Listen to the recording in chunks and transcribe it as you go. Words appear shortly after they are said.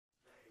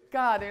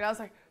God, dude, I was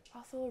like,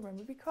 Russell,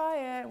 remember, be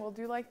quiet. We'll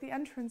do like the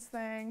entrance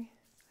thing.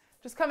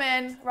 Just come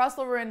in.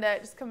 Russell ruined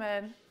it. Just come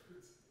in.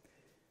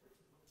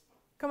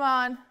 Come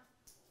on.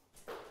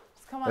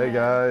 Just come on in. Hey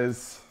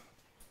guys.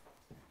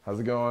 How's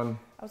it going?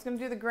 I was gonna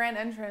do the grand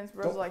entrance,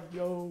 but I was like,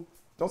 yo.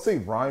 Don't say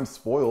rhyme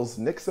spoils.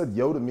 Nick said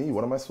yo to me.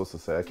 What am I supposed to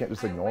say? I can't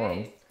just ignore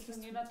him.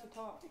 Just you not to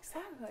talk.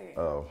 Exactly.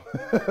 Oh,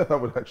 that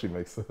would actually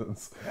make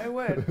sense. It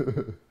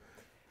would.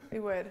 It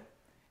would.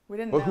 We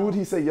didn't But know. who would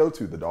he say yo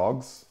to? The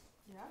dogs?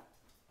 Yeah.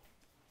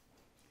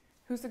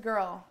 Who's the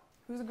girl?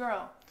 Who's the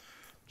girl?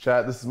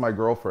 Chat, this is my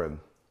girlfriend.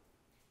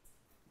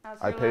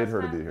 I paid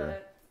her to be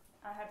here.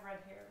 I had red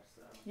hair,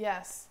 so.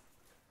 Yes.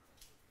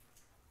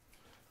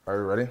 Are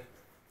you ready?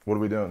 What are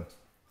we doing?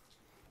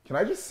 Can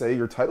I just say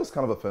your title's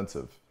kind of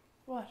offensive?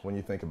 What? When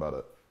you think about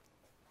it.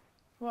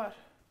 What?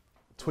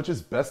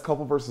 Twitch's best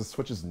couple versus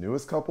Twitch's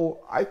newest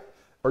couple?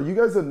 Are you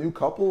guys a new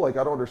couple? Like,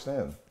 I don't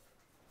understand.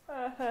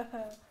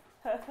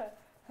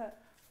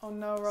 Oh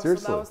no, Russell,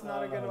 Seriously? that was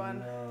not a good one.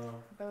 No.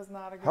 That was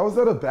not a good How is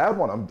that a bad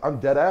one? I'm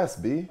dead ass,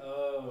 B.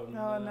 Oh no.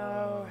 Oh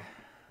no.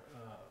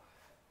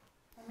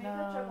 I made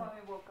that joke when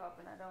we woke up,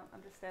 and I don't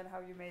understand how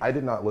you made it. I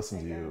did not listen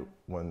to you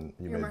when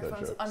you Your made that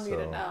microphone's joke.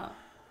 unmuted so. now.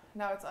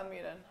 Now it's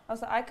unmuted.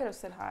 Also, I could have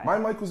said hi. My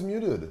mic was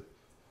muted.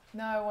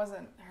 No, it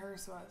wasn't.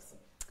 Hers was.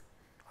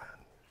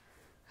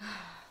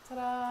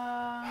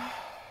 Ta-da!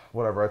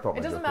 Whatever, I thought my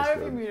It doesn't joke was matter if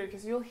good. you're muted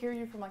because you'll hear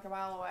you from like a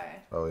mile away.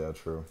 Oh yeah,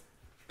 true.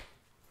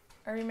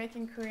 Are we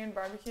making Korean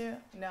barbecue?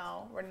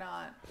 No, we're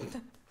not.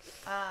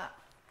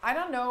 I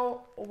don't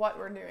know what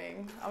we're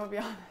doing. I'm gonna be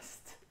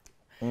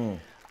honest.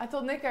 I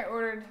told Nick I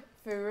ordered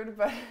food,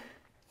 but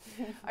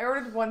I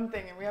ordered one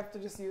thing and we have to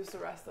just use the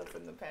rest that's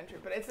in the pantry.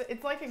 But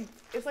it's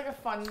like a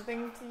fun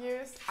thing to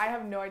use. I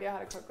have no idea how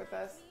to cook with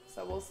this,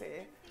 so we'll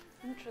see.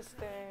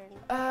 Interesting.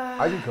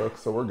 I can cook,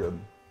 so we're good.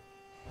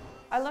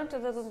 I learned a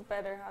little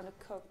better how to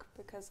cook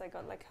because I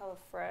got like Hello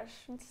Fresh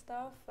and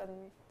stuff, and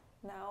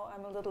now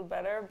I'm a little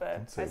better,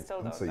 but I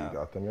still don't say know. you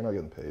got them. You're not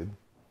getting paid.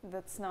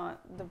 That's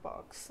not the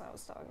box I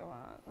was talking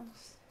about.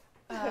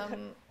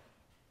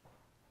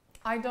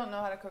 I don't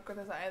know how to cook with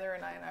this either,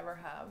 and I never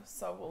have,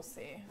 so we'll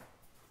see.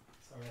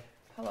 Sorry.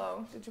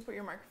 Hello, did you put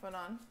your microphone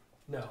on?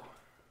 No.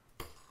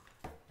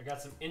 I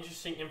got some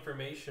interesting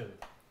information.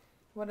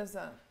 What is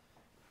that?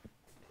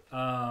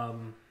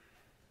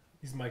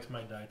 These mics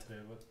might die today,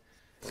 but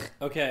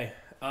okay.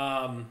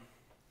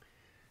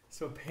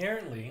 So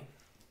apparently,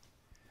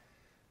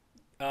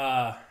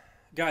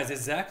 guys,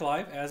 is Zach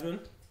live? Asman?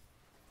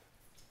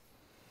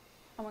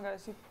 Oh my god,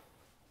 is he?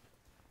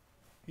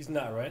 He's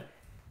not, right?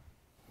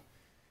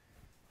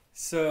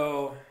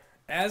 So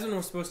Asman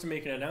was supposed to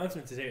make an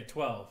announcement today at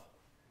 12,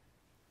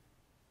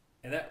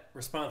 and that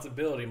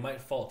responsibility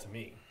might fall to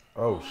me.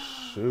 Oh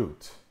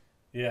shoot.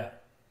 Yeah.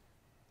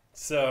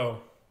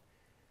 So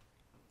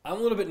I'm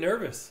a little bit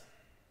nervous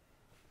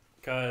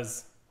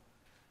because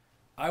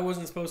I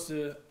wasn't supposed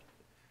to.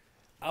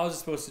 I was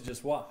supposed to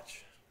just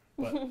watch,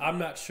 but I'm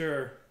not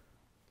sure.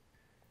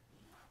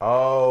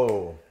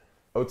 Oh,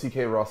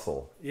 OTK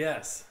Russell.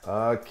 Yes.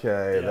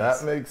 Okay, Yes.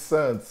 that makes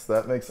sense.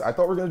 That makes. I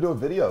thought we were gonna do a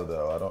video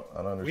though. I don't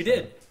understand. We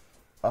did.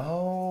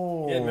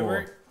 Oh. Yeah,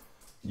 remember?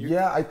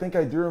 Yeah, I think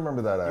I do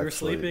remember that. Actually, You were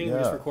sleeping. Yeah. We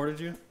just recorded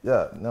you.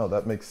 Yeah. No,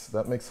 that makes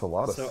a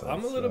lot of sense. So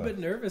I'm a little bit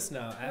nervous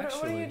now.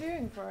 Actually. What are you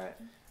doing for it?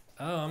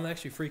 Oh, I'm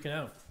actually freaking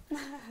out.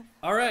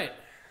 All right.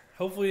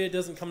 Hopefully it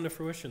doesn't come to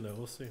fruition though.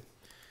 We'll see.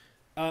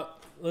 Let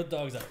the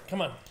dogs out.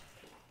 Come on.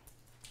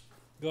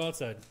 Go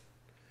outside.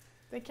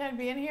 They can't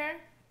be in here?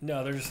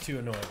 No, they're just too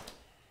annoying.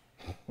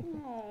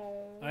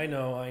 Aww. I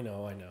know.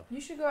 You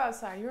should go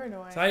outside. You're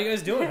annoying. So how you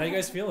guys doing? How you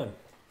guys feeling?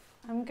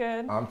 I'm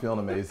good. I'm feeling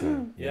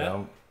amazing. Yeah? You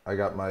know? I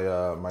got my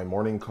my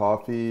morning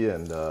coffee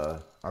and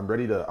I'm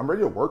ready to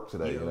work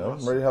today. You know,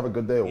 I'm ready to have a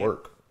good day at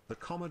work. The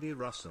comedy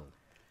Russell.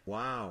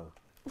 Wow.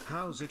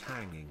 How's it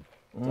hanging?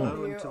 Love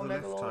Low you, and to the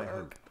Omega left, I Lord.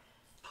 hope.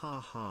 Ha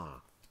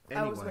ha.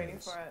 I was waiting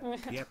for it.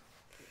 Yep.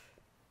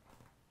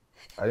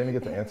 I didn't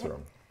get to answer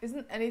him.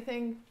 Isn't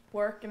anything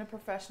work in a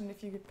profession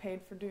if you get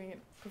paid for doing it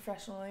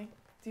professionally?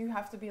 Do you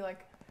have to be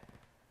like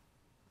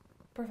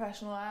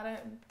professional at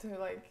it to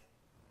like?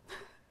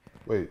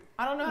 Wait.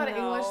 I don't know how to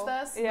English No.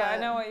 this. Yeah, I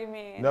but- know what you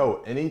mean.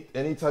 No,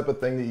 any type of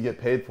thing that you get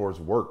paid for is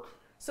work.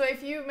 So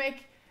if you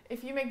make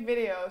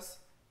videos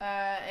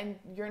and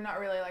you're not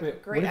really like a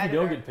Wait, great what if editor,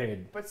 you don't get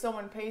paid? but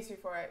someone pays you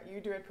for it, you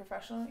do it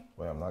professionally?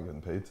 Wait, I'm not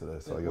getting paid today,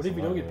 so I guess. What if I'm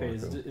you not don't get really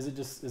paid? working.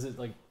 Is it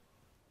like?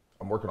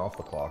 I'm working off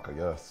the clock, I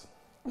guess.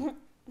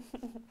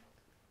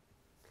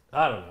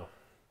 I don't know.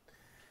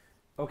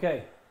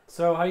 Okay,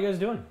 so how you guys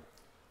doing?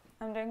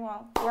 I'm doing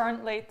well. We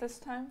aren't late this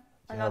time.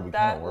 Or Yeah, not we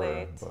that kinda were,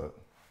 late. but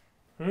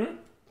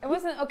It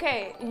wasn't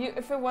okay.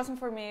 If it wasn't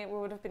for me, we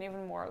would have been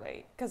even more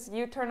late. Because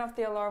you turned off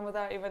the alarm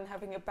without even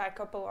having a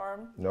backup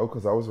alarm. no,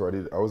 because I was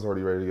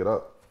already ready to get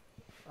up.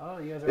 Oh,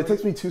 you guys It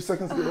takes me 2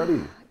 seconds to get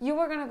ready. You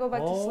were gonna go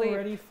back to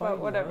Already sleep, fighting,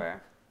 but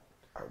whatever.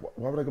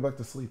 Why would I go back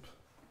to sleep?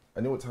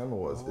 I knew what time it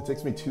was. It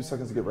takes me 2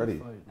 seconds to get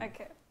ready.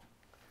 Okay.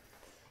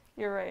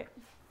 You're right.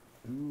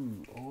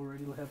 Ooh,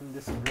 already having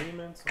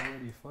disagreements,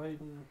 already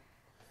fighting.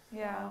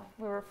 Yeah, Wow.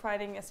 we were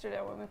fighting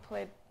yesterday when we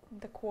played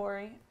the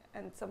quarry,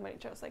 and somebody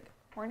was like,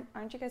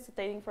 "Aren't you guys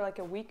dating for like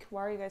a week?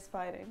 Why are you guys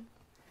fighting?"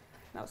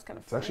 And that was kind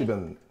of. It's actually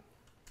been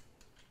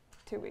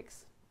 2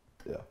 weeks.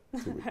 Yeah,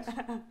 2 weeks.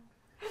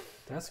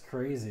 That's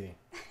crazy.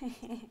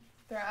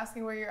 They're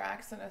asking where your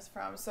accent is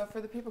from. So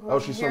for the people who Oh,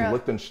 didn't she's hear from it,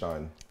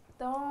 Liechtenstein.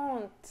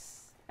 Don't.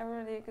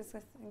 Everybody, because I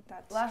think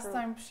that's last true.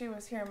 time she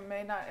was here,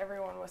 not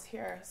everyone was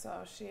here.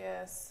 So she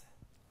is.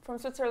 From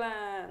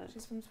Switzerland.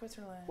 She's from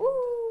Switzerland.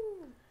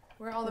 Woo!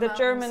 Where all the The mountains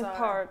German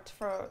are.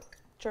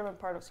 German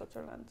part of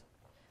Switzerland.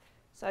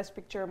 So I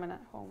speak German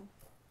at home.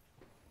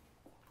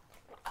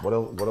 What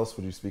else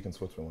would you speak in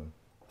Switzerland?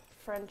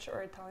 French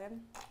or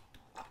Italian.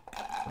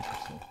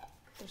 Interesting.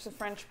 There's a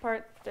French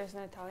part, there's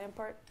an Italian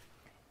part,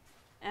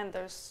 and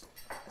there's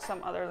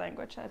some other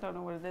language. I don't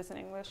know what it is in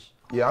English.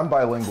 Yeah, I'm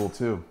bilingual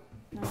too.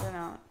 No, you're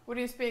not. What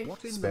do you speak?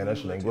 What in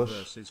Spanish the and English.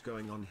 multiverse is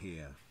going on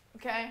here?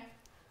 Okay.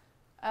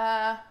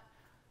 I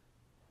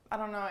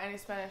don't know any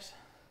Spanish.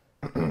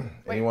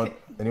 Anyone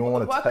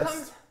want to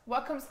test?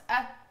 What comes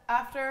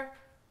after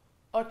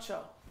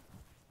ocho?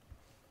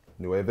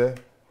 Nueve?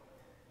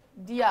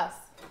 Días.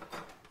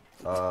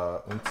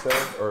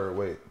 Unce? Or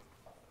wait.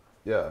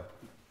 Yeah.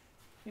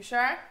 You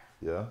sure?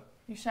 Yeah.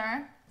 You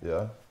sure?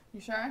 Yeah. You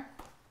sure?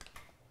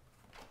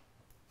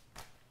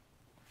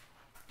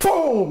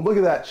 Boom! Look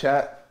at that,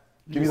 chat.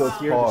 Give me those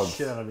Scared the pogs.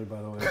 shit out of me,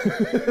 by the way.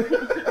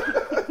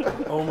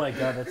 Oh my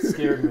god, that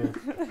scared me.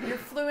 You're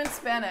fluent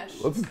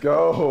Spanish. Let's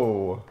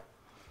go.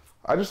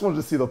 I just wanted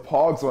to see the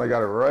pogs when I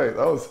got it right.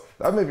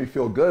 That made me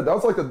feel good. That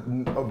was like a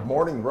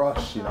morning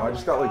rush, you know. I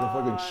just got like a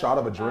fucking shot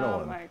of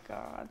adrenaline. Oh my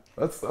god.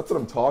 That's what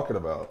I'm talking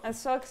about. I'm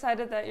so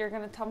excited that you're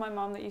gonna tell my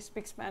mom that you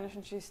speak Spanish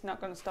and she's not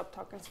gonna stop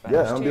talking Spanish.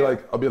 Yeah, to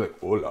I'll be like,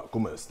 hola,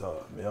 ¿cómo está?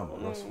 Me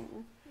llamo Russel.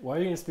 Why are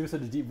you gonna speak with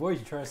such a deep voice?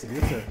 You're trying to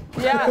seduce her.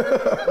 Yeah.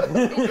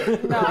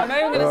 No, I'm not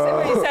even gonna say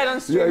what he said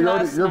on stream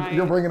last night.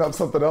 You're bringing up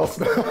something else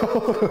now.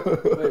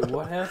 Wait,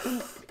 what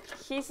happened?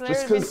 He's Just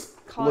literally been 'cause,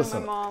 calling listen,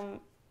 my mom.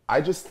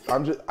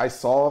 I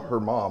saw her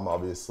mom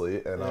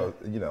obviously, and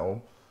you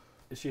know,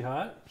 Is she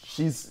hot?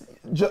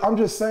 I'm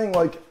just saying,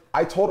 like,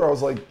 I told her, I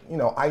was like, you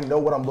know, I know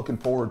what I'm looking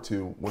forward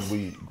to when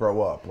we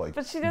grow up. Like,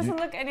 But she doesn't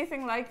look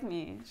anything like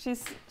me.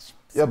 She's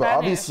yeah, but Spanish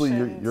obviously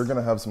and- you're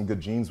gonna have some good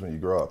genes when you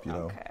grow up, you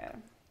know. Okay.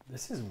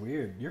 This is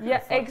weird. You're Yeah,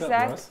 kinda fucked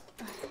exact- up, Russ.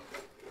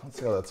 I don't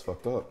see how that's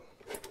fucked up.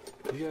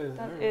 You guys,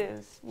 That alright.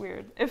 is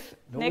weird. If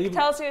Don't Nick leave-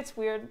 tells you it's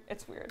weird,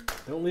 it's weird.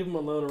 Don't leave him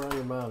alone around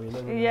your mom. You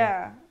never know.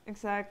 Yeah,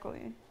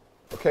 exactly.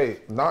 Okay,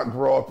 not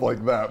grow up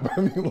like that, but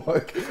I mean,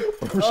 like,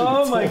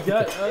 Oh my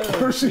god.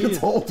 Oh, or she jeez.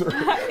 told her.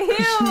 Ew!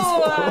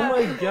 Oh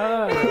my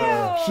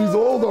god. She's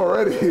old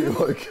already.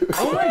 Like,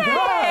 Oh my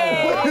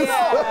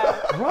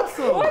god.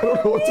 Russell. I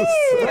don't know what to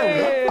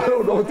say. I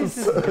don't know what to This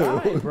say.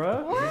 guy,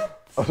 bro.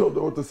 I don't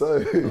know what to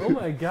say. Oh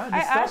my god. I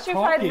Just stop asked you if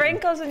I had talking.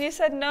 wrinkles and you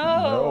said no.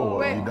 No.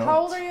 Wait, you don't. how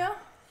old are you?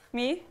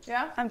 Me?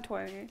 Yeah? I'm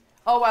 20.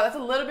 Oh wow, that's a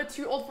little bit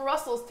too old for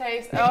Russell's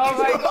taste. Oh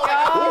my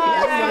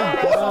god!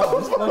 Oh,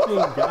 this fucking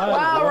guy.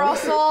 Wow, bro.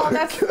 Russell,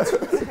 that's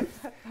a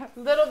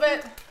little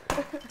bit.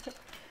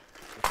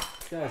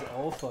 This guy's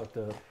all fucked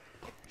up.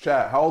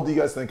 Chat, how old do you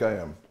guys think I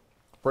am?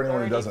 For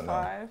anyone who doesn't know.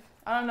 35.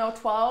 I don't know,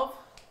 12.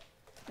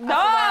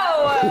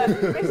 No!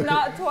 It's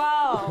not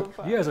 12.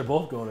 You guys are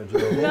both going to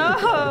jail.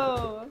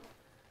 No!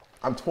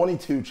 I'm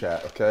 22,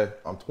 chat, okay?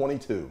 I'm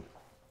 22.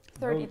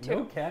 32.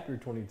 No cat, you're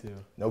 22.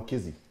 No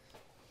kizzy.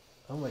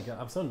 Oh my god,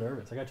 I'm so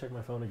nervous. I gotta check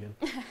my phone again.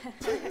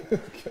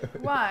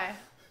 Why?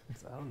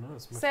 I don't know.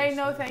 It's my Say first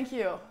no, time. thank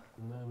you.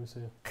 No, let me see.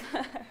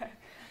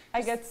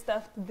 I get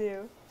stuff to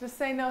do. Just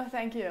say no,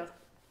 thank you.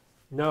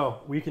 No,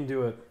 we can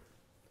do it.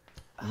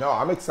 No,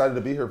 I'm excited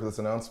to be here for this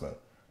announcement.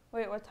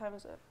 Wait, what time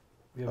is it?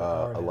 We have an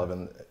hour ahead.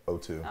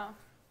 11:02. Oh.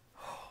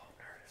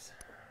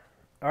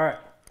 All right.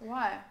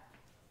 Why?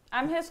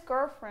 I'm his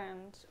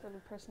girlfriend, or the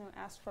person who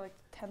asked for like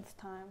the 10th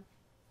time.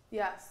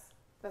 Yes.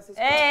 That's his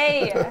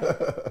Hey!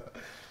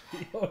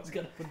 You always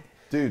gotta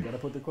Dude,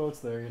 put the quotes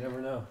there. You never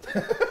know.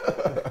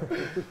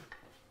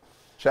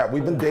 chat,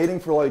 we've been dating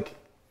for like,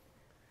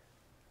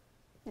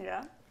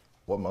 Yeah,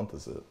 what month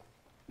is it?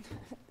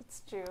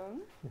 it's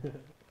June.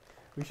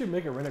 We should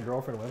make a rent a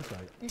girlfriend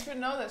website. You should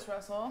know this,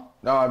 Russell.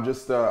 No, I'm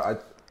just,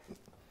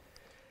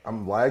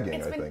 I'm lagging,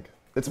 It's I been think.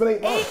 It's been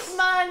 8 months. 8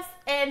 months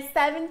and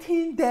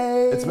 17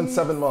 days. It's been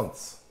 7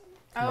 months.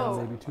 Oh,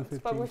 Maybe 215.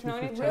 But we've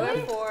known each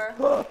 215. other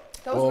for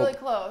that was Well, really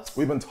close.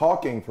 We've been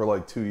talking for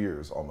like 2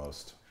 years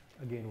almost.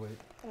 I gained weight.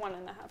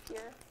 1.5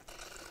 years.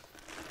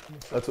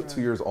 That's what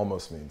 2 years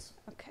almost means.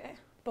 Okay.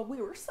 But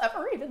we were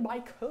separated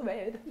by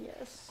COVID.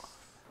 Yes.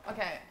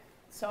 Okay,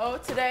 so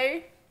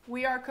today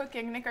we are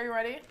cooking. Nick, are you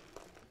ready?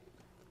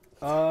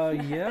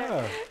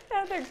 Yeah.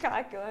 Now they're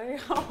calculating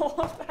how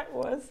old I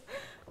was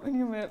when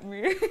you met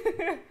me.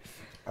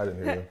 I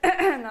didn't hear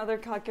Now they're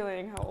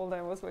calculating how old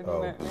I was when you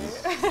Oh. met me.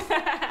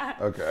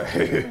 you.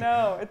 Okay.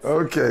 No, it's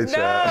Okay,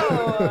 chat.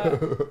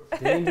 no.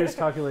 Dangerous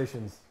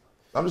calculations.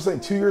 I'm just saying,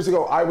 2 years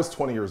ago, I was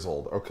 20 years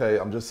old, okay?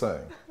 I'm just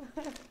saying.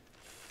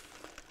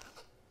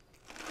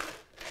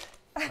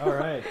 All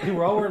right. Hey,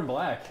 we're all wearing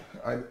black.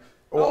 Well,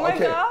 Oh my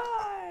okay.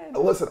 god.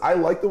 Listen, I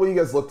like the way you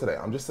guys look today.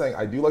 I'm just saying,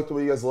 I do like the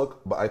way you guys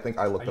look, but I think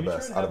I look the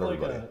best out of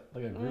everybody.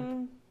 Like a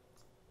group?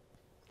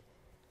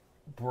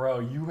 Bro,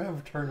 you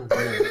have turned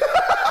weird.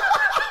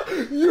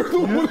 You're the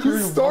one who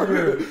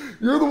started it.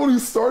 You're the one who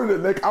started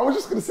it, Nick. I was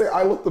just gonna say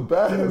I look the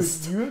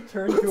best. Dude, you have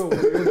turned into a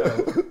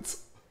weirdo.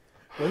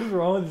 What is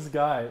wrong with this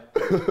guy?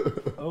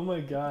 Oh my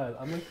god,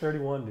 I'm like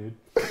 31, dude.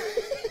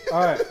 All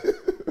right,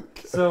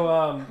 so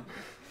God,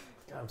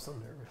 I'm so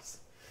nervous.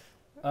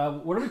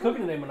 What are we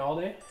cooking today,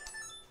 Manalde?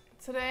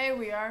 Today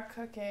we are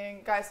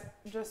cooking, guys.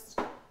 Just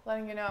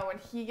letting you know, when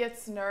he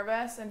gets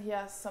nervous and he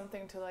has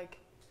something to like,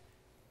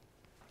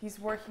 he's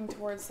working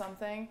towards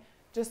something.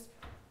 Just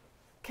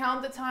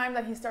count the time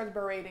that he starts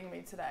berating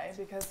me today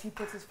because he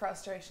puts his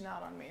frustration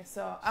out on me.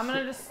 So I'm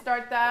gonna just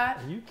start that.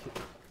 Are you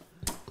kidding?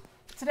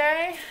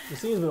 Today. The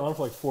scene's been on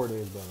for like 4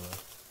 days, by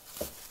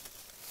the way.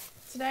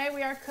 Today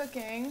we are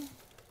cooking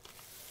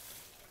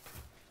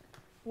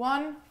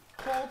 1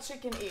 whole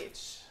chicken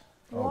each.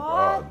 Oh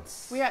God.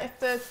 We have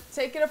to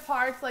take it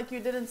apart like you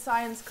did in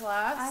science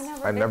class.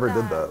 I never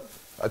did that.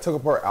 I took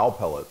apart owl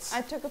pellets.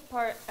 I took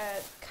apart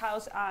a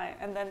cow's eye,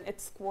 and then it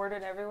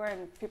squirted everywhere,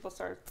 and people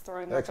started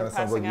throwing That up and kinda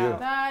sounds like passing you. out.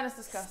 That is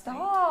disgusting.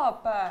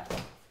 Stop!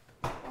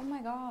 Oh my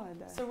God.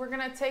 So we're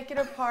gonna take it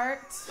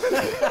apart.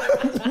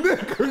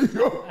 Nick, are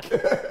you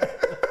okay?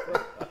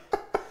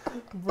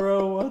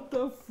 Bro, what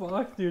the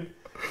fuck, dude?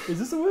 Is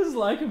this what it's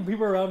like when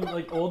people around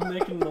like old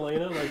Nick and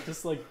Malena, like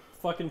just like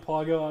fucking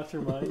Pago out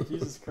your mind?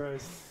 Jesus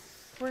Christ.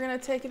 We're gonna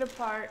take it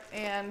apart,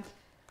 and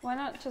Why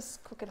not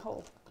just cook it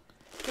whole?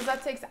 because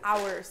that takes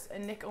hours,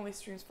 and Nick only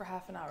streams for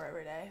half an hour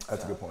every day.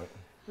 That's a so good point.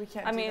 We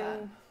can't I do mean, that.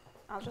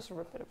 I'll just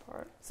rip it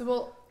apart. So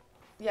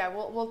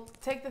we'll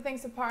take the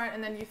things apart,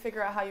 and then you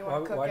figure out how you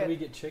want to cook Why it. do we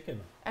get chicken?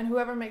 And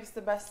whoever makes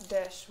the best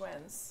dish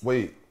wins.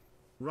 Wait,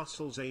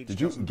 Russel's age did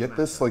you doesn't get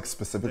this matter. like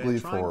specifically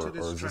They're trying for, to or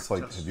is this distract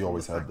like, us have you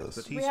always from the had fact this?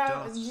 that he's We have-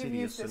 Darth you've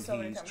used Sidious this so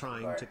many and he's times trying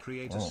before. to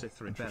create a Oh,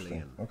 Sith interesting.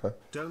 rebellion. Okay.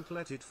 Don't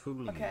let it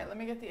fool you. Okay, let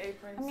me get the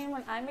aprons. I mean,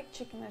 when I make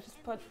chicken, I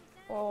just put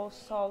oil,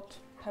 salt,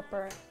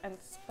 pepper, and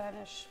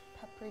Spanish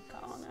paprika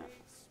on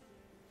it.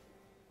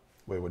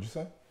 Wait, what'd you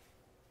say?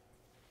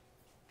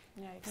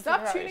 Yeah, you can Stop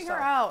figure it tuning her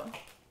yourself. out.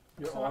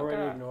 You're So I'm already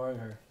gonna- ignoring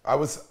her. I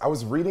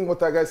was reading what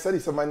that guy said. He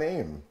said my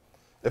name.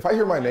 If I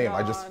hear my Oh name,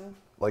 I just God.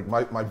 like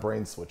my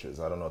brain switches.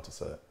 I don't know what to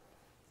say.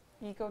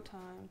 Ego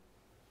time.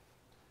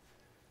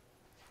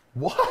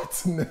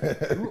 What, Nick?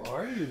 Who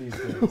are you these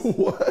days?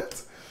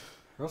 What?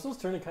 Russell's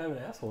turning kind of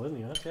an asshole, isn't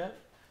he, huh, chat?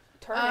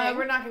 Turning.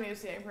 We're not gonna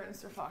use the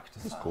aprons. They're fucked.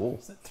 This is so. cool.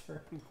 Is that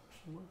turning?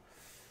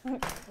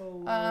 Oh,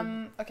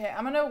 Lord. Okay,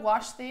 I'm gonna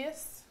wash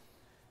these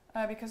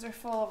because they're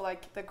full of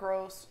like the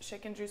gross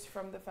chicken juice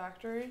from the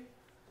factory.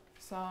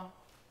 So,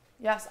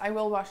 yes, I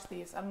will wash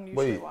these. I don't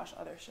usually Wait. wash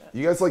other shit.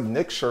 You guys like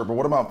Nick's shirt, but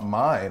what about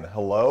mine?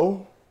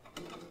 Hello?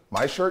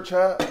 My shirt,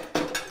 chat?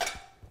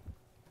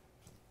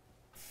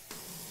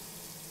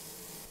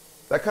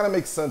 That kind of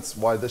makes sense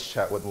why this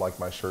chat wouldn't like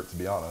my shirt, to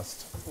be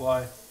honest.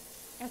 Why?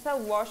 I thought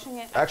washing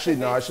it. Actually,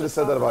 no, I activates should have the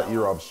said that about salmonella.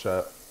 E-Rob's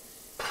chat.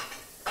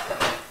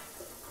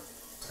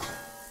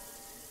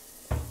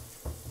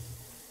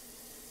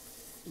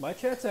 My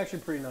chat's actually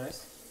pretty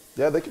nice.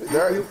 Yeah, they're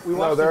We no,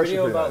 watched they're a actually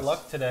video pretty about nice.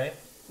 luck today.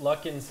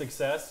 Luck and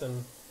success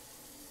and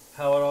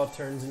how it all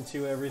turns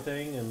into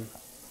everything. And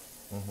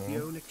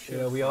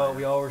we all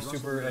were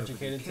super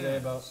educated today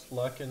about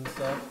luck and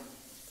stuff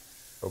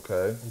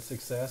Okay, and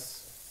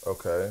success.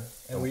 okay.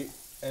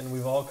 And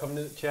we've all come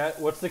to chat.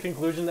 What's the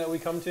conclusion that we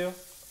come to? Oh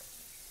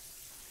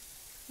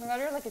my God,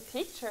 you're like a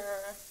teacher.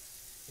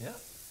 Yeah.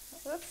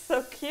 That's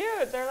so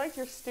cute. They're like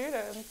your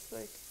students.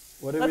 Like,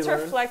 What did let's we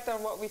learn? reflect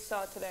on what we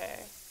saw today.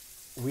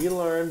 We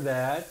learned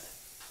that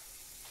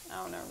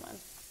Oh, never mind.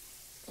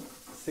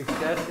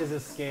 Success is a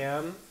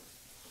scam.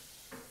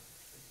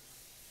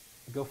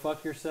 Go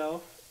fuck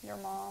yourself. Your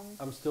mom.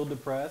 I'm still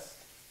depressed.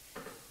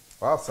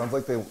 Wow,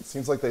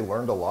 seems like they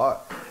learned a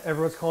lot.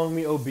 Everyone's calling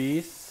me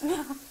obese.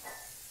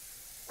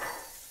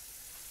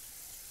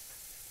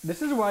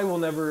 This is why we'll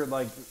never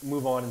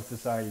move on in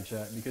society,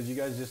 chat, because you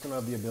guys just don't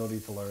have the ability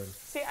to learn.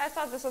 See, I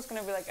thought this was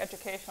gonna be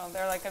educational.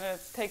 They're gonna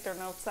take their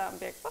notes out and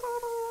be like,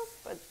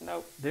 but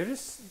nope. They're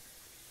just.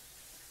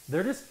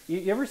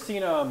 You ever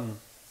seen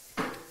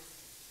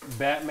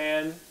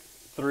Batman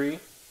 3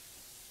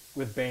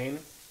 with Bane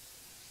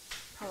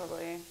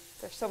Probably.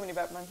 There's so many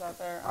Batmans out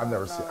there. I've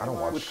never seen. I don't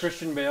watch. with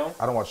Christian Bale?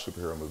 I don't watch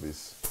superhero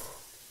movies.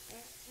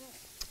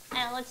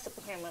 I like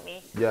superhero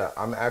movies. Yeah,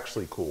 I'm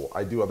actually cool.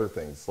 I do other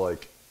things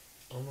like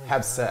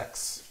have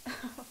sex.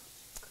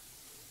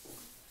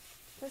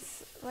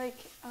 This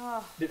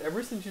Dude,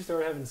 ever since you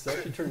started having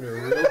sex, you turned into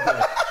a real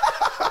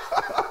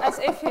bitch. as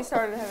if he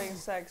started having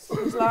sex.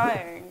 He's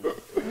lying.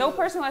 No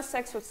person who has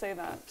sex would say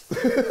that.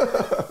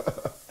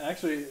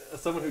 Actually,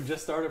 someone who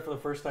just started for the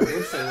first time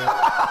would say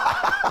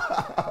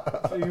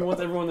that. So he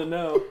wants everyone to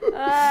know.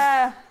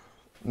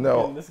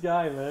 No, Man, this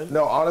guy, man.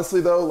 no. Honestly,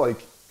 though,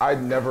 I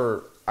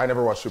never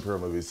watched superhero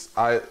movies.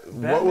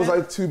 What was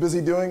I too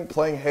busy doing?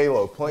 Playing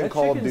Halo, playing That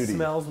Call of chicken Duty.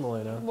 smells,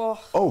 Malena.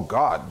 Well, Oh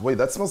God! Wait,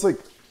 that smells like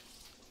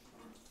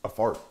a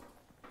fart.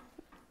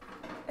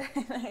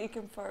 You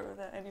can fart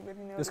without anybody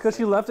knowing. It's because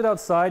you left it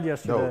outside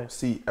yesterday. No,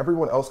 see,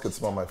 everyone else could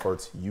smell my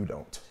farts. You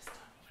don't.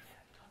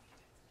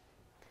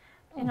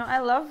 You know, I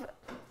love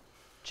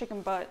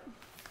chicken butt.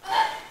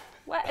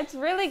 What? It's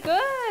really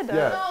good.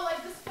 Yeah. No,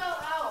 like this fell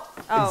out.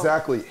 Oh.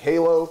 Exactly.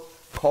 Halo,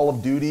 Call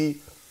of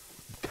Duty,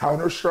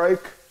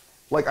 Counter-Strike.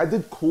 Like, I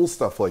did cool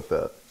stuff like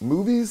that.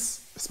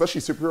 Movies,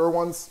 especially superhero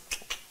ones,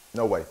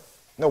 no way.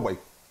 No way.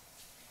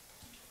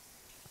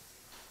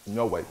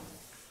 No way.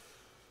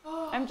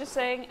 I'm just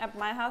saying, at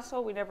my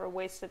household, we never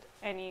wasted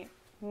any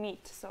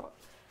meat. So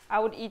I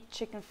would eat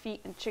chicken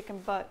feet and chicken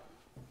butt.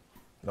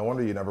 No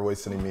wonder you never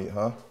waste any meat,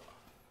 huh?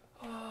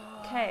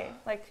 Okay,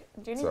 like,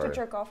 do you need Sorry. to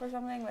jerk off or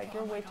something? Like,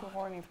 you're way too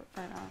horny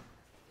right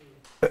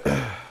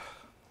now.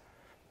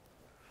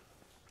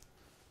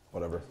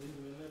 Whatever.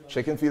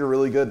 Chicken feet are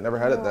really good. Never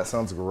had it. That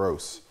sounds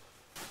gross.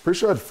 Pretty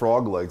sure I had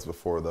frog legs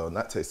before, though, and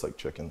that tastes like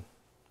chicken.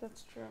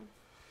 That's true.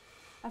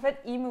 I've had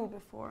emu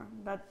before.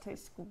 That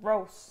tastes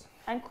gross.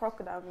 And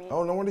crocodile meat.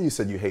 Oh, no wonder you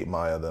said you hate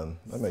Maya then.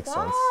 That makes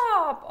sense.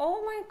 Stop!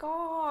 Oh my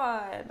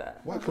god.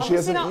 Why? Because she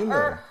has an emu.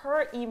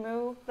 Her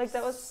emu, like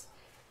that was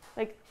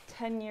like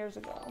 10 years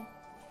ago.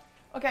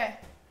 Okay.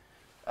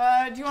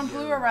 Do you want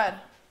blue or red?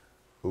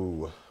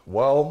 Ooh.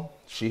 Well,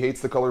 she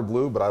hates the color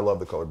blue, but I love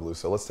the color blue,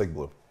 so let's take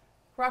blue.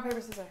 Rock, paper,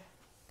 scissors.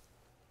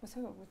 With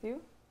who? With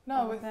you?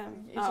 No, Oh, with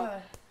them. each Oh.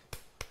 other.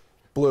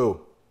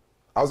 Blue.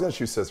 I was going to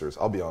choose scissors,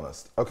 I'll be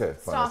honest. Okay,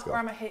 fine, let's Stop go. or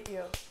I'm gonna hit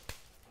you.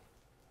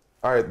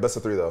 All right, best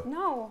of three, though.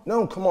 No.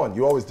 No, come on.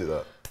 You always do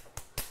that.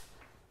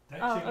 That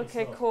Oh, chicken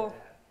okay, smells cool.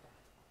 bad.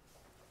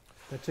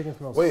 That chicken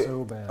smells Wait,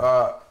 so bad.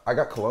 I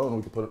got cologne.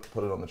 We could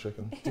put it on the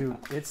chicken. Dude,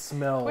 it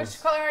smells.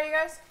 Which color are you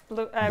guys?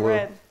 Blue, Blue.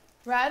 red.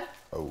 Red?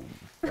 Oh,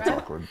 that's Red?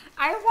 awkward.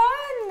 I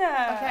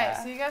won! Okay,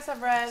 so you guys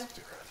have red.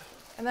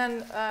 And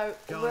then Guys,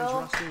 Will.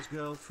 Russell's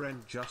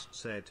girlfriend just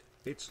said,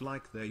 it's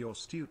like they're your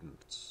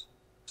students.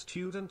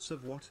 Students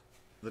of what?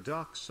 The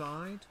dark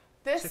side?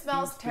 This If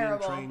smells you've been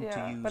terrible. trained to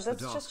Yeah, use but the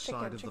that's dark just side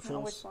chicken. of the Chicken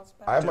always force. smells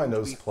I bad. have my Don't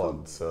nose be plugged,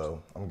 fooled.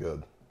 so I'm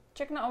good.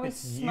 Chicken always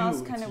It's you.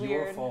 smells kind It's of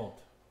your weird.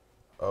 fault.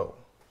 Oh.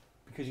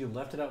 Because you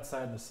left it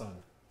outside in the sun.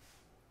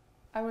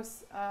 I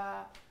was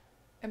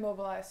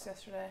immobilized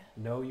yesterday.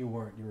 No, you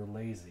weren't. You were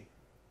lazy.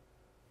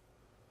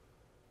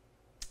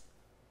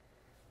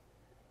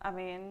 I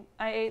mean,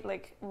 I ate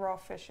like raw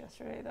fish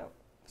yesterday that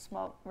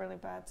smelled really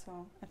bad,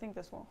 so I think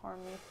this won't harm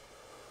me.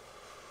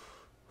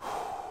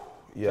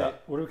 Yeah. Okay,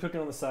 what are we cooking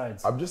on the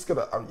sides? I'm just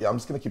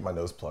gonna keep my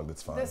nose plugged.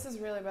 It's fine. This is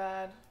really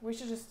bad. We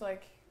should just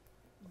like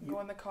You- go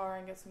in the car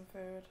and get some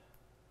food.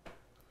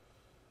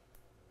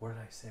 What did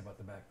I say about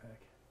the backpack?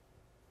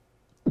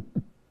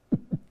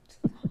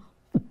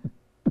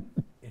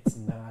 It's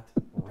not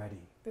ready.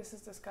 This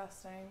is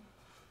disgusting.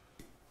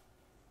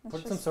 Let's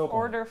Put some just soap on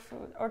order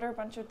food. Order a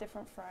bunch of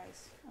different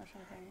fries or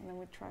something, and then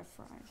we try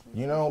fries.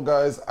 You know,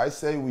 guys, I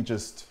say we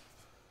just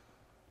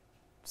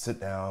sit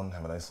down,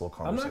 have a nice little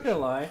I'm conversation. not gonna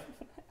lie.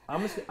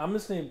 I'm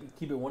just gonna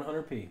keep it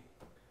 100p.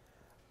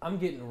 I'm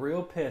getting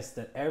real pissed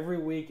that every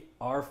week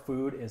our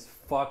food is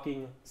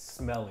fucking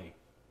smelly,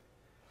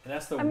 and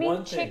that's the I mean,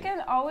 one thing.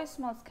 chicken always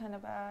smells kind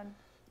of bad.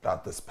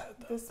 Not this bad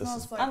though. This This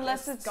smells is like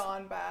Unless it's it's-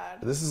 gone bad.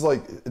 this is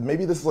like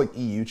maybe this is like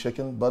EU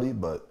chicken, buddy,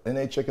 but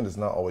NA chicken does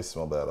not always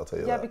smell bad. I'll tell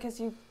you Yeah, that. because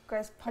you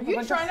guys Are pump a you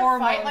bunch trying of to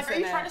hormones fight? Like, are in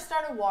you trying it. to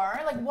start a war?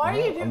 Like, why No,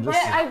 are you doing I'm that?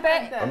 just- I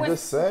bet Like I'm this?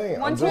 just saying.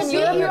 I'm once just when you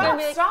saying. eat, you're Yeah, gonna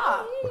be like,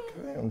 stop.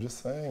 Okay, I'm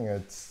just saying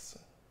it's.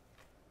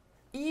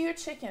 EU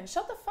chicken.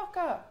 Shut the fuck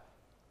up.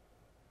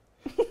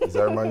 Does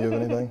that remind you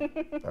of anything?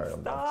 All right,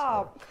 I'm done.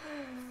 stop.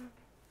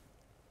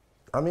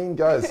 I mean,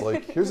 guys,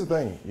 like, here's the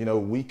thing. You know,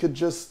 we could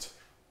just.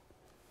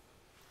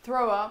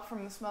 Throw up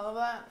from the smell of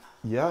that.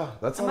 Yeah,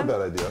 that's not a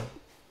bad idea.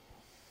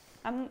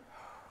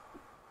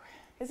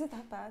 Is it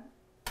that bad?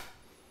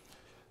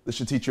 This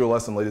should teach you a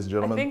lesson, ladies and I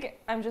gentlemen. think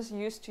I'm just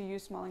used to you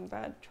smelling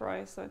bad,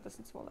 Troy, so it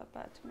doesn't smell that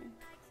bad to me.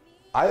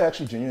 I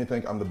actually genuinely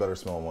think I'm the better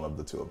smelling one of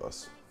the two of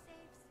us.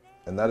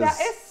 And that That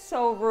is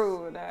so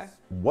rude.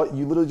 what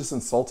you literally just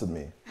insulted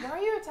me. Why are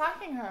you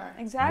attacking her?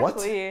 Exactly.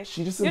 What?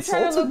 She just You're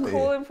insulted trying to look me.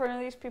 cool in front of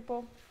these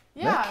people.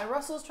 Yeah,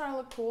 Russell's trying to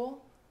look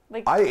cool.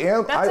 Like I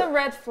am. that's I, a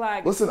red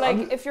flag. Listen, like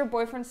I'm- if your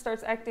boyfriend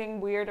starts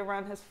acting weird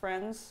around his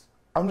friends.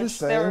 I'm which just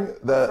saying they're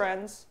that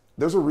friends.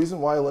 there's a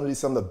reason why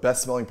Alinity's I'm the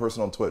best smelling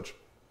person on Twitch.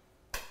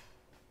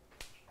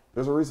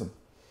 There's a reason.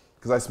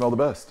 Because I smell the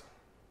best.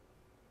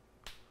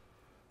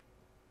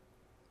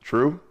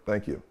 True?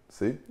 Thank you.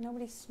 See?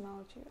 Nobody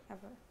smelled you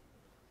ever.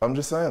 I'm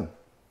just saying.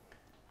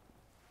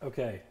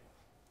 Okay.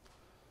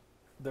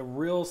 The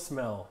real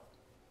smell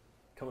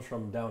comes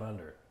from down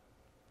under.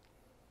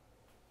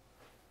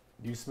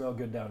 Do you smell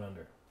good down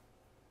under?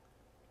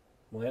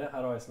 Malena,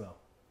 how do I smell?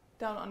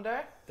 Down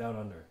under. Down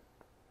under.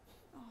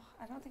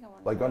 I don't think I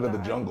want. Like under the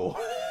jungle.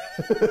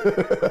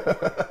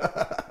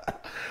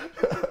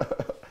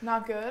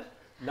 Not good.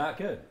 Not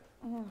good.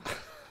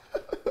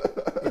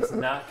 It's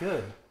not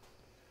good.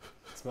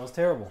 It smells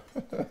terrible.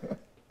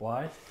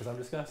 Why? Because I'm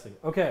disgusting.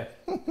 Okay.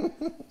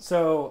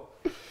 So,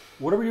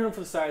 what are we doing for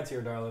the sides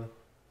here, darling?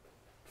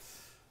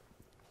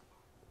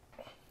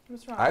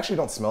 What's wrong? I actually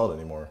don't smell it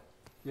anymore.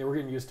 Yeah, we're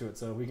getting used to it,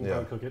 so we can go Yeah,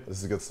 and cook it.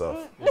 this is good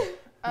stuff.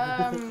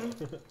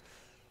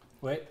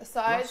 Wait.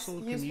 Size, Russell,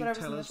 use can you whatever's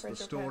in tell the us the fridge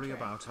or story pantry.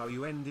 about how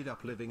you ended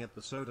up living at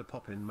the Soda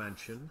Poppin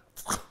Mansion?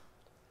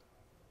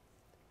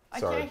 I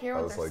Sorry, can't hear I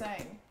what was they're like-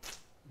 saying.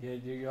 Yeah,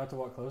 you have to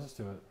walk closest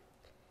to it.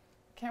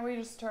 Can't we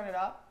just turn it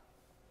up?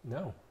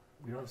 No,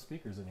 we don't have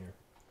speakers in here.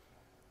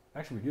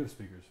 Actually, we do have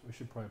speakers. We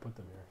should probably put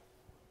them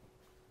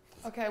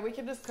here. Okay, we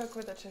can just cook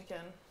with the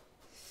chicken.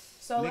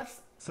 So Nick,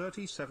 let's.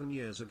 37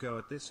 years ago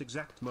at this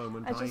exact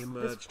moment I I just- this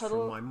emerged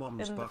puddle from my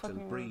mom's in the butt and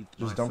fucking breathed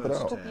Just my dump it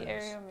first out. Cookie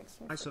hairs. area makes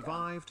me I forget.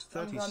 survived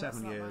I'm glad that's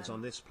 37 not years mine.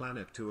 on this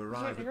planet to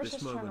arrive Yours at this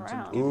just turned moment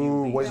around. and give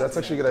Ooh, you wait, these that's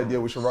actually a good idea.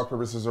 We things. should rock,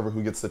 paper, scissors over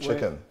who gets the Wait.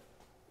 chicken.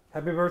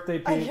 Happy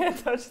birthday, I Pete. can't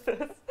touch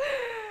this.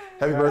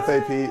 Happy birthday,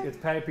 Pete. It's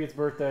Patty Pete's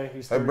birthday.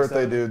 He's Happy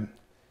birthday, 37. dude.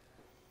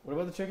 What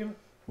about the chicken?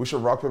 We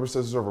should rock, paper,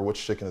 scissors over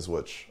which chicken is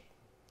which.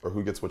 Or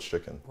who gets which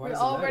chicken. Why We does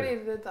it matter? already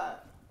did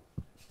that.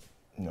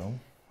 No?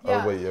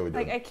 Yeah. Oh, wait, yeah, we did.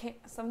 Like I can't.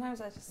 Sometimes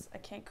I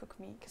can't cook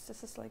meat because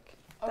this is like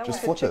that Okay. was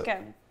Just the flip it.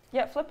 chicken.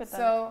 Yeah, flip it then.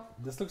 So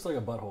This looks like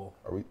a butthole.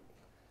 Are we?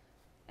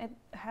 It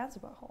has a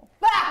butthole.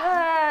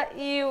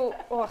 Ew.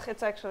 Ugh,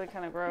 it's actually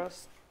kind of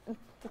gross. The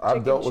I've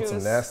chicken dealt with some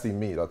juice. nasty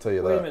meat, I'll tell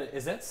you Wait a that. minute.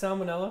 Is that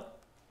salmonella?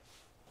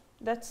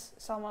 That's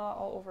salmonella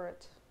all over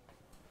it.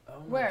 Oh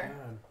my Where?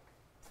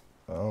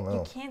 God. I don't You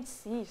know. can't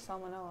see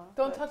salmonella.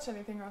 don't but- touch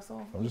anything,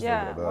 Russell. I'm just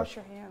Yeah, looking at wash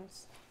that. your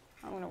hands.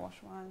 I'm gonna wash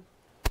mine.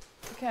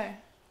 Okay.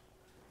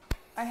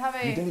 I have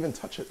You didn't a even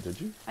touch it, did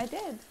you? I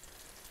did.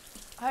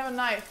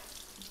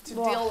 knife to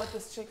Blah. deal with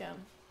this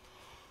chicken.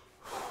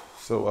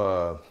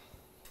 So,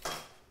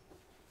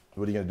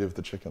 what are you going to do with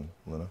the chicken,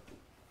 Lena?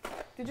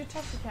 Did you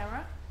touch the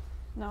camera?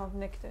 No,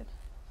 Nick did.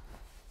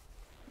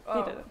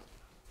 Oh. He did it.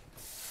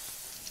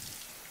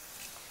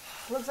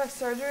 Looks like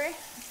surgery.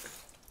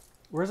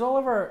 Where's all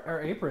of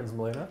our aprons,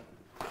 Malena?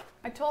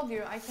 I told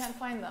you I can't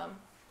find them.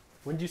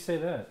 When did you say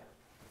that?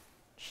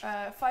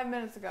 5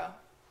 minutes ago.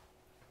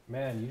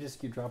 Man, you just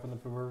keep dropping the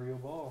proverbial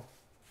ball.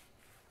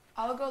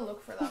 I'll go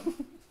look for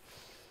them.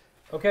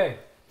 Okay,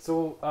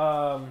 so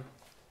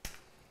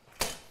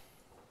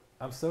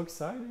I'm so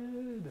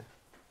excited.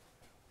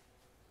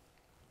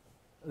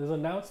 There's an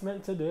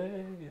announcement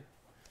today.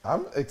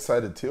 I'm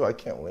excited too. I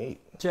can't wait.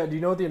 Chad, do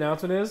you know what the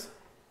announcement is?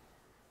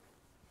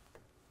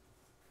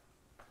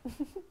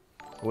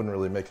 Wouldn't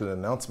really make it an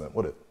announcement,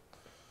 would it?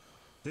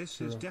 This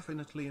is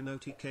definitely an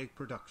OTK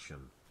production.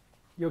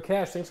 Yo,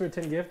 Cash, thanks for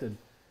the 10 gifted.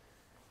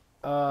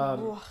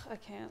 Ugh, I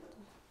can't.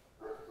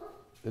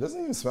 It doesn't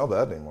even smell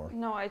bad anymore.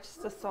 No, I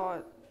just saw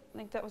it.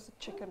 Like that was a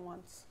chicken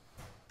once.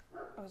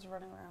 I was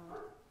running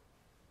around.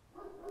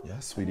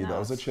 Yes, sweetie, Now that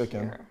was a it's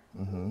chicken. here.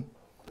 Mm-hmm.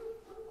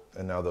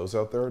 And now those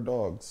out there are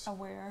dogs.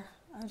 Aware.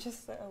 I'm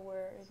just the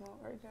aware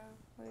emote right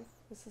now. Like,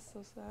 this is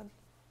so sad.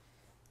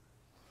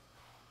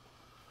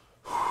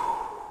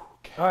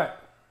 All right.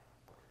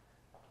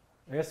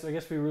 I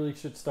guess we really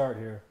should start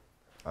here.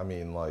 I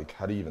mean, like,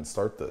 how do you even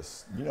start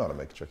this? You know how to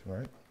make chicken,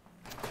 right?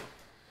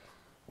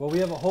 Well, we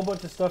have a whole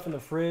bunch of stuff in the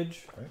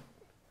fridge. Right.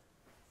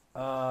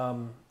 I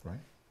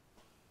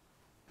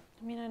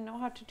mean, I know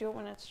how to do it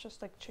when it's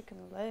just like chicken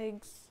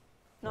legs,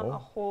 not Well, a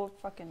whole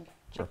fucking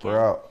Rip chicken. her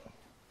out.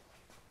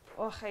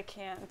 Ugh, I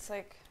can't. It's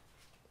like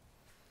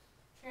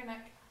Here, Nick.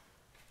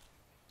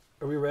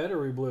 Are we red or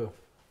are we blue?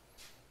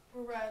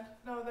 We're red.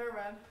 No, they're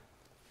red.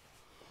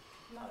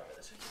 Not over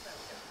the chicken. There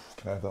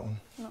we Can I have that one?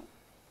 No.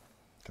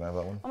 Can I have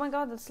that one? oh my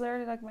god, that's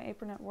literally like my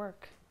apron at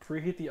work.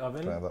 Preheat the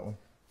oven. Can I have that one?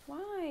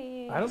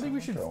 Why? I don't think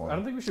we should. Go on. I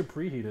don't think we should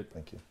preheat it.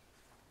 Thank you.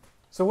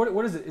 So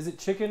what is it? Is it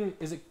chicken?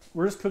 Is it?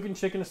 We're just cooking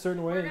chicken a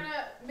certain go. way. We're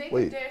gonna make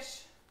Wait. a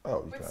dish Oh,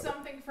 you can with have it.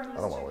 something from I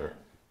this don't wanna wear chicken.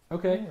 it.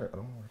 Okay, I don't want to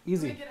wear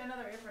easy. We get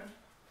another apron.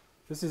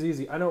 This is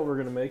easy. I know what we're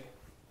gonna make.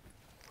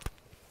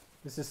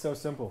 This is so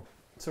simple.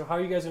 So how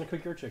are you guys gonna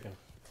cook your chicken?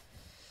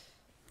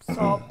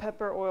 Salt,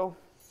 pepper, oil.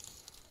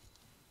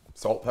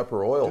 Salt,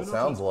 pepper, oil, Do not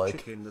sounds eat like.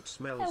 chicken that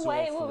smells Hey,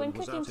 wait, awful we're and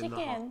was cooking out in the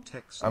hot chicken.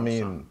 Texas I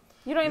mean, sun.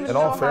 You don't even In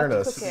know all how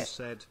fairness- to cook He it.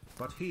 said,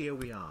 but here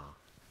we are.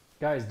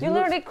 Guys, do You you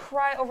look- literally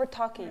cry over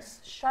Takis.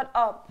 Shut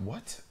up.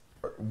 What?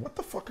 What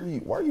the fuck are you?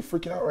 Why are you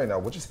freaking out right now?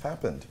 What just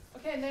happened?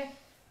 Okay, Nick.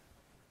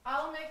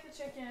 I'll make the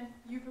chicken.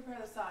 You prepare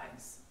the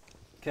sides.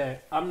 Okay,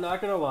 I'm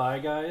not gonna lie,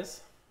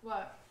 guys.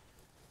 What?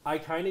 I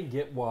kind of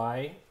get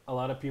why a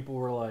lot of people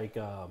were like,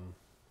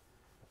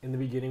 in the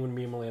beginning when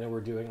me and Malena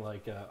were doing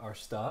like our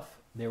stuff,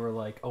 they were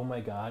like, "Oh my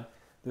God,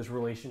 this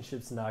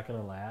relationship's not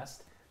gonna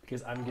last,"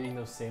 because I'm getting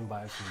those same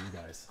vibes from you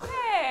guys.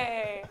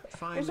 Hey!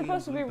 Finally,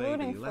 supposed to be blue baby,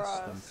 rooting for less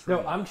than us. 3.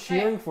 No, I'm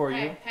cheering for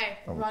you. Hey,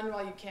 run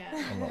while you can.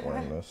 I'm not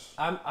wearing this.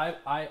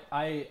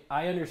 I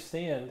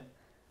understand,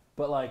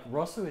 but like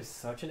Russell is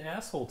such an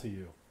asshole to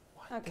you.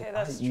 Okay,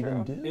 that's I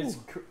even true.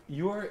 do.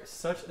 You are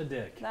such a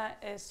dick. That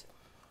is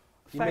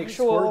You make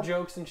factual. squirt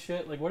jokes and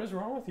shit. Like, what is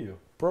wrong with you?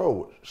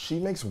 Bro, she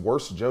makes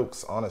worse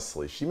jokes,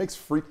 honestly. She makes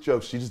freak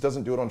jokes. She just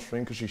doesn't do it on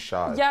stream because she's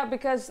shy. Yeah,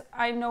 because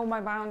I know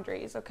my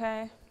boundaries,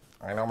 okay?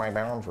 I know my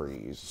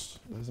boundaries.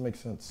 That doesn't make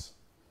sense.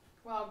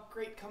 Wow,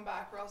 great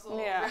comeback, Russell.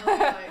 Yeah. Really,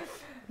 like,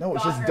 No,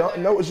 it's got just her dumb.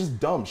 there. No, it's just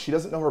dumb. She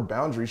doesn't know her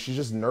boundaries. She's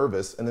just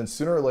nervous, and then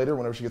sooner or later,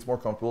 whenever she gets more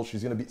comfortable,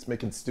 she's gonna be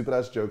making stupid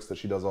ass jokes that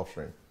she does off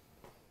stream.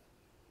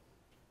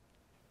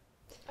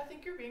 I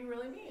think you're being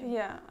really mean.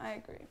 Yeah, I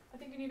agree. I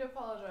think you need to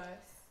apologize.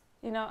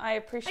 You know, I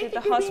appreciate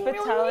think the you're being really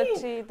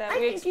hospitality mean. that I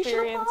we think you should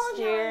experienced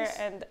here, apologize.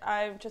 and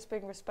I'm just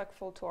being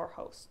respectful to our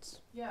hosts.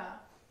 Yeah.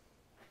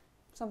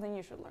 Something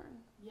you should learn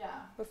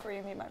Yeah. before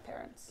you meet my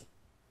parents.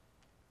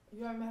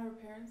 You haven't met her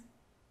parents?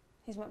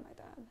 He's met my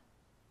dad.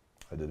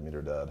 I did meet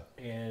her dad.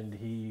 And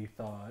he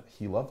thought.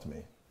 He loved me.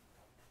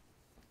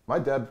 My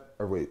dad,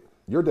 or wait,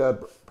 your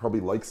dad probably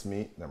likes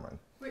me. Never mind.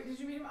 Wait, did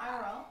you meet him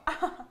IRL?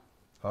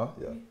 Huh?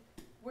 Yeah.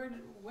 Where?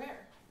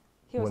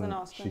 He was when in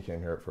Austin. she came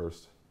here at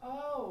first.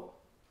 Oh.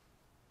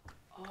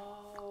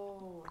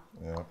 Oh.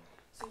 Yeah.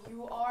 So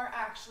you are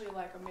actually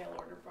like a mail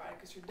order bride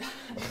because your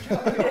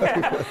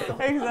dad.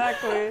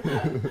 Exactly.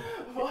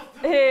 What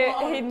the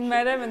fuck? He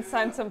met him and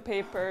signed some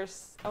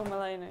papers. Oh,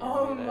 Malena.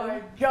 Oh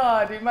my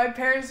god, dude. My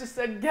parents just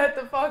said, get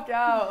the fuck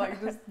out. Like,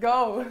 just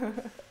go.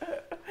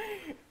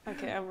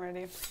 Okay, I'm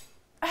ready.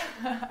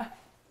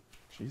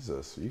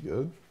 Jesus, are you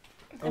good?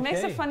 It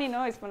makes a funny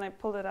noise when I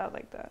pull it out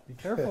like that. Be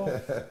careful.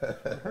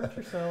 Don't hurt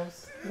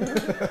yourselves.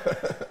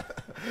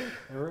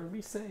 Everyone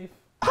be safe.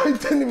 I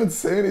didn't even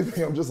say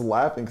anything. I'm just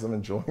laughing because I'm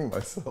enjoying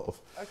myself.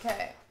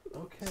 Okay.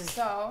 Okay.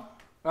 So.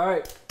 All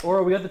right.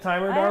 Aura, we got the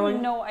timer, I darling?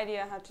 have no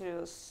idea how to do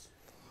this.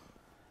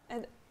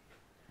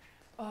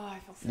 Oh, I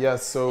feel sick. Yeah,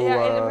 so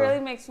Yeah, it really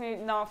makes me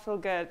not feel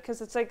good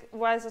because it's like,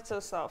 why is it so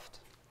soft?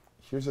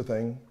 here's the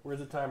thing. Where's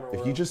the timer, If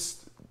Aura? you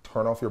just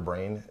turn off your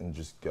brain and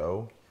just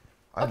go.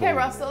 I Okay, believe in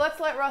Russell, you. let's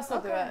let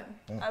Russell do Okay.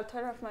 it. I'll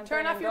turn off my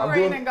Turn brain off and your go.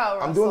 brain and go,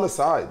 Russell. I'm doing the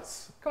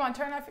sides. Come on,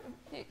 turn off.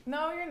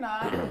 No, you're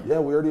not. Yeah,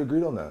 we already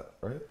agreed on that,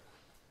 right?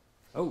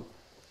 Oh.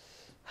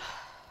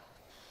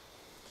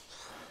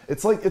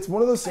 It's like, it's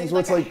one of those things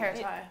where it's a like, hair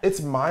tie. it's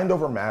mind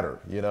over matter,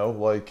 you know?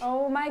 Like,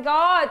 Oh my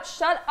God,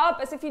 shut up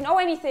as if you know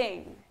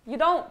anything. You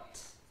don't.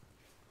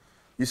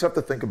 you just have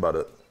to think about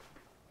it.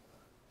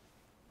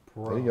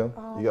 There you go.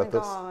 Oh You got my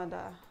this. God.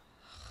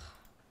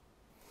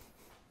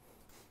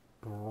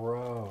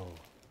 Bro.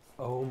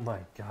 Oh my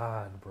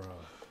God, bro.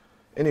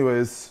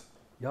 Anyways,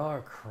 Y'all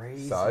are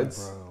crazy,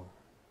 Sides? bro.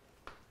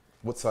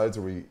 what sides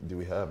do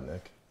we have,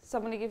 Nick?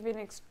 Somebody give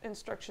me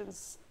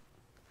instructions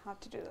how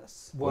to do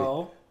this.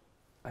 Well,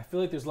 I feel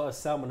like there's a lot of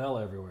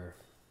salmonella everywhere.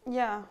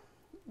 Yeah,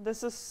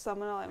 this is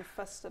salmonella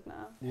infested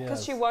now. Because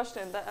Yes. she washed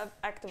it,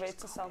 that activates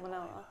the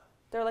salmonella.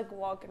 They're like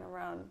walking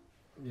around,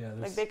 Yeah, there's,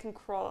 like they can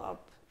crawl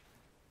up.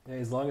 yeah,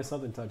 as long as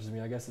something touches me,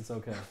 I guess it's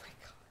okay. Oh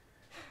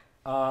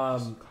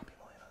my God. Copy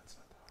Malena, it's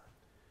not that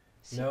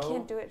hard. She No,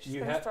 can't do it. She's you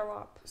gonna have- throw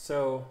up.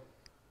 So,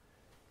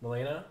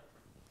 Malena,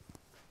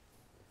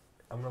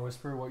 I'm gonna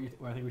whisper what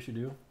I think we should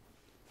do.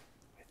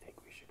 I think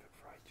we should cook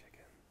fried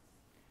chicken.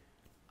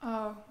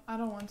 Oh, I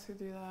don't want to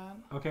do that.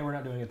 Okay, we're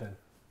not doing it then.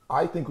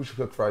 I think we should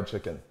cook fried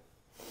chicken.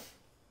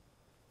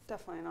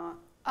 Definitely not.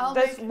 I'll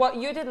That's make. what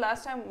you did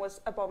last time was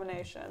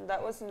abomination.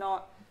 That was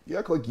not. You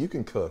act like you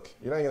can cook.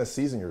 You're not gonna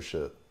season your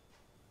shit.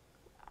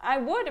 I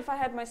would if I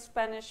had my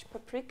Spanish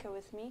paprika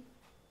with me.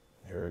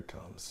 Here it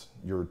comes.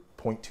 You're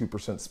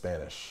 0.2%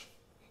 Spanish.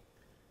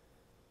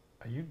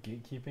 Are you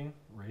gatekeeping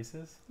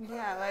racist?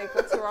 Yeah, like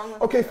what's wrong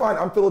with Okay, you? fine.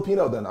 I'm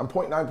Filipino then. I'm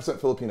 0.9%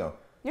 Filipino.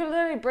 You're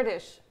literally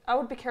British. I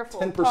would be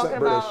careful 10% talking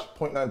British, about.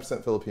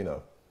 0.9%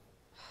 Filipino.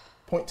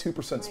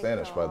 0.2% My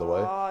Spanish, by the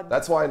way. God.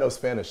 That's why I know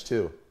Spanish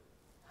too.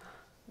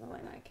 No,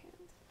 like, I can't.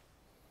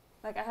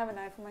 Like I have a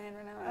knife in my hand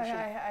right now. And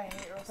I I should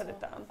hate Russell. put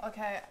it down.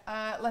 Okay,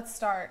 let's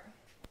start.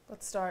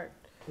 Let's start.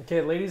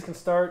 Okay, ladies can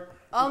start.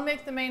 I'll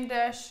make the main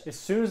dish. As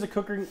soon as the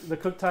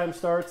cook time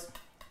starts,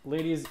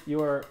 ladies,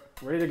 you are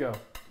ready to go.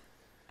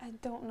 I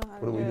don't know how What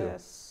to do do we do?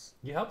 this.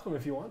 You help them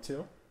if you want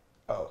to.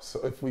 Oh, so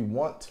if we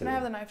want to. Can I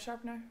have the knife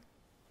sharpener?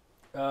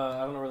 I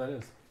don't know where that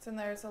is. It's in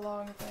there. It's a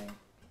long thing.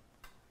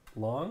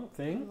 Long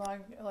thing? Long,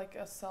 like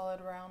a solid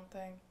round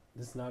thing.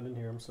 It's not in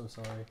here. I'm so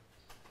sorry.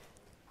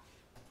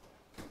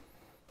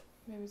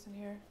 Maybe it's in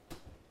here.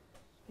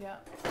 Yeah.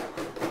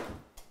 I'm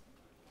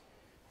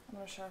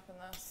gonna sharpen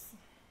this.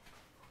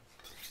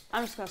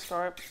 I'm just gonna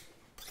start.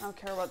 I don't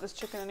care about this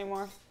chicken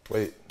anymore.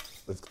 Wait,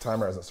 the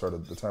timer hasn't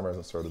started. The timer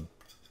hasn't started.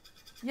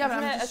 Yeah, but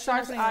Isn't I'm it just as soon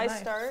as sharpening I the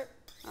knife. start?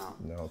 Oh.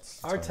 No,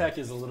 it's Our timer. tech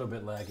is a little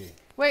bit laggy.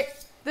 Wait,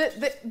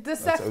 the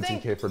That's set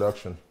thing. OTK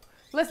production.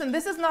 Listen,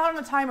 this is not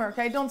on a timer,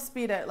 okay? Don't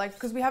speed it, like,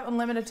 because we have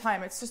unlimited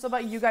time. It's just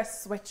about you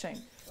guys switching.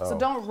 So Oh.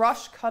 don't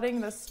rush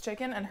cutting this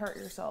chicken and hurt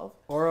yourself.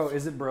 Oro,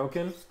 is it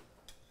broken?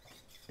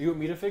 You want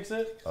me to fix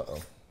it? Uh-oh.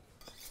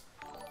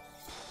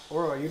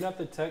 Oro, are you not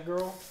the tech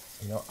girl?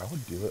 You know, I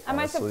would do it, Am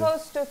honestly. I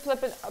supposed to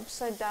flip it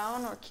upside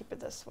down or keep it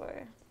this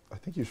way? I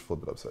think you should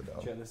flip it upside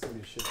down. Jen, this is gonna be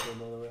a shit show,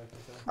 by the way.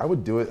 I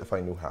would do it if I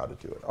knew how to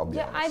do it. I'll be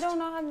Yeah, honest. I don't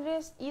know how to do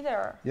this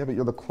either. Yeah, but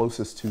you're the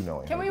closest to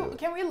knowing Can how to do we it.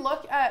 can we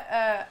look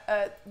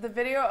at the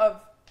video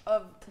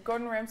of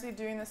Gordon Ramsay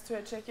doing this to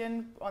a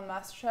chicken on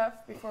MasterChef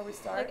before we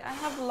start? Like I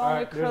have long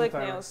Alright, there's the acrylic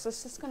timer. nails.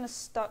 This is gonna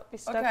be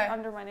stuck Okay.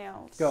 under my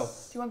nails. Go. Do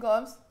you want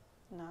gloves?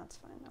 No, it's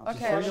fine.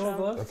 Okay. Just You want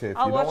gloves? Okay, if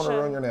I'll you don't watch want to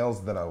ruin it. your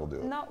nails, then I will do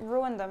it. Not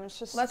ruin them. It's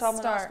just Let's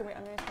someone else start. gonna be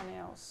underneath my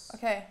nails.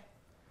 Okay.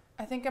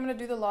 I think I'm gonna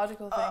do the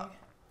logical thing.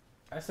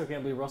 I still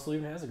can't believe Russell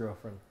even has a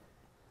girlfriend.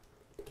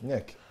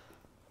 Nick,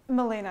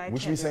 Malena, we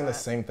should be saying the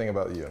same thing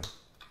about you.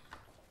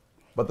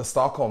 But the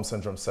Stockholm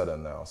syndrome set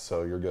in now,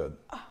 so you're good.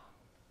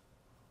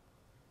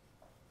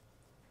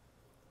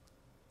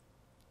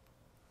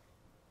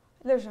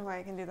 There's no way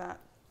I can do that.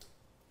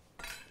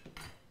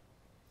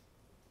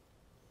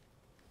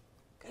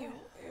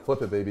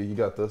 Flip it, baby. You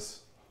got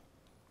this.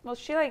 Well,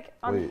 she like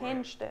Wait.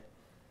 unhinged it.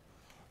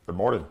 Good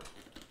morning.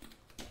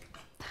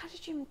 How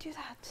did you even do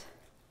that?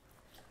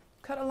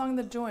 Cut along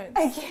the joints.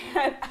 I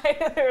can't. I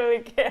literally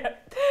can't.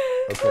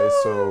 Okay,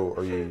 so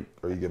are you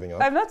giving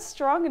up? I'm not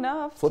strong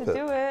enough Flip to it.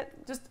 do it.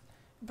 Just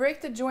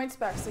break the joints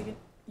back so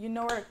you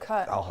know where to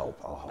cut. I'll help.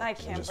 I Let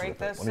me can't just break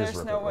rip it. this. Let me just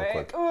There's rip no it real way.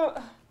 quick.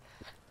 Ugh.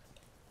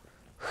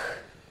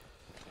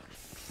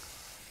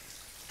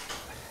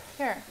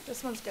 Here,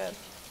 this one's good.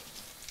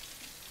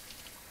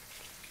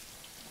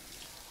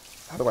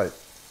 How do I?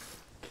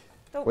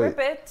 Don't Wait. rip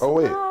it. Oh,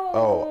 wait. No.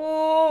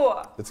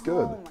 Oh. It's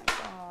good. Oh my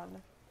god.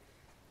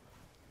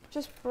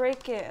 Just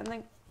break it and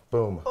then.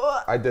 Boom.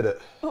 I did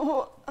it.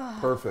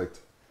 Perfect.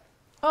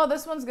 Oh,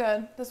 this one's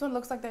good. This one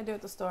looks like they do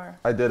at the store.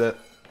 I did it.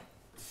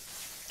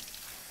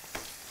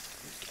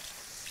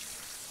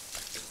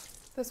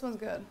 This one's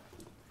good.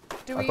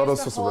 Do I we thought I was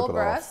use the supposed to rip whole it off.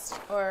 breast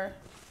or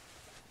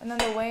and then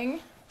the wing?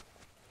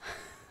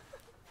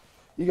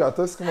 You got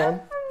this. Come on. I'm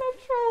not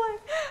trolling.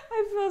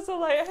 I feel so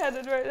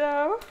lightheaded right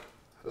now.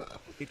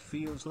 It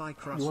feels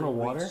like wanna Russell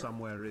water? reads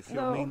somewhere if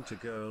you're No. mean to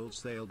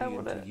girls, they'll be I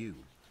into wanna you.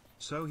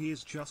 So he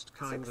is just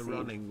kinda succeed.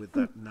 running with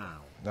that now.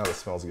 Now the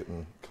smell's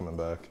coming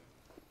back.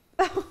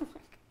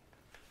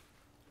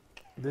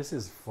 This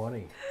is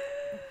funny.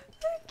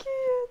 I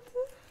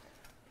can't.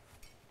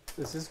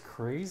 This is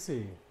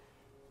crazy.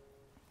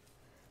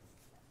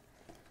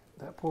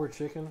 That poor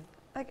chicken.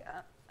 Like, I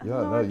Yeah, don't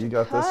know no, where you to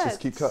got this. cut. Just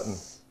keep cutting.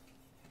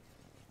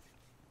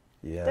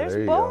 Yeah, There's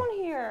there you bone go.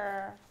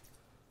 here.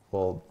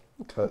 Well,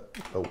 cut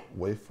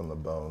away from the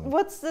bone.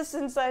 What's this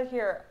inside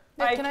here?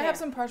 Nick, can I have can't.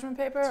 some parchment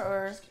paper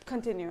or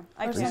Continue.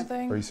 I or can't.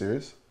 something? Are you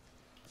serious?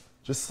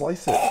 Just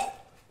slice it.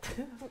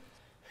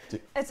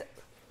 It's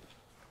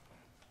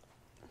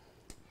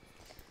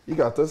You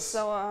got this.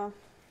 so.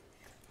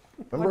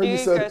 Remember what do how you you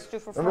said? guys do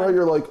for Remember how fun?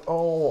 you're like,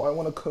 oh, I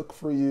want to cook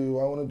for you.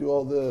 I want to do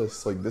all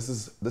this. Like this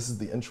is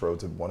the intro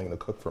to wanting to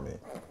cook for me.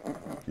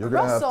 You're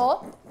gonna Russell,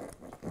 have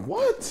to,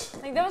 what?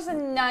 Like that was a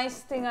nice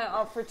thing I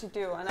offered to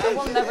do, and I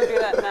will never do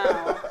that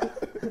now.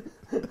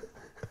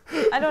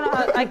 I don't know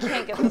how. I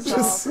can't get this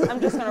off.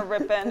 I'm just gonna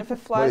rip it, and if it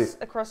flies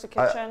Wait, across the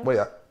kitchen. All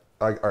right,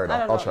 I don't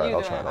I'll know. try it. You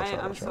I'll do try it. it. I'll try it.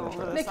 I'm I'll so try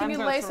over it. this. Nick, can I'm you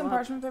gonna lay throw some up.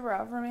 parchment paper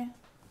out for me?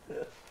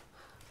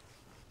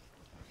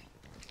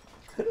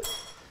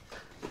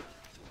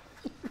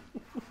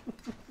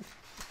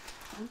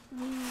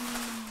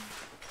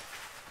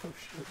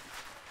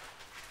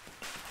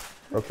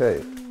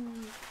 Okay.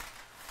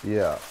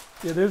 Yeah,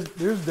 Yeah, there's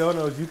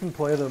donos. You can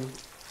play them.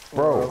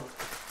 bro.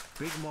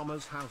 Big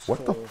Mama's house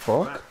What the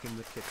fall fuck? back in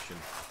the kitchen.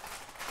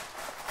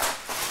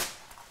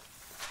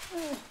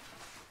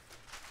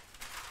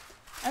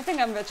 I think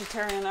I'm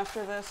vegetarian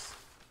after this.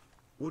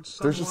 Would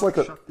There's just someone like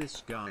a- shut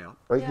this guy up?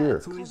 Right Yeah, here.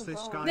 it's Who is called a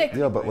this bone. guy? Nick.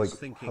 Yeah, but, anyways, like,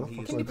 thinking how the he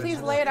fuck is do Can you the please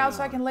best lay it out so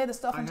I gamer? can lay the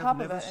stuff I on have top of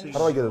never it? seen How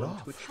do I get it someone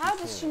off? Twitch How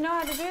does before. she know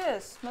how to do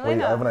this, Wait,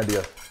 Malena? I have an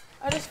idea.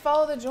 I just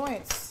follow the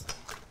joints.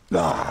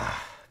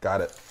 Ah, got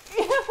it.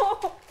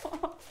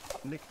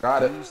 Nick,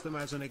 Got it. use them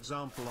as an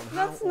example on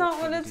how That's not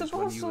what awkward it's it is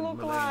when supposed you to and look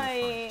Malena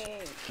like.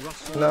 fight.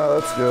 Russell, No,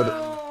 that's good.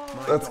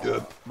 my That's dog,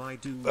 good. my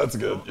dude, That's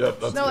good. dog, Yep,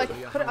 that's No, good.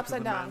 like, put it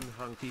upside man, down.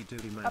 hunky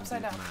doody man,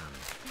 Upside dude down.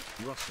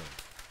 Man. Russell.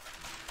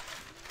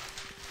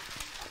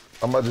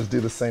 I might just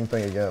do the same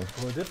thing again.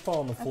 Well, it did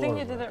fall on the I floor. think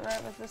you but- did it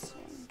right with this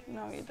one.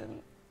 No, you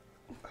didn't.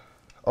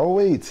 Oh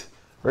wait,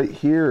 right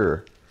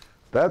here.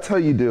 That's how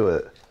you do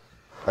it.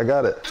 I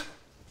got it.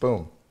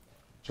 Boom.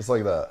 Just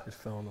like that. It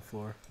fell on the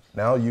floor.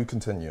 Now you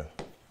continue.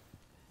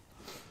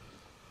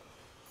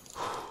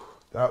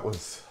 That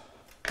was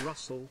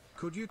Russell,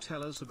 could you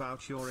tell us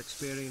about your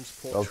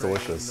experience was portraying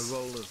delicious. the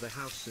role of the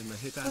house in the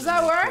hit Does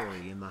that work?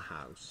 Toy in the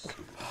house?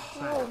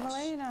 Oh,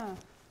 Malena.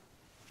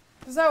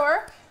 Does that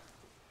work?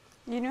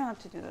 You knew how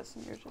to do this,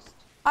 and you're just.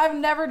 I've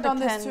never done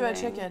this to a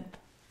Pretending. chicken.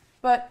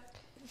 But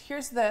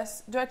here's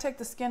this. Do I take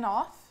the skin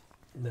off?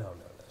 No.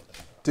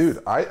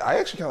 Dude, I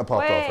actually kind of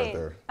popped off right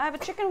there. I have a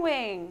chicken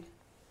wing.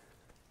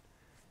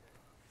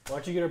 Why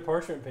don't you get her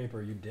parchment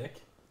paper, you dick?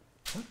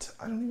 What?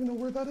 I don't even know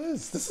where that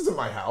is. This isn't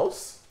my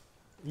house.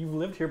 You've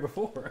lived here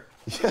before.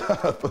 Yeah,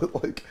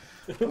 but like,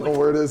 I don't know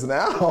where it is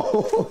now.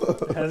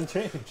 It hasn't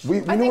changed. we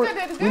I knew think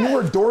where, I did we knew good.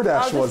 where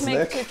DoorDash I'll was, just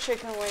make 2 Nick.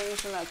 chicken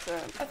wings, and that's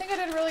it. I think I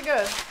did really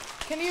good.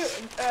 Can you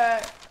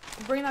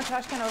bring that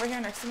trash can over here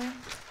next to me?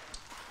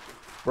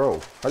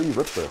 Bro, how do you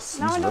rip this?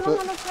 Now I You don't just know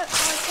rip how it?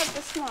 to cut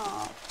this one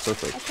off. I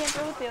Perfect. can't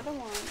go with the other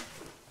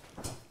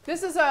one.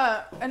 This is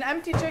an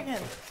empty chicken.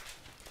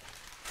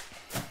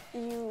 Ew.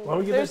 Why don't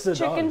we give There's this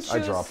to the chicken dogs? I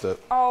shoes dropped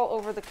it. all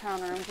over the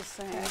counter. I'm just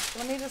saying.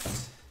 Let me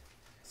just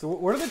So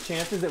what are the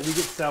chances that we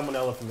get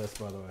salmonella from this,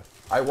 by the way?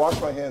 I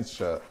wash my hands,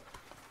 chat.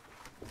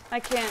 I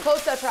can't.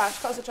 Close that trash.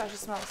 Close the trash. It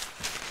smells.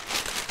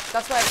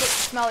 That's why I put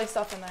smelly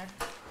stuff in there.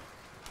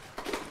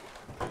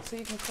 So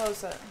you can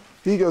close it.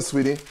 Here you go,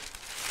 sweetie.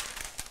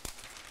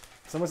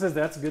 Someone says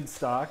that's good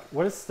stock.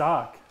 What is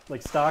stock?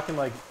 Like stock in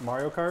like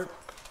Mario Kart?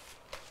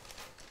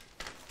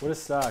 What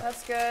is stock?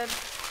 That's good.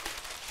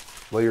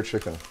 Lay your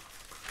chicken.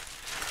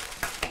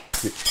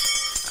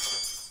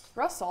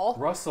 Russell.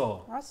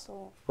 Russell.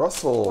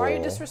 Russell. Why are you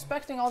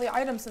disrespecting all the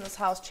items in this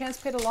house? Chance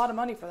paid a lot of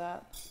money for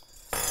that.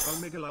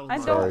 I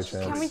don't. Sorry,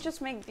 Chance. Can we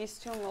just make these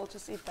two and we'll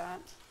just eat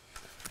that?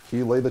 Can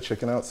you lay the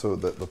chicken out so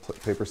that the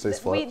paper stays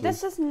flat, Wait, please?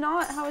 this is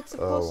not how it's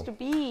supposed Oh, to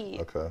be.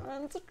 okay.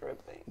 It's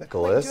dripping.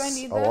 Nicholas, Wait, do I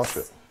need I'll this? wash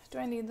it. Do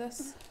I need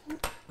this?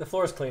 The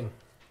floor is clean.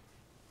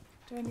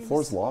 Do I need The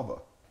floor's this, lava.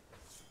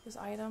 this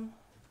item?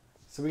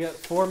 So we got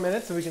 4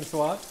 minutes and we can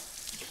swap.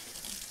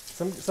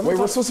 Wait,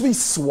 we're supposed to be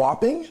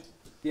swapping?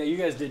 Yeah, you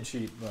guys did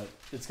cheat, but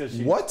it's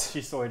because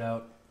she soyed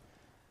out.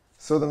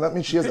 So then that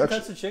means she has Couldn't extra.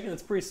 touch the chicken.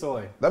 It's pretty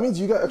soy. That means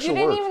you got extra You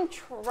didn't work. even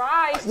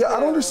try. Yeah, I to.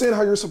 don't understand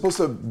how you're supposed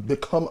to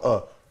become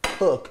a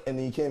cook and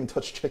then you can't even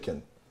touch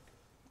chicken.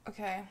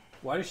 Okay.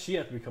 Why does she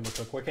have to become a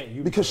cook? Why can't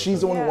you? Because become a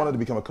she's the cook? one who Yeah. wanted to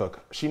become a cook.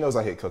 She knows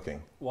I hate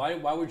cooking. Why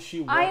would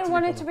she? Want I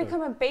wanted to a cook?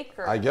 become a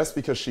baker. I guess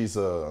because she's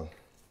a.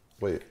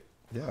 Wait,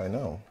 yeah, I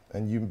know.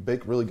 And you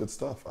bake really good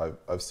stuff.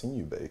 I've seen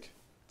you bake.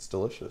 It's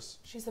delicious.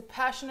 She's a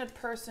passionate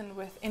person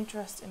with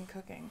interest in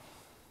cooking.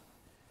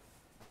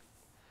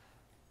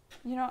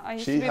 You know, I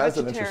used She to be has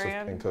an interest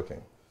vegetarian. in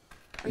cooking.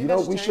 Are You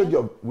know, we should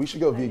go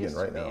I vegan used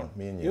to right be. now.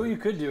 Me and You know what you. you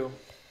could do?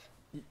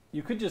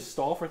 You could just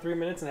stall for 3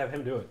 minutes and have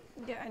him do it.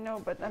 Yeah, I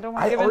know, but I don't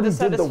want I to give him already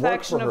the did the work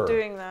satisfaction for her. of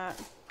doing that.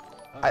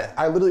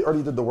 I literally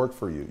already did the work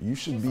for you. You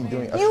should be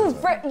doing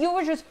extra. You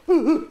were just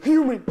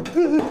human,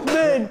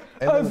 man.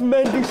 And I have then-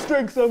 manly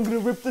strength, so I'm gonna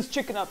rip this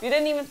chicken up. You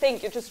didn't even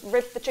think. You just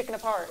ripped the chicken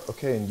apart.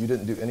 Okay, and you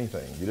didn't do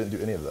anything. You didn't do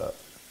any of that.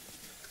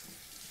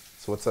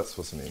 So what's that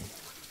supposed to mean?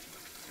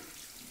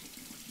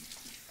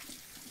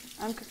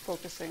 I'm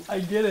focusing. I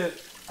get it.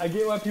 I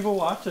get why people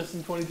watch us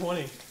in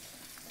 2020.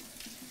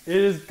 It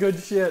is good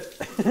shit.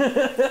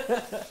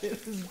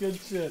 It is good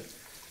shit.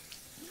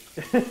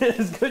 It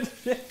is good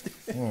shit.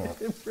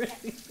 It really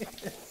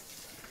is.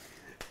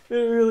 It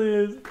really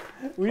is.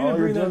 We need to Oh, you're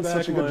bring doing that back.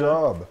 such a good Malena.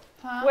 job.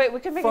 Huh? Wait, we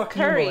could make Fuck a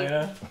curry. you,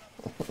 Malena.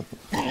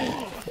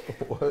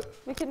 What?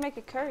 We could make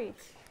a curry.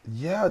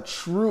 Yeah,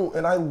 true.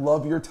 And I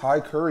love your Thai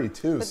curry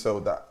too. But So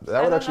that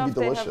I would don't actually know be if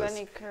they have delicious.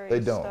 any curry They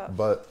don't. stuff.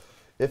 But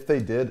if they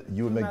did,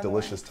 you would make By the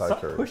way. delicious Thai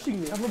Stop curry.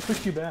 pushing me. I'm gonna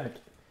push you back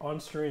on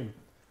stream.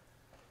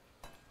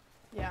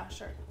 Yeah,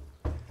 sure.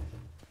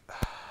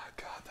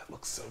 God, that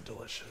looks so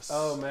delicious.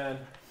 Oh man.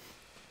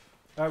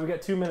 All right, we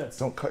got 2 minutes.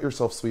 Don't cut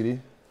yourself, sweetie.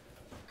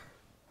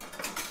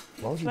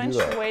 Why would you do Flinched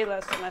that? way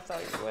less than I thought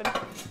you would.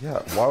 Yeah,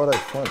 why would I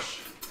flinch?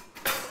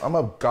 I'm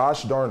a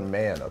gosh darn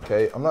man,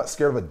 okay? I'm not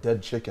scared of a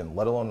dead chicken,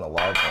 let alone an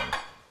alive one.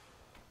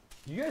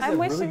 You guys I'm have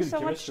really wasting good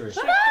so much chemistry.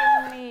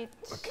 chicken meat.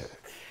 Okay.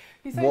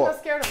 He said he's not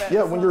scared of it.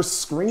 Yeah, so- when you're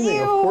screaming,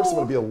 of course I'm Ew.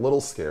 gonna be a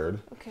little scared.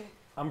 Okay,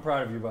 I'm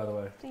proud of you, by the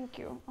way. thank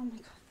you. Oh my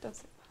god,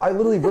 that's it. I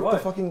literally ripped the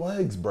What? fucking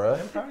legs, bruh.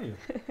 I'm proud of you.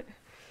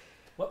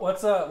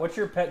 What's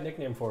your pet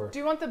nickname for her? Do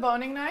you want the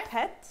boning knife?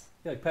 Pet?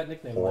 Yeah, like pet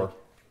nickname. Whore. Like,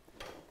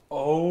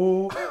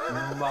 oh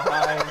my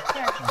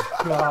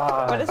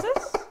god. What is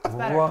this?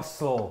 better.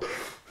 Russell.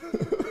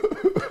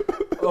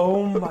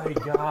 Oh my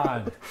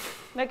god.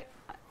 Like,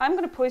 I'm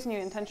gonna poison you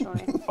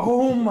intentionally.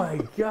 Oh my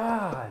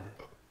god.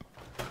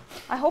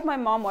 I hope my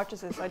mom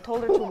watches this. I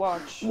told her to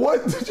watch.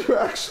 What did you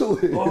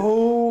actually?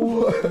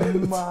 Oh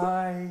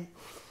my.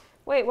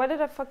 Wait, why did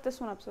I fuck this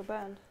one up so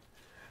bad?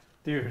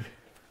 Dude.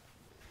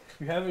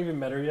 You haven't even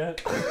met her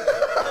yet?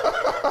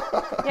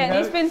 Yeah, and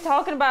he's been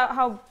talking about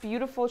how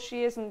beautiful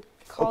she is and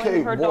calling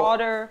Okay, her well-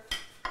 daughter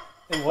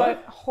And but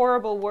what?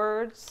 horrible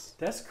words.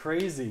 That's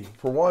crazy.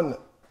 For one,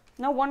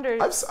 No wonder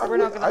I've we're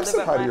not gonna live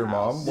said at hi my to your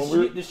house.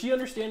 mom. Does she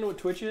understand what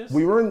Twitch is?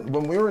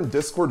 When we were in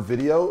Discord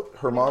video,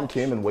 her mom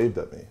came and waved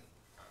at me.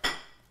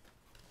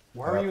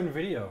 Why are you in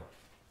video?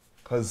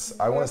 Cause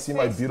I want to see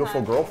my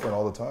beautiful FaceTime. girlfriend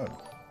all the time.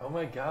 Oh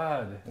my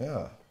god.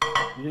 Yeah,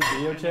 You did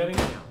video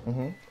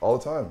chatting? all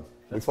the time.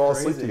 We That's fall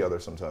asleep crazy. together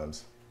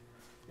sometimes.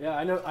 Yeah,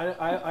 I know.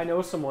 I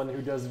know someone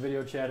who does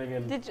video chatting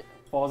and Did you,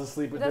 falls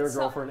asleep with their That's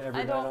not- girlfriend every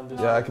I night don't on know.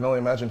 Discord. Yeah, I can only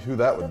imagine who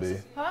that would be.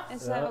 Huh?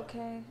 is Yeah. that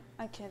okay?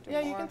 I can't do Yeah,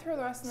 more. you can throw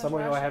the rest in the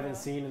Someone who trash I if haven't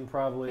you seen in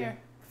probably Here.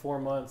 4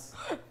 months.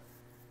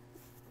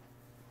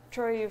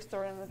 Troy, you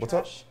throw it in the What's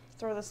up? trash.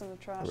 Throw this in the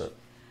trash. Okay.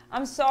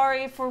 I'm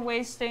sorry for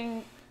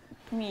wasting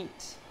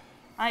meat.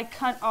 I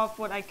cut off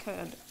what I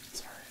could.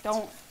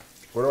 Don't.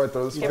 Where do I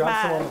throw this You Get one?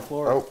 dropped some mad. on the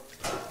floor. Oh,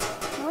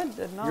 No, I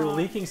did not. You're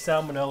leaking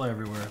salmonella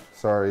everywhere.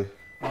 sorry.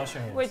 Wash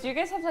your hands. Wait, do you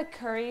guys have like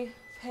curry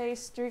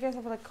paste? Do you guys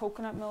have like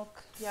coconut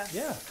milk? Yes.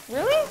 Yeah,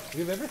 Really? we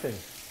have everything.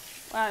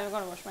 Wow, I'm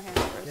gonna wash my hands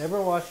first. Yeah,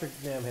 everyone wash your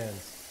damn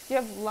hands. Do you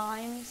have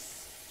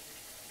limes?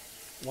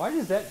 Why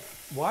does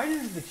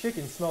the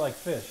chicken smell like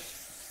fish?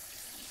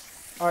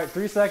 All right,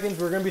 3 seconds.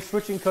 We're gonna be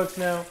switching cooks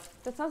now.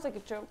 That sounds like a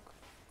joke.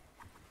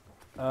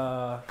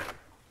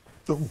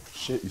 Oh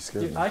shit, you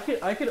scared Dude, me.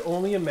 I could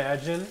only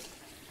imagine,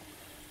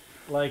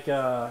 like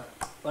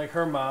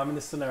her mom in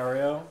this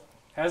scenario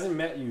hasn't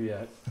met you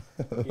yet,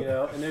 you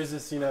know, and there's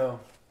this, you know,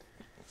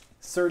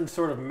 certain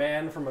sort of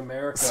man from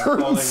America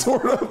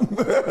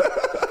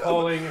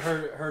calling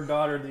her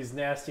daughter these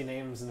nasty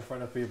names in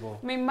front of people.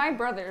 I mean, my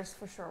brother's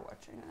for sure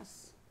watching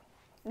this,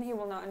 and he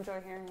will not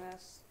enjoy hearing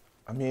this.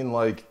 I mean,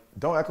 like,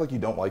 don't act like you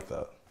don't like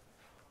that.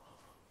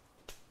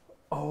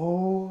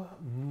 Oh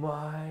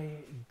my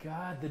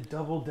God, the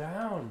double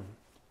down.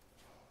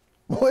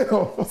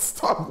 Malena,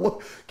 stop.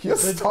 Can you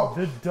stop?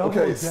 The double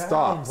okay, down,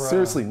 stop. bro.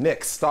 Seriously,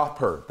 Nick, stop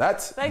her.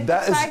 That Like, is the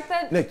fact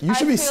that Nick. You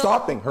should I be feel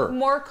stopping her.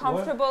 More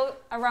comfortable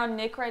around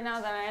Nick right now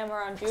than I am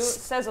around you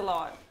says a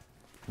lot.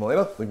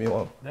 Malena, leave me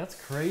alone. That's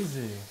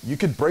crazy. You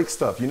could break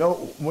stuff. You know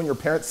when your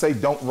parents say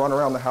don't run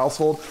around the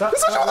household? Stop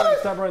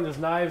running. There's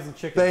knives and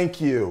chicken. Thank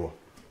you.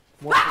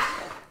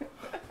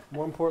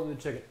 More importantly,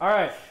 the chicken. All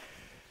right.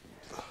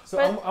 So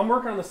I'm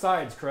working on the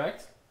sides,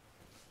 correct?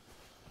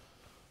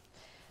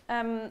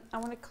 I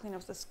want to clean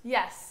up this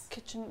Yes.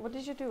 kitchen. What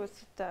did you do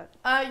with that?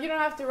 You don't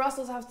have to.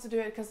 Russell's have to do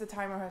it because the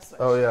timer has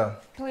switched. Oh yeah.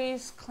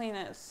 Please clean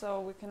it so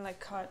we can like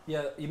cut.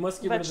 Yeah, you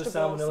must get rid of the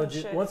Vegetables salmonella. and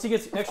shit. Once he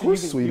gets, actually,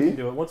 course, you sweetie. can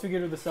do it. Once we get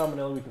rid of the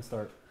salmonella, we can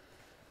start.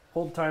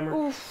 Hold timer.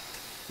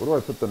 Oof. Where do I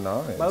put the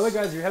knives? By the way,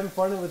 guys, if you're having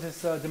fun with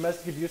this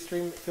domestic abuse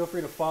stream, feel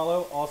free to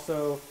follow.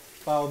 Also,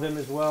 follow them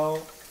as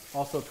well.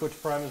 Also, Twitch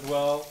Prime as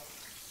well.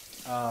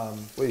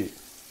 Wait.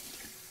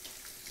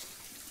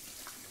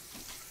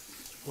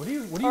 What are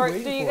you Or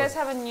waiting for? do you guys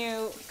have a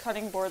new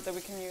cutting board that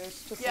we can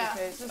use just Yeah. in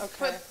case? Just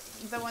Okay.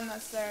 put the one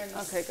that's there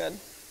Okay, good.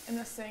 in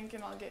the sink,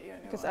 and I'll get you a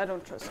new Because one. I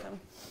don't trust him.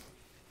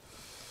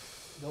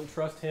 Don't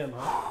trust him,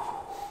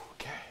 huh?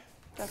 Okay.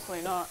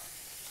 Definitely not.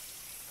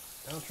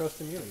 I don't trust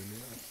him either.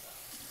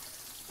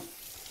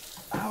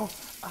 Ow.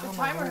 The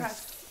timer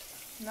has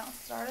not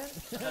started.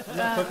 I'm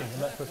not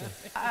cooking.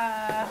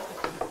 Yeah.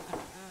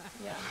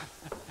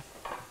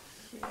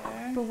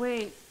 Here. But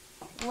wait.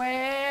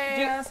 Wait.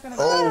 Do- That's gonna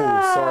go.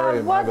 Oh,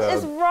 sorry. My What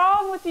is bad.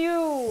 wrong with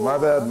you? My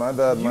bad. My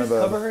bad. Did you My just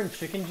cover bad. her in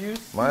chicken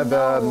juice? My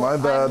bad. My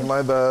bad. I'm-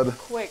 My bad.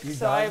 Quick, You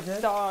so dodged I've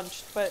it?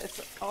 dodged, but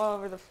it's all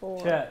over the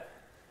floor. Chat.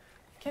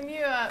 Can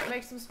you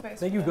make some space?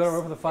 Thank for you, this?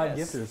 Gunnar, for the 5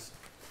 Yes. gifters.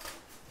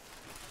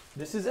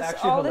 This is There's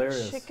actually all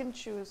hilarious. the chicken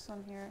chews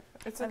on here.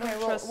 It's I okay. don't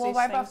We'll, trust we'll these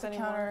wipe off things the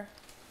anymore. counter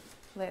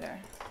later.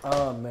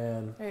 Oh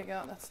man, There you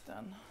go. That's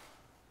done.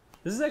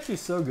 this is actually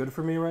so good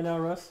for me right now,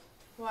 Russ.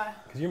 Why?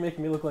 Because you're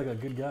making me look like a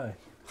good guy.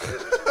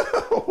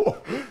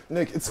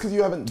 Nick, it's because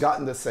you haven't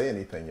gotten to say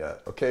anything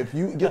yet. Okay, if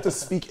you get to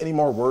speak any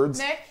more words,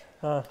 Nick,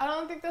 Huh. I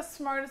don't think the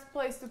smartest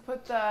place to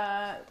put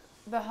the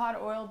hot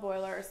oil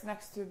boiler is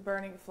next to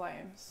burning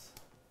flames.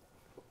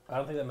 I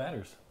don't think that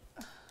matters.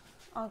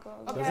 I'll go.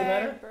 Does it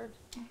matter? Bird.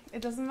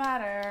 It doesn't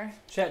matter.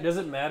 Chat, does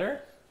it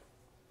matter?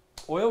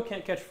 Oil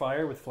can't catch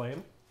fire with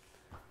flame.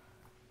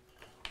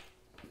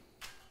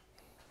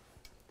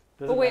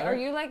 Does But it wait, matter? are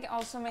you like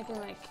also making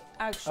like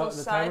actual Oh,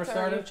 the timer sides, or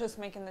are you started? just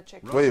making the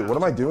chicken? wait, what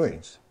am I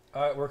doing?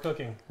 All right, we're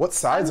cooking. What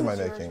sides am I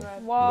Yours, making?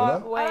 Red. What?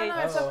 Luna? Wait, I don't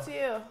know. It's up Uh-oh. to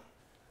you.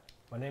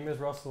 My name is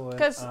Russell, and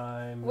 'Cause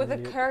I'm with an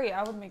a idiot. curry,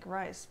 I would make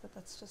rice, but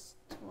that's just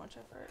too much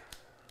effort.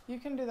 You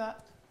can do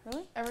that.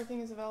 Really?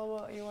 Everything is available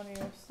that you want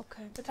to use.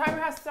 Okay. The timer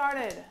has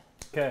started.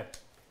 Okay.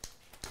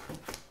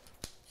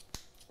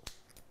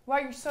 Wow,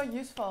 you're so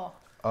useful.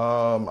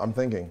 I'm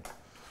thinking.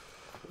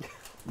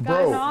 Guys,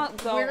 Bro, Not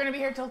though. we're gonna be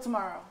here till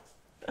tomorrow.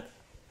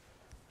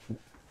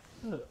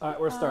 All right,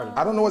 we're starting.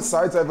 I don't know what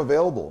sides I have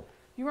available.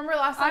 You remember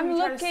last time I'm you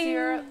tried to looking-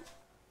 sear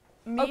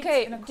meat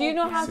Okay, in a do you cold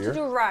know pan? how Sear? to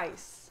do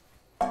rice?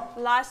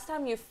 Last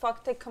time you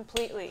fucked it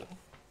completely.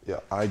 Yeah,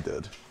 I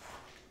did.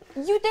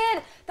 You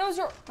did! That was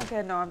your.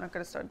 Okay, no, I'm not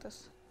gonna start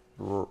this.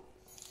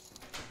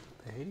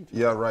 They hate each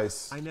Yeah,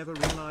 rice. I never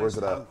Where's realized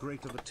it how at?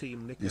 great of a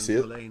team Nick You and see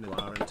it? Malena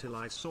are until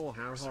I saw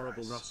how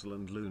horrible Russell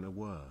and Luna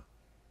were. other.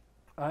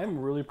 I'm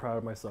really proud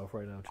of myself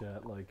right now,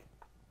 chat. Like,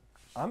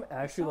 I'm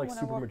actually like When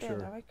I super walked in,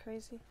 mature. am I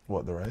crazy?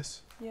 What, the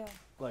rice? Yeah.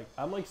 Like,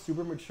 I'm like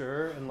super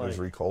mature and like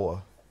There's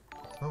Ricola.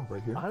 Oh,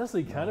 right here.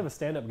 honestly kind of a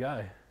stand-up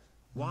guy.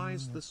 Why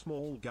is the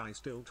small guy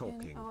still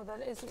talking? Oh,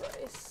 that is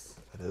rice.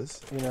 It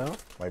is? You know?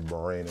 My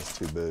brain is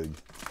too big.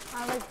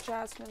 I like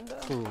jasmine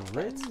though.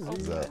 Crazy.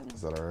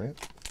 Is that alright?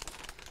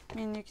 I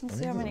mean, you can I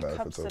see how think many it's bad if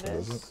cups it's it open,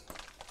 is is. it?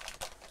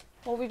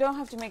 Well, we don't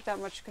have to make that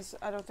much because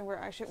I don't think we're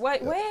actually.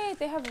 Wait, Yeah. wait,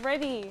 they have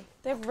ready.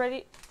 They have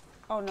ready.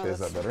 Oh no, Okay, is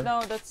that's that better?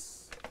 no,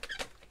 that's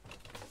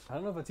I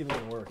don't know if that's even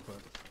gonna work,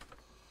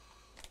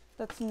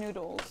 but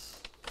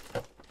noodles.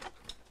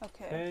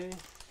 Okay. okay.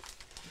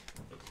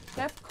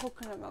 They have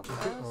coconut milk.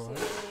 I don't Alright.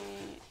 see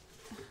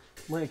any.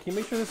 Wait, can you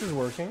make sure this is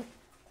working?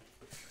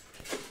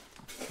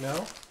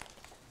 No?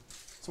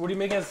 So what are you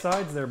making as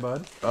sides there,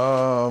 bud?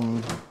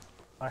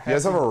 I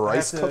guys have a I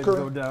rice have to cooker?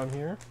 Go down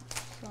here.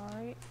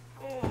 Sorry.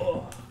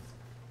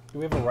 Do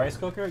we have a rice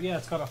cooker? Yeah,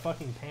 it's got a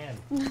fucking pan.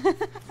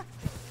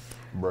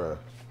 Bruh.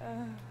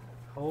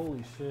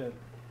 Holy shit.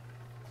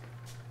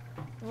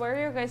 Where are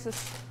your guys'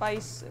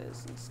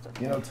 spices and stuff?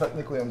 You know,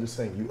 technically I'm just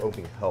saying you owe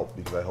me help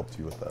because I helped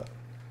you with that.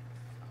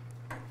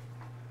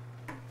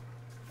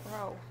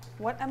 Bro.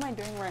 What am I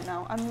doing right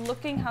now? I'm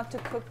looking how to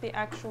cook the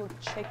actual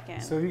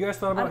chicken. So have you guys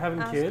thought about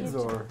having kids,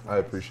 or? I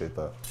appreciate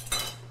that.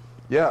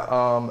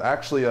 Yeah,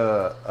 actually,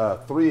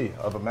 3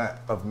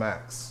 of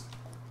max.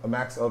 A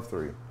max of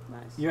 3.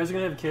 Nice. You guys are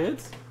gonna have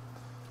kids?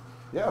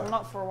 Yeah. Well,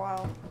 not for a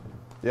while.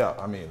 Yeah,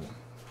 I mean,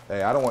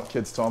 hey, I don't want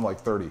kids till I'm like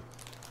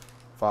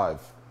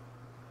 35.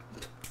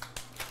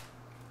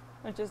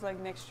 Which is like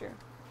next year.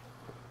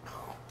 I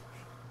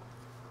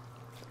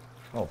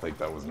don't think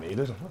that was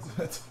needed, was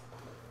it?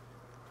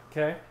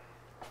 Okay.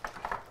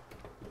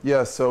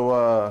 Yeah,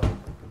 so,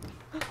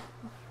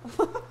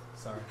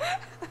 Sorry.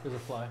 There's a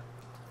fly.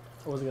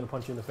 I wasn't gonna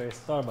punch you in the face.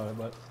 Thought about it,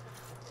 but.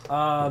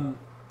 All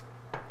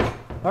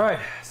right.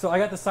 So I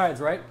got the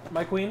sides, right,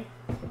 my queen?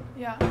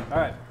 Yeah. All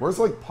right. where's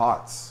like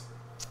pots?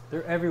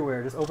 They're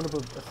everywhere. Just open up a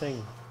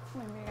thing,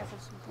 Maybe you guys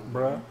have something.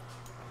 bruh.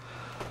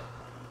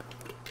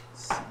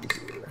 Let's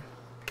see here.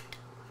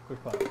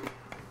 Quick pot.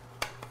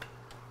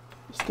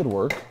 This could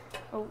work.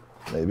 Oh.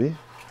 Maybe.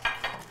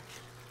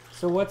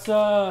 So what's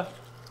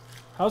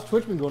how's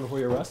Twitch been going for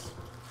you, Russ?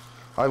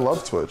 I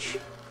love Twitch.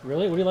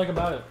 Really? What do you like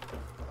about it?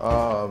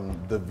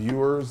 The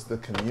viewers, the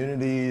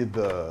community,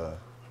 the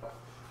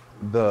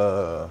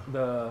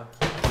The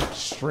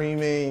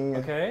streaming,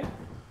 okay.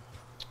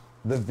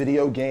 the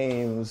video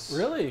games.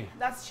 Really?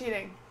 That's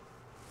cheating.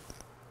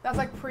 That's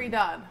like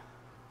pre-done.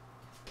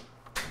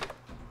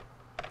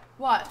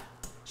 What?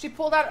 She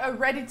pulled out a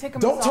ready tikka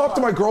masala. Don't talk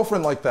to my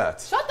girlfriend like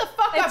that. Shut the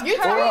fuck up. You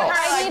curry. talk to Or her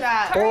else. like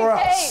that. Or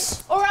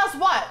else. Or else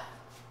what?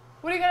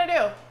 What are you gonna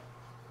do?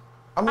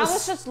 I'm I gonna,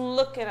 was just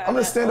looking at it. I'm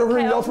gonna stand over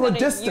and yell from a I'm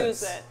gonna distance.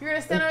 use it. You're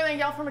gonna stand over there and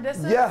yell from a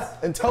distance? yeah,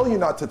 and tell you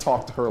not to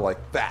talk to her like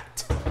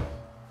that.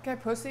 Okay,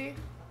 pussy.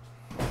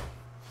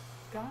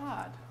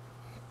 God.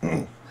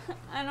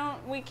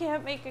 We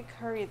can't make a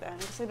curry then,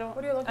 because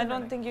What are you looking I for,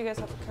 don't Nick? think you guys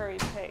have curry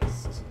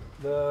paste.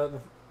 The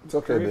It's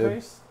okay, curry babe.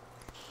 face?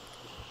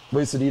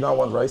 Wait, so do you not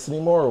want rice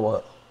anymore or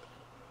what?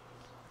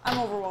 I'm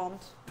overwhelmed.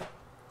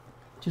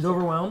 She's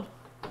overwhelmed.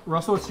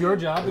 Russell, it's your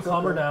job to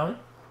calm her down.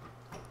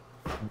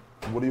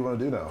 What do you want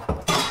to do now?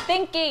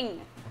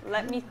 Thinking.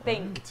 Let me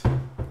think.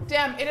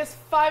 Damn, it is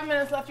 5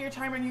 minutes left of your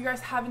timer and you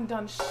guys haven't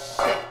done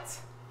shit.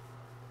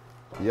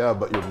 Yeah,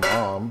 but your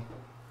mom.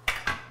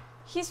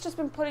 He's just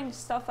been putting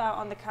stuff out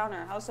on the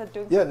counter. How's that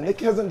doing? Yeah, something? Nick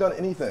hasn't done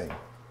anything.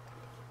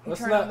 Let's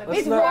turn on not. the Let's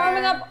He's not.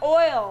 warming up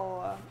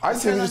oil. I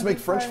say turn we on just make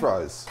deep French fry.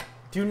 fries.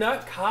 Do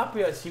not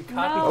copy us. You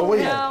copy. No, Oh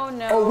wait.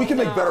 no, Oh, we can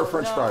make no, better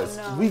French no, fries.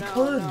 no, we no,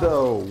 could no.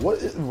 though. What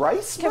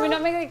rice? Can we bro?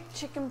 not make like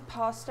chicken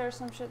pasta or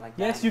some shit like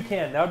that? Yes, you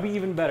can. That would be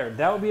even better.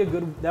 That would be a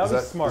good. That would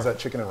be smart. Is that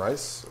chicken and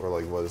rice or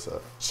like what is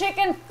that?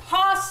 Chicken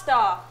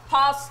pasta.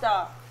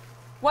 Pasta.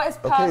 What is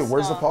pasta? Okay,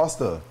 where's the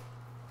pasta?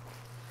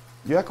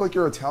 You act like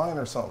you're Italian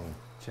or something.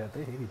 Chat,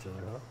 they hate each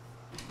other, huh?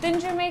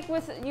 Didn't you make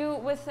with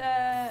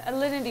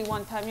Alinity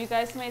one time? You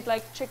guys made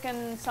like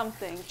chicken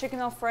something, chicken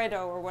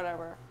Alfredo or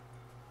whatever.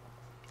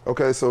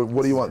 Okay, so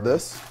what do you want?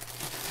 This?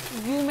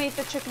 You made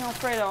the chicken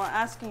Alfredo. I'm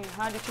asking you,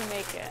 how did you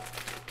make it?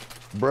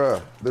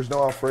 Bruh, there's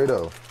no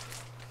Alfredo.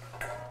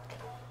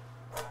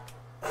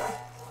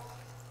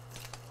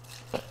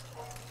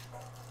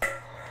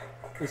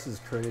 This is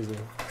crazy.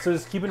 So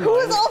just keep in Who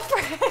mind. is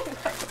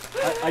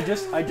Alfredo? I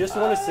just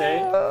want to say,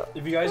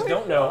 if you guys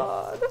don't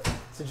know,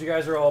 since you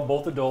guys are all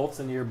both adults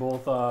and you're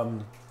both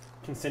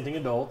consenting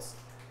adults,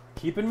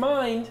 keep in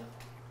mind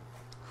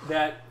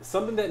that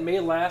something that may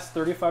last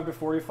 35 to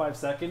 45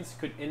 seconds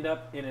could end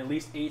up in at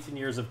least 18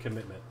 years of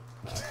commitment.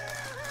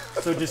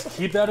 So just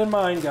keep that in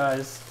mind,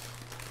 guys.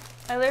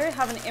 I literally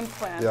have an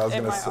implant Yeah,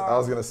 in my arm. I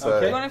was gonna say.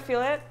 Okay. You want to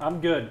feel it? I'm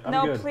good. I'm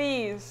no, good.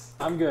 please.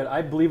 I'm good.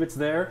 I believe it's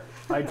there.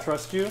 I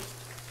trust you.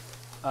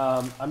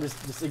 I'm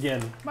just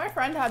again. My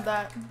friend had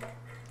that.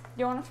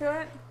 You want to feel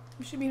it?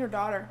 You should meet her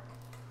daughter.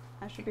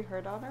 I should be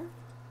her daughter.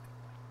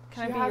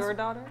 Can She I be has- your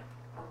daughter?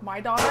 My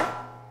daughter?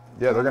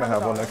 Yeah, they're gonna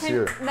have one next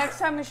year. Next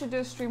time we should do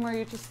a stream where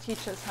you just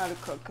teach us how to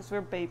cook, because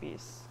we're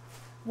babies.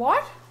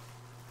 What?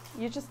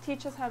 You just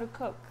teach us how to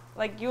cook.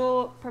 Like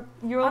you'll I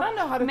don't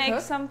know how to make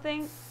cook.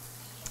 something.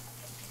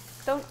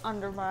 Don't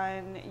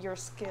undermine your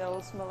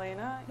skills,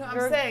 Malena. No,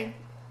 You're- I'm saying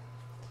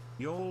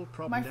You'll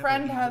probably my never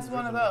friend even has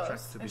one of driven a those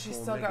tractor and she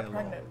before, still got mega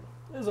pregnant.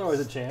 lol. There's always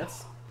a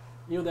chance.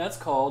 You know, that's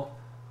called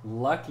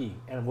lucky.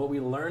 And what we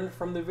learned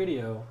from the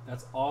video,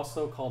 that's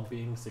also called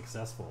being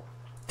successful.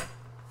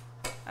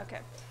 Okay.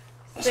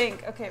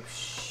 Think. Okay.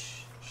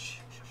 Shh.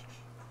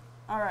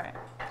 All right.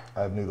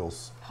 I have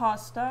noodles.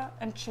 Pasta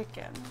and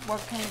chicken.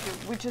 What can you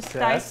do? We just Okay.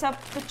 dice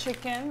up the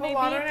chicken, maybe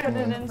water in it put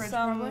it in the in fridge,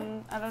 some,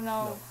 probably? I don't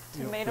know,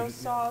 tomato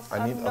sauce. I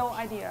I need have a no pot.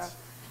 idea.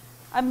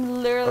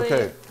 I'm literally.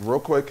 Okay, real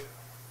quick.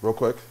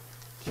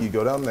 Can you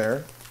go down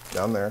there,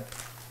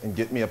 and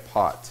get me a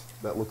pot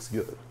that looks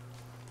good?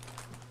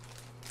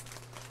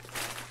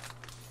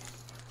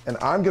 And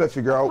I'm gonna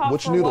figure out pot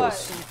which for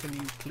noodles. what? Can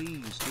you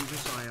please do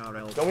this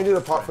IRL? Don't we need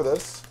a pot for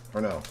this,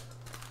 or no?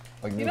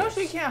 Like You know noodles.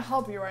 she can't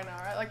help you right now,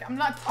 right? Like I'm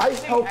not I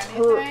touching helped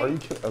anything. her. Are you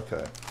kidding?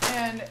 Okay.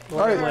 And All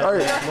right, you're, all right.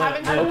 you're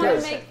having I to don't Okay.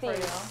 want fix to it make for you.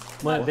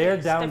 these. When they're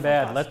down Different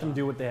bad, pasta. let them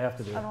do what they have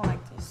to do. I don't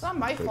like these. It's not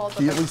my fault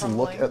Can you that at least they're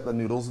look crumbling. at the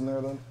noodles in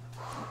there then?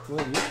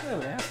 Well, you're kind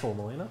of an asshole,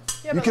 Malena.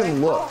 Yeah, You but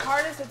can like, look. how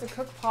hard is it to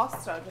cook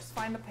pasta? Just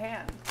find a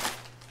pan.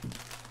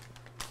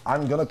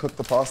 I'm gonna cook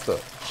the pasta.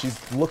 She's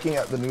looking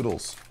at the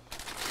noodles.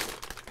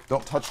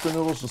 Don't touch the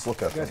noodles, just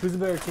look at Guys, them. who's the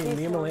better team, me and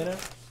Easily. Malena?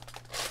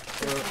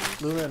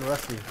 Or Luna and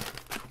Rusty?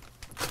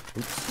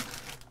 Oops.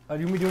 Do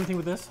you want me to do anything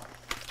with this?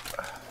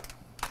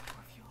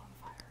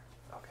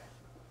 Okay.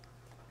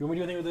 You want me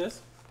to do anything with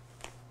this?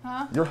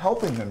 Huh? You're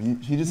helping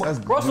him. He just has.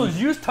 Russell, did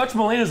you just touch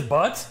Malena's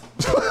butt?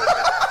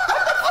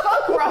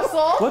 Fuck,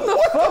 Russell! What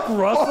the fuck,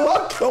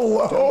 Russell?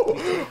 Hello?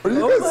 Are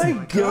you Oh guys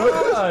my good?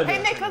 god!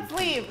 Hey, Nick, let's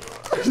leave.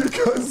 Are you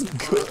guys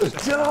good?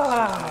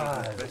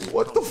 God!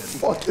 What the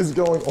fuck is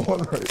going on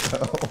right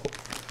now?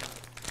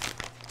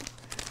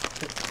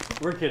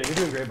 We're kidding. You're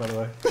doing great, by the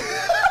way.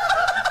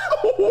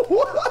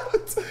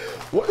 What?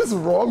 What is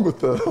wrong with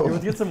them?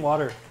 Let's get some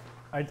water.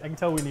 I can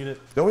tell we need it.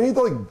 Don't we need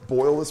to like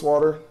boil this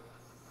water?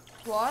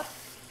 What?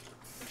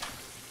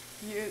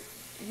 You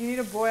need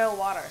to boil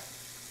water.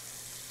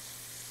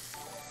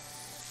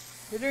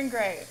 You're doing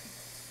great.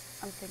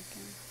 I'm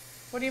thinking.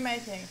 What are you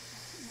making?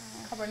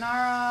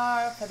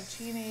 Carbonara,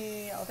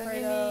 fettuccine,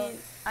 Alfredo.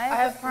 I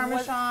have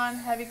Parmesan,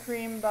 heavy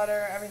cream,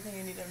 butter, everything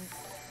you need in,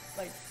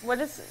 like. What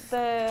is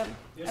the?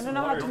 Here's I some don't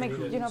know how water to if make. you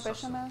need You it. know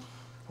bechamel?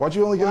 Why'd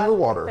you only give her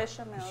water?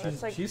 Bechamel.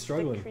 It's like she's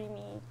struggling. the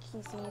creamy,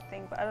 cheesy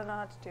thing, but I don't know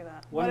how to do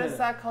that. What is minute.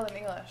 that called in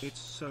English? It's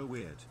so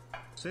weird.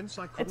 Since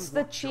I couldn't It's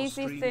the watch your cheesy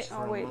streams thing. for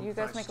Oh a wait, month, you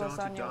guys I make started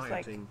lasagna. It's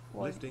like, dieting,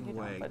 well, lifting you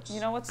know, but weights, you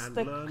know what's and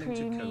the learning to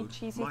creamy, code.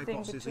 cheesy My thing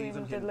boss is between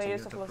even the hinting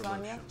layers at of a lasagna?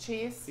 promotion.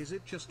 Cheese. Is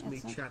it just me,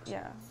 It's not- chat?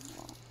 Yeah.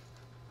 Well,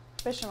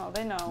 bechamel,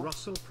 they know.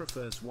 Russell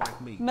prefers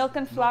white meat. Milk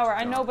and not flour.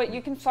 I know, dark but meat.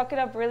 you can fuck it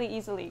up really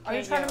easily. Are you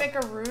can't trying to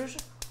make a rouge?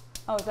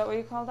 Oh, is that what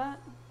you call that?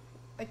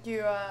 Like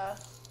you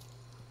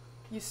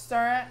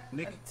stir it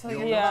Nick, until you're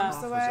your Yeah. not comes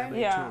half away? as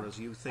Yeah. immature as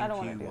you think I don't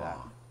wanna you do that.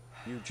 are.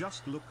 You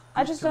just look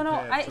I good just don't know.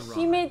 compared to He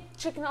Ryan. made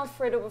chicken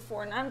Alfredo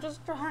before, and I'm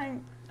just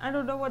trying. I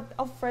don't know what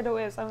Alfredo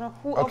is. I don't know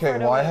who Okay, Alfredo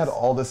well I is. had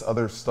all this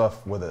other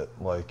stuff with it.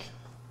 Like,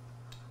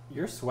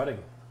 You're sweating.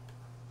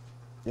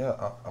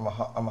 yeah, I'm a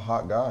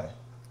hot guy.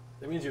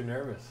 That means you're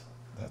nervous.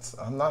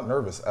 I'm not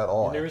nervous at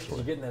all. You're nervous because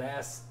actually. you're getting that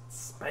ass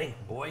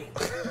spanked, boy.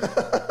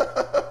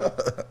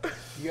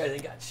 You guys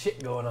ain't got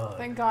shit going on.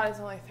 Thank God it's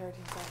only 13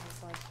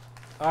 seconds left.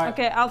 All right,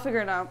 Okay, I'll figure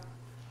it out.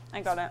 I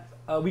got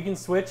it. we can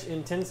switch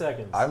in 10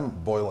 seconds. I'm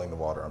boiling the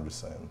water. I'm just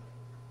saying.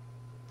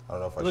 I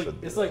don't know if I Look,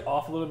 should. do it's that. like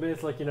off a little bit.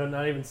 It's like,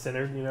 not even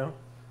centered,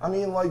 I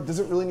mean, like, does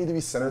it really need to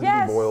be centered to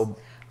Yes. be boiled?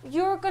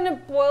 You're gonna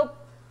boil.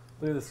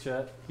 Look at this,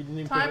 chat. He didn't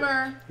even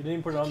Timer. He didn't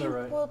even put it on You there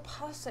can't right. boil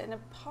pasta in a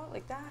pot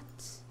like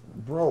that.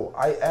 Bro,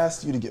 I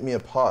asked you to get me a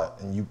pot,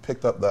 and you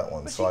picked up that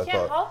one, But so she I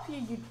can't thought. help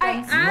you, you I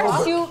dumb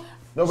asked slut. you.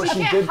 No, but She she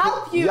can't did.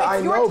 help you, Yeah, it's I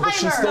your know, but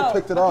she timer. still No,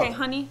 picked it okay, up.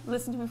 honey,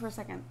 listen to me for a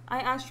second. I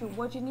asked you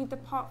what you need the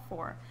pot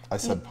for. I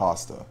said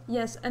pasta.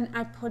 Yes, and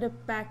I put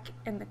it back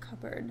in the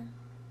cupboard.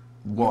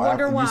 Well, you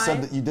wonder why? you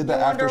said that you did that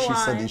You after wonder she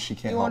said why? that she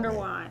can't You help wonder me.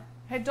 why?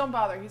 Hey, don't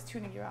bother. He's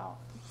tuning you out.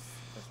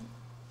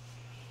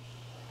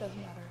 Doesn't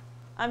matter.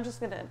 I'm just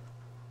gonna.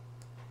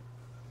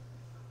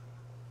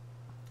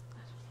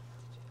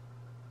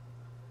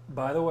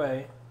 By the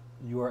way,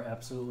 you are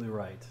absolutely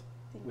right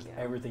Thank with you.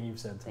 everything you've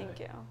said today. Thank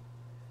you.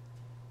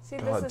 See,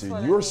 God, this is dude,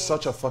 what you I are need.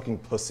 such a fucking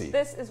pussy.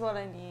 This is what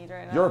I need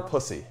right now. You're a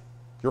pussy.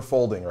 You're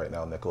folding right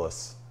now,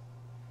 Nicholas.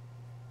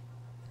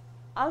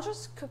 I'll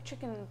just cook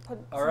chicken, put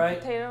All some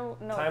right.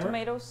 Timer?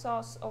 tomato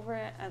sauce over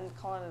it, and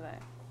call it a day.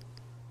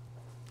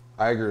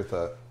 I agree with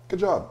that. Good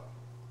job.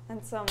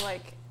 And some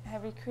like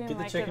heavy cream, Get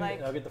the like chicken,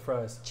 like I'll get the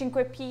fries.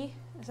 cinque pea.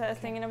 Is that a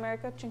thing in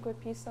America? Cinque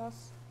pea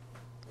sauce.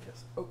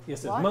 Yes. Oh,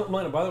 yes. What?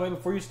 Malena, by the way,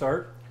 before you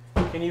start,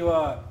 can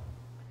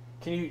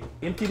you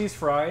empty these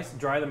fries,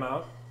 dry them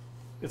out?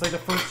 It's like the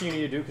first thing you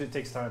need to do because it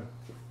takes time.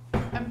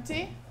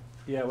 Empty?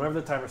 Yeah, whenever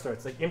the timer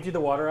starts. Like empty the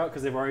water out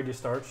because they've already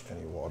starched.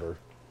 Any water?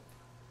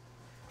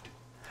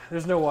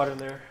 There's no water in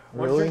there.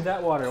 Why don't you Really? drink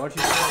that water? Why don't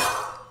you drink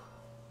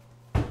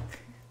it?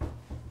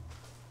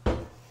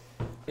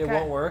 It Okay.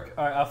 won't work.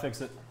 All right, I'll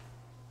fix it.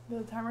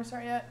 Did the timer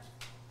start yet?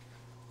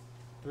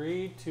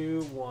 3,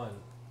 2, 1.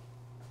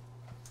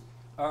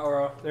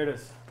 There it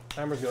is.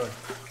 Timer's going.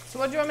 So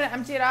what do you want me to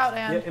empty it out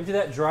and? Yeah, empty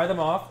that, dry them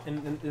off,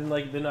 and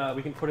then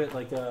we can put it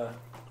like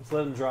let's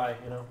let them dry.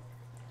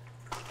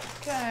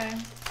 Okay.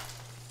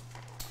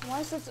 Why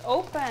is this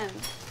open?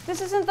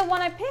 This isn't the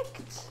one I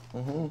picked.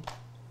 Mm-hmm.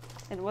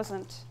 It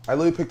wasn't. I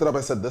literally picked it up.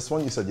 I said, this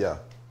one? You said, yeah.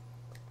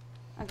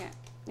 Okay.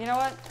 You know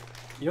what?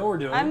 You know what we're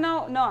doing?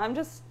 I'm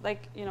just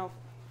like,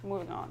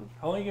 moving on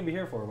How long are you gonna be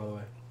here for, by the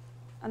way?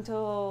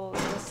 until the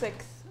 6th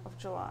of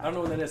July. I don't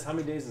know when that is. How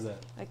many days is that?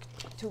 Like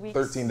 2 weeks.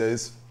 13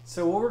 days.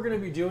 So what we're gonna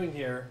be doing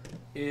here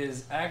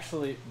is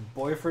actually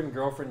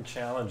boyfriend-girlfriend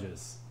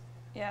challenges.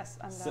 Yes,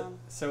 I'm down.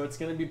 So it's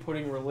gonna be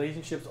putting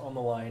relationships on the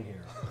line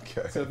here.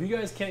 Okay. So if you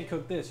guys can't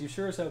cook this, you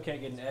sure as hell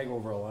can't get an egg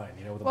over a line,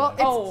 with a Well,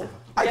 blind Oh,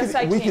 person.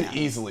 yes, we can. could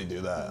easily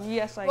do that.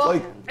 Yes, I Well,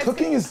 Like, can.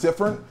 cooking is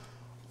different.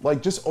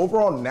 Like, just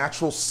overall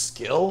natural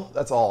skill,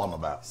 that's all I'm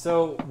about.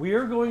 So we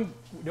are going.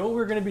 You know what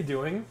we're going to be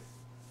doing?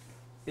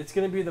 It's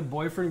going to be the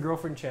boyfriend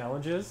girlfriend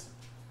challenges,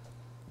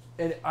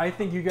 and I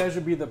think you guys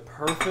would be the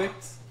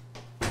perfect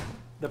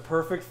the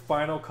perfect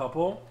final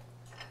couple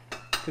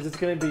because it's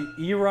going to be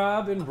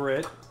E-Rob and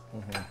Britt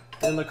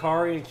and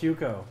Lakari and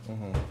Kyuko.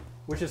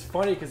 Which is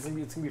funny because it's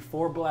going to be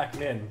 4 black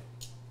men.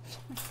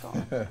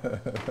 That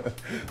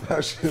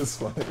actually is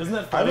funny. Isn't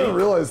that funny? I didn't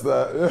realize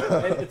that.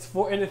 And it's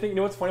 4, and the thing, you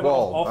know what's funny about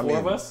all 4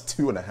 of us?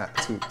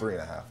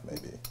 3.5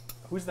 maybe.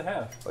 Who's the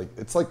half? Like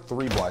it's like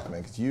 3 black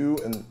men because you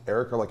and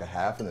Eric are like a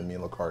half, and then me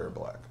and Lakari are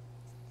black.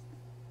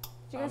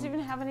 Do you guys even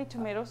have any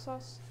tomato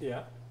sauce?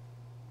 Yeah.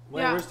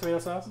 Yeah. Where's tomato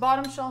sauce?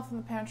 Bottom shelf in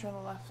the pantry on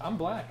the left. I'm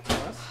black.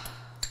 Yes.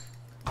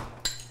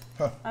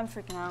 I'm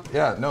freaking out.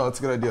 Yeah, no, that's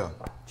a good idea.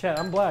 Chad,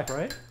 I'm black,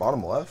 right?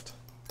 Bottom left.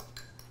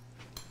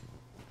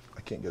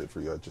 I can't get it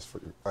for you.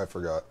 I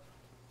forgot.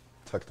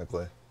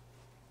 Technically.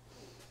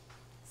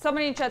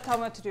 Somebody in chat tell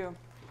me what to do.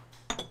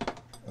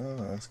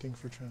 Asking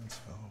for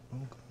transfer.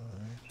 Okay.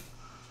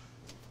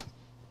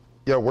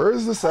 Yeah, where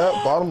is this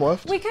at? Bottom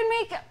left? We can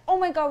make, oh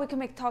my god, we can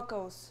make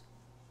tacos.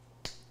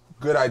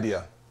 Good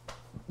idea.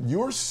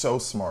 You are so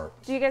smart.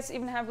 Do you guys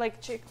even have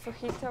like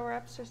fajita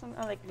wraps or something?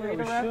 Or like Yeah, burrito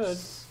we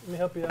wraps? should. Let me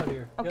help you out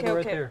here. You Okay, got it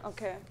right okay, there.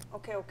 okay.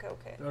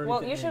 Underneath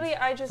Well, the usually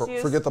I just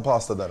use... Forget the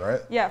pasta then,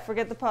 right? Yeah,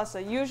 forget the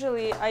pasta.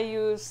 Usually I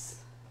use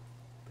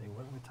They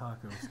went with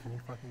tacos. Can you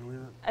fucking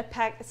believe it? a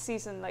packet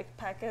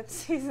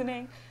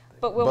seasoning,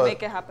 but we'll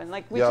make it happen.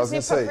 Like we yeah, just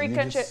need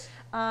paprika and just...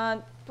 well,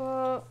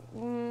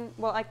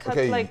 I cut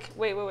Okay, like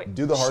wait.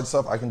 Do the hard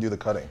stuff. I can do the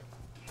cutting.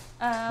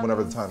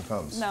 Whenever the time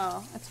comes.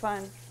 No, it's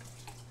fine.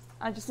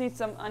 I just need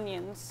some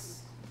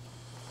onions.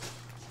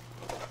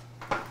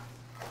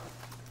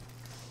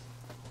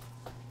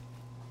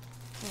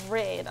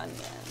 Red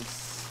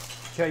onions.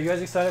 Okay, you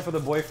guys excited for the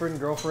boyfriend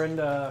girlfriend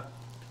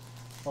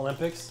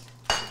Olympics?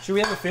 Should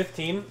we have a 5th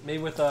team,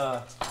 maybe with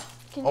Oh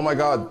my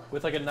God.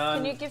 with like a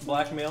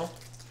non-black male?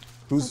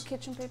 Who's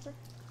kitchen paper?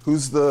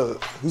 Who's the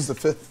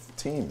 5th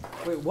team?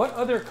 Wait, what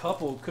other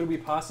couple could we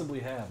possibly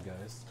have,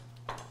 guys?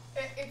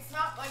 It's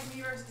not like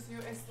me versus you.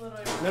 It's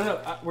literally.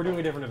 No, we're doing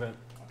a different event.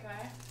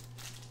 Okay.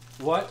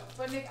 What?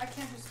 But Nick, I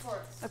can't do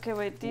sports. Okay,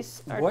 wait.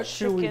 These are What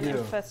should we do?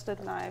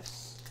 chicken-infested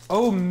knives.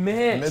 Oh,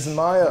 Mitch! Ms.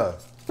 Maya.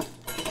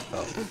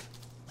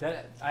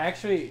 That I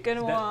actually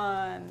Good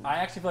one. I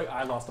actually feel like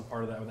I lost a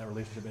part of that when that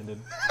relationship ended.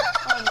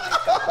 Oh my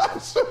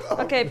god.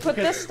 Okay, put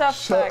this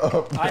stuff back.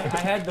 I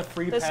had the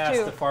free This pass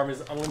too. to farm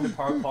his unlimited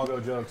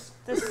Pogo jokes.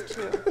 This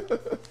too.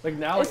 Like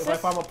now, Is if I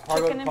this farm a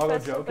Pogo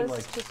chicken-infested? joke and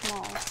That's like too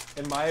small.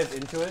 and Maya's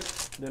into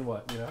it, then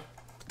what? You know?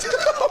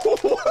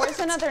 Where's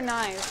another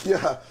knife?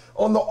 Yeah,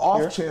 on the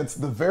off chance,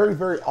 the very,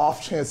 very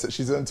off chance that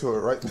she's into it,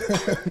 right?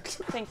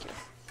 Thank you.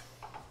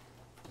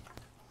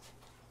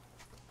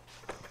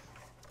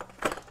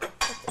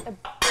 That's a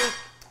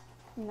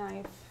big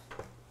knife.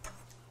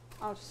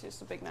 I'll just use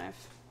the big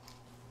knife.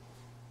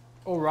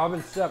 Oh,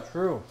 Robin Step,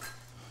 true.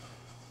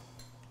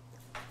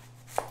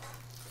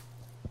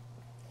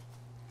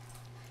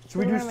 Should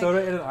we do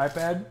soda in an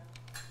iPad?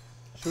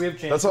 Should we have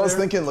changed? That's what I was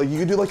thinking. Like you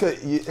could do like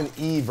an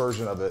E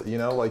version of it, you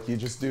know? Like you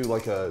just do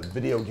like a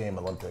video game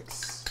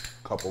Olympics,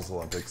 couples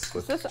Olympics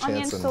with Is this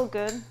onion still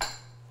good?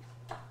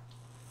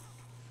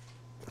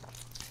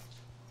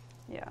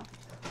 Yeah,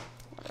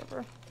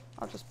 whatever.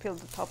 I'll just peel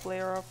the top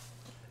layer off.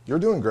 You're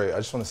doing great. I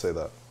just want to say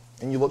that.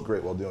 And you look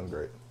great while doing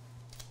great.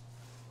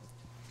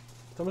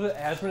 Someone said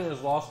Aspen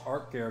is lost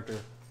art character.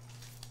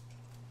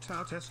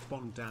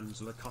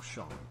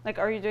 Like,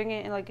 are you doing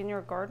it in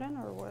your garden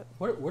or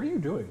what? What are you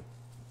doing?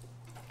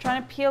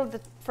 Trying to peel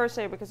the first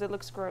layer because it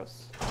looks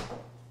gross.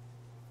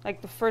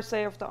 Like the first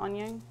layer of the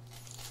onion.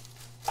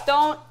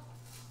 Don't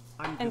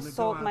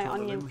insult my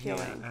onion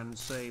peeling. And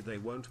say they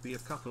won't be a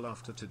couple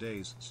after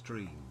today's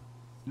stream.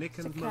 Nick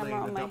There's and a camera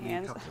Malena on my W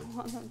hands. couple. I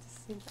want them to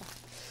see that.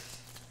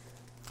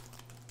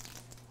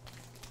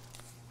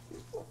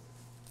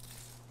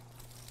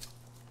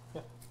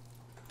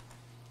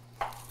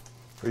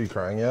 Are you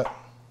crying yet?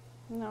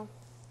 No.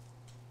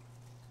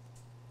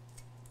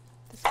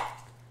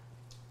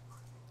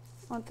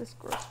 Want this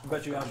gross? I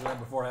bet you answered that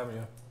before, haven't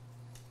you?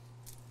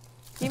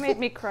 He made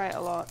me cry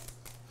a lot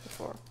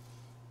before.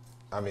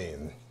 I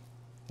mean,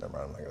 never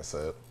mind. I'm not gonna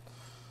say it.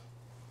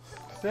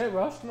 Say it,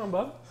 Russ. Come on,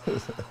 bub.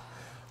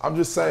 I'm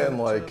just saying,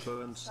 like.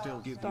 And still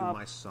give you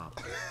my sub.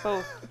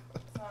 Both.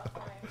 It's not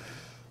funny.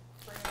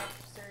 Bringing up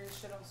serious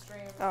shit on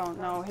stream. Oh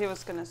no, he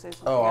was gonna say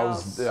something Oh,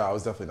 else. I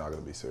was definitely not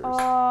gonna be serious.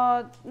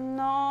 Oh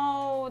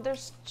no,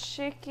 there's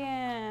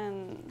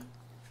chicken.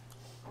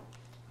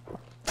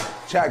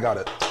 Chad got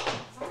it.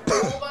 A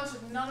whole bunch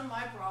of none of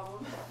my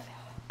problem.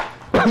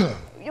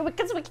 Yeah,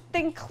 because we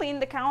didn't clean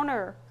the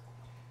counter.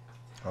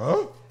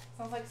 Huh?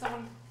 Sounds like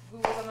someone who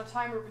was on a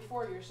timer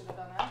before you should have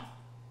done that.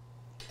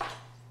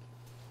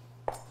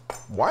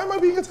 Why am I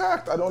being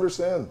attacked? I don't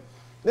understand.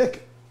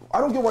 Nick, I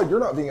don't get why you're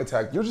not being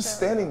attacked. You're just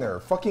standing there,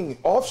 fucking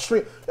off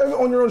stream,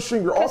 on your own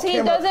stream. You're off Because he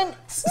camera, doesn't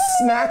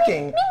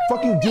snacking,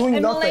 fucking doing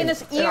in nothing.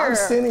 Malena's And I'm ear.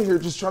 standing here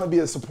just trying to be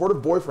a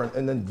supportive boyfriend,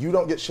 and then you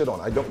don't get shit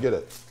on. I don't get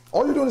it.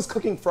 All you're doing is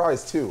cooking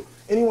fries too.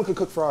 Anyone could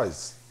cook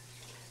fries.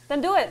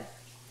 Then do it.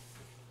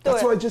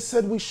 That's what I just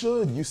said we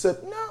should. You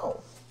said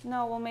no.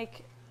 No, we'll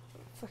make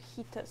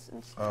fajitas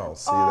instead. Oh,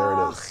 see, there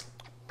it is.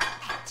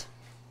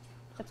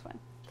 That's fine.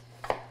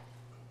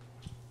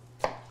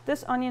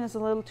 This onion is a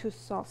little too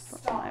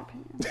soft, in my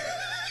opinion.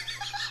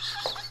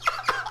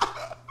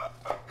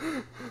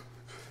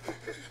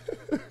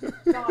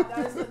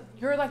 God,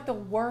 you're like the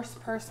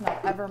worst person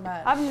I've ever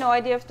met. I have no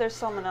idea if there's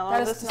salmonella on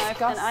That is this knife,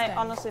 and I disgusting.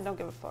 honestly don't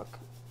give a fuck.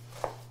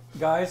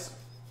 Guys,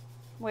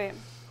 Wait.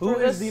 who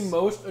for is this- the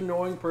most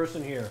annoying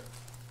person here?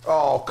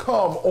 Oh,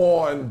 come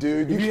on,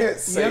 dude. You can't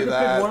say You have to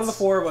that. pick one of the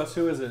four of us.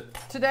 Who is it?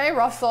 Today,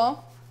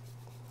 Russell.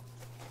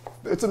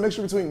 It's a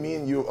mixture between me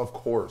and you, of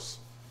course.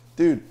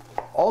 Dude,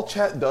 all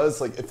chat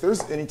does, like, if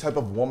there's any type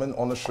of woman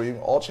on the stream,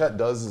 all chat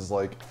does is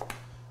like,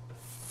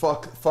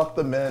 fuck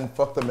the men,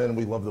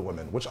 we love the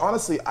women. Which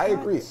honestly, I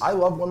agree. I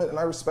love women and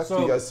I respect So,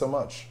 you guys so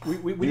much.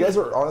 we You guys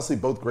are honestly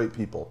both great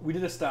people. We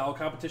did a style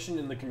competition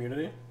in the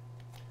community,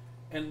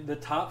 and the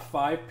top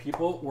 5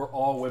 people were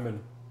all women.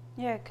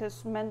 Yeah,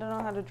 because men don't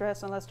know how to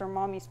dress unless their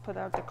mommies put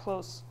out the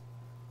clothes.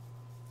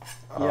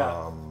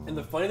 Yeah. And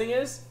the funny thing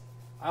is,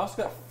 I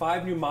also got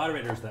 5 new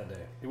moderators that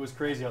day. It was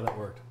crazy how that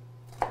worked.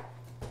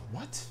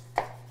 What?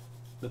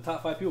 The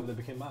top 5 people that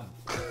became mod.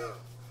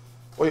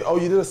 Wait, oh,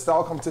 you did a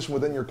style competition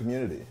within your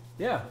community?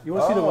 Yeah. You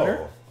want to see the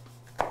winner?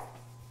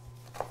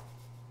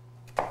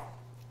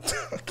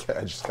 Okay,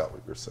 I just got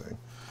what you're saying.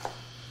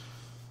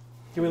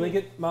 Can we link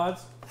it,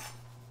 mods?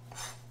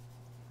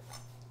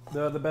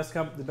 The best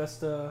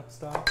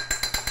style.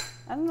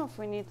 I don't know if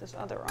we need this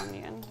other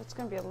onion. It's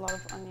gonna be a lot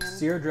of onion.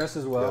 Sear dress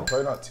as well. Yeah,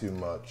 probably not too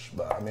much,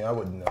 but I mean, I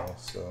wouldn't know,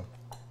 so.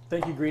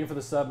 Thank you, Green, for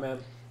the sub, man.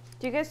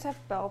 Do you guys have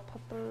bell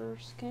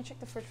peppers? Can you check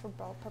the fridge for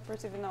bell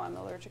peppers, even though I'm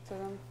allergic to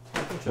them?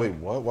 Wait,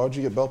 what? Why would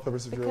you get bell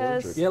peppers if you're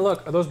Because- allergic? Yeah,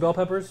 look, are those bell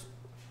peppers?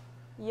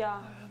 Yeah.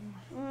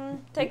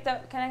 Take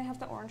that. Can I have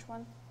the orange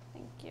one?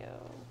 Thank you.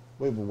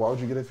 Wait, but why would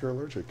you get it if you're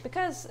allergic?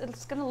 Because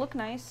it's gonna look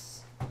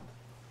nice.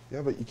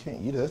 Yeah, but you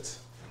can't eat it.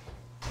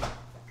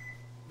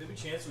 Maybe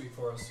Chance will eat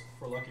for us,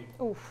 if we're lucky.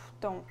 Oof,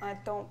 I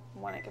don't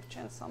want to give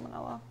Chance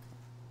salmonella.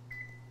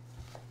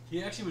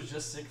 He actually was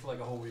just sick for like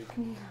a whole week.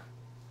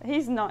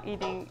 He's not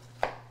eating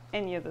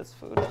any of this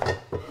food. I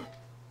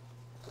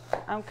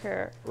don't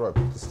care Where do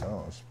I put this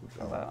down? I just put it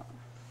down. about.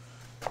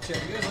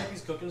 Chat, you guys like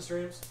these cooking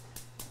streams?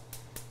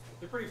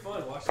 They're pretty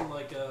fun. Watching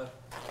like, I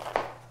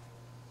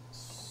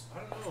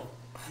don't know.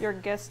 Your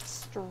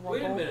guests struggle.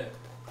 Wait a minute.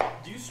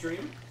 Do you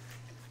stream?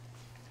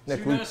 Nick,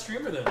 so you're not a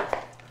streamer then?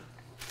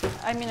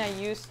 I mean, I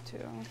used to.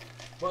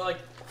 Well, like,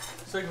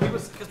 so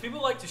because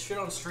people like to shit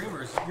on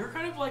streamers. You're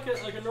kind of like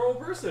a normal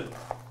person.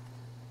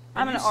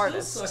 I'm And an you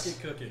artist. Still suck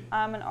at cooking.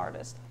 I'm an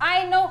artist.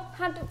 I know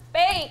how to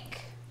bake.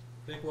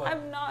 Think what?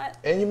 I'm not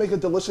And you make a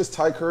delicious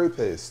Thai curry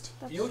paste.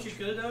 You know what you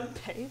could have done?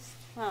 paste.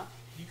 Huh.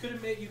 You could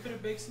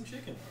have baked some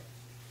chicken.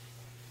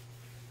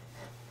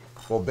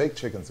 Well, baked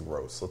chicken's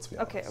gross, let's be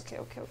honest.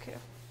 Okay.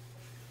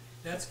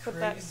 That's Put crazy.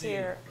 that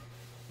here.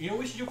 You know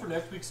what we should do for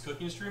next week's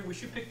cooking stream? We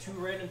should pick 2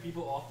 random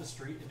people off the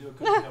street and do a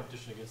cooking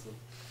competition against them.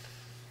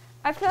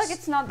 I feel like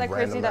it's not that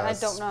crazy that I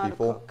Random-ass don't know how to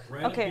people. cook.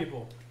 Random Okay.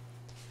 people.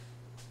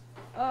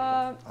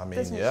 I this mean,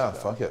 needs yeah, to go.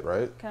 fuck it,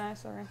 right? Can I?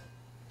 Sorry.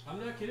 I'm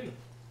not kidding.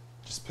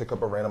 Just pick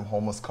up a random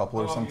homeless couple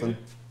or Oh, something.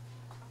 muted.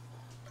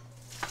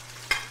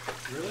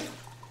 Really?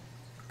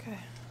 Okay.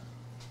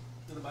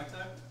 To the mic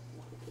time?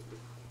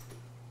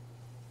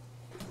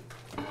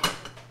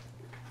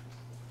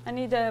 I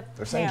need a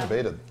They're saying pan.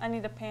 debated. I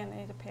need a pan.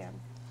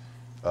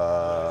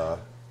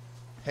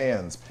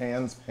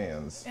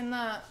 Pans. In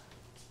the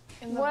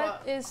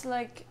What is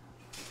like?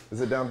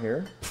 Is it down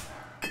here?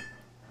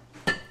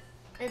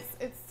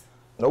 it's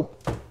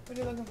Nope. what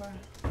are you looking for?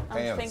 I'm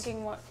Pans.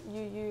 thinking what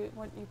you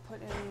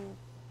put in.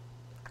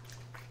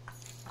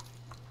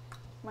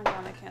 My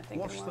God, I can't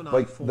think Wash the anymore. knife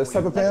Like for this you.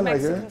 type of Like pan right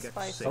Mexican here? Get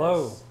spices. sick.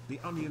 Hello. The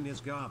onion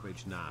is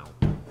garbage now.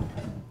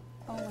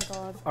 Oh my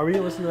God. Are we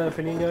listening to that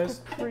opinion, guys?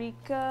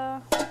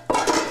 Paprika,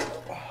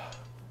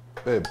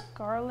 Babe,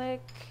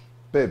 garlic.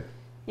 babe,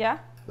 Yeah.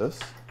 this?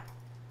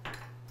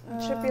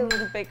 It should be a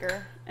little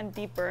bigger and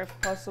deeper if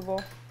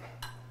possible.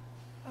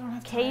 I don't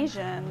have time.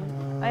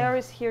 Cajun. I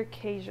always hear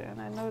Cajun.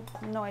 I know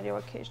no idea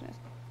what Cajun is.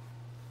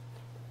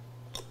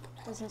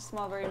 Doesn't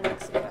smell very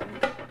Mexican.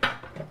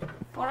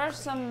 What are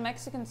some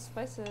Mexican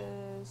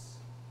spices?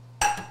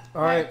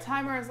 All right.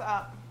 Timer is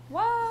up.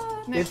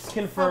 What? Nick, It's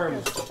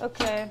confirmed. focus.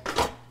 Okay.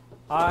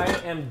 I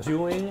am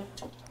doing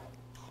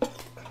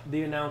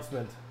the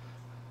announcement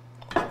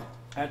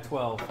at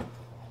 12.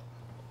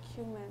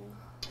 Cumin.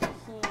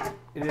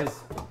 It is.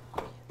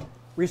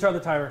 Restart the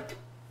timer.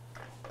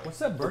 What's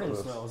that burning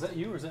smell? Is that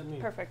you or is that me?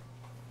 Perfect.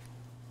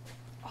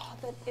 Oh,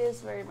 that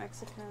is very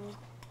Mexican.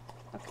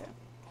 Okay.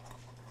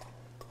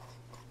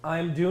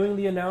 I'm doing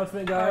the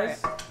announcement,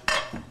 guys.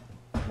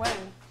 When?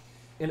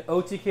 An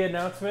OTK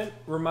announcement.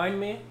 Remind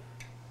me.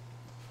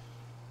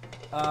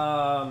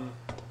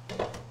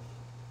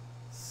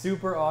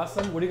 Super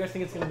awesome. What do you guys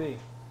think it's going to be?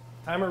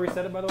 Timer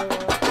reset it, by the way?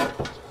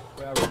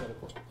 Wait, I'll reset it.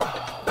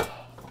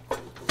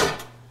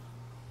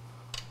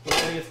 What do you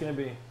think it's going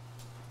to be?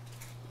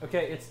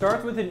 Okay, it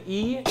starts with an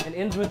E and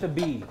ends with a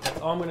B.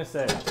 That's all I'm going to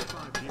say.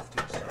 5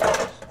 gifted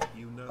subs.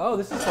 You know. Oh,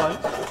 this is fun,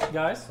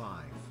 guys.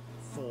 5,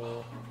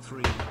 4,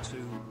 3, 2,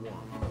 1.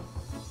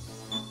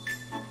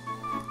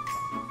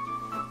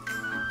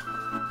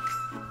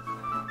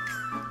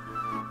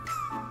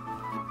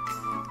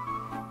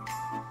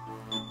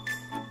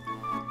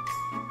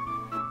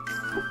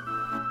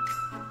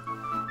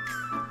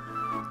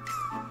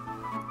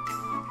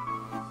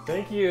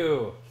 Thank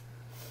you.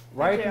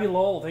 Right you.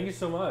 lol. Thank you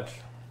so much.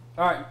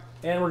 All right,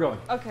 and we're going.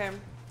 Okay.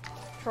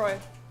 Troy.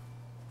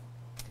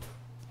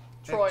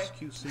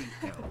 XQCL.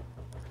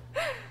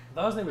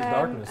 That was name was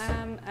Darkness.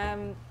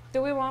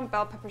 Do we want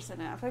bell peppers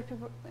in it? I feel like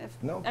people,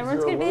 if No, because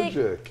everyone's you're gonna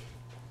allergic.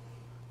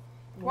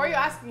 Why are you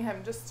asking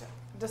him? Just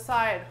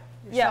decide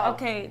be, yeah, yourself.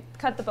 okay,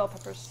 cut the bell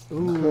peppers.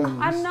 Ooh.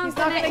 I'm not He's not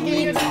gonna gonna give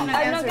you eat. an I'm not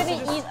answer, so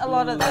gonna just- eat a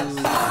lot of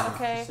this.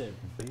 Okay.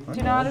 Do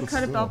you know how to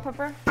cut a bell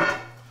pepper?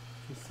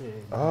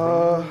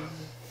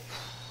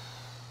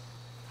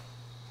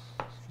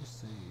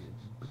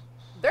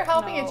 They're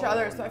helping each No,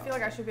 other, so I feel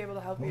like I should be able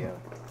to help you.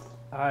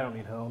 I don't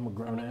need help. I'm a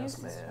grown use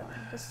ass this man. one.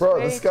 This is Bro,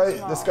 way this too guy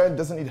small.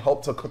 doesn't need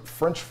help to cook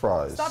French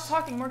fries. Stop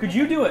talking more. Could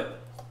you do it?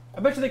 I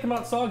bet you they come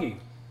out soggy.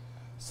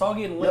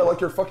 Soggy and limp. Yeah,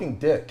 like your fucking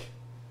dick.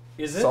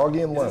 Is it?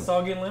 soggy and Is limp. it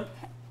soggy and limp?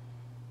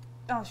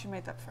 Oh, she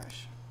made that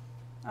fresh.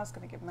 I was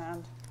gonna get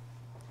mad.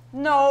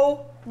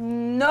 No,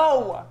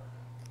 no,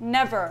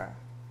 never.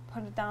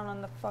 Put it down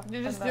on the fucking.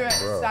 You just do it.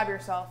 Bro. Stab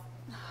yourself.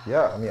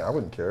 Yeah, I mean, I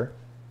wouldn't care.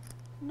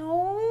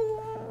 No.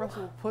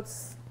 Russell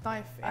puts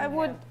knife in I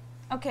would. him.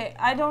 Okay,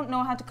 I don't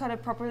know how to cut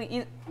it properly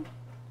either.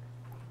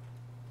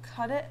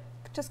 Cut it?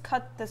 Just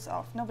cut this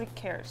off. Nobody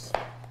cares.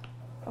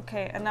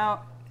 Okay, and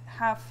now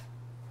half.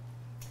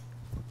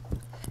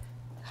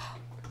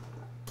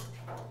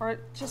 Or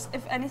just,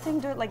 if anything,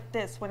 do it like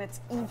this when it's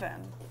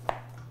even.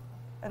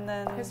 And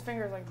then. His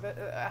finger's like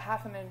a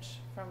half an inch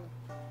from.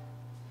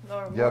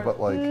 Or Yeah, more, but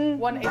like,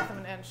 1/8 of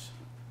an inch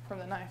from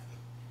the knife.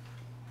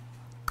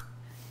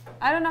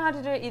 I don't know how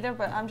to do it either,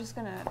 but I'm just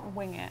gonna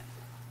wing it.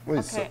 wait,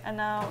 Okay, and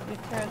now you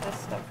clear this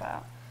stuff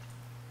out.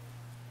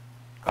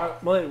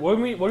 Malena, what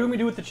do we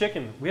do with the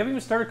chicken? We haven't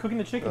even started cooking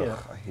the chicken yet.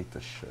 I hate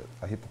this shit.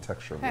 I hate the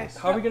texture of Hey. this.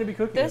 How are we gonna be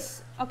cooking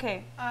This,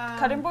 okay,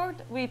 cutting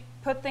board, we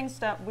put things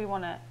that we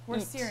wanna We're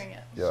eat. searing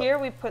it. Yeah. Here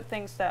we put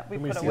things that it? we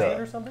Can we put see away. it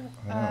or something?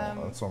 I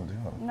know, that's what I'm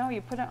doing. No,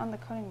 you put it on the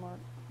cutting board.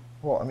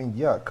 Well, I mean,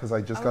 yeah, because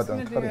I just I got was done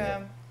gonna cutting do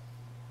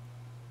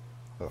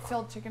it. Ugh.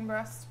 filled chicken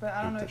breasts, but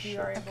I don't Hate know this if you shit.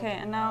 are able Okay, to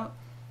do and now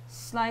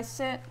slice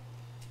it. that.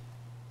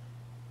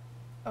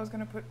 I was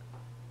gonna put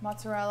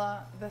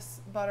mozzarella,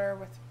 this butter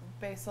with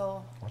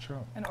basil Watch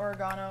out. and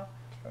oregano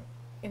Okay.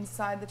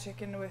 inside the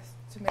chicken with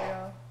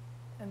tomato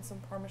and some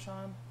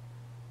Parmesan.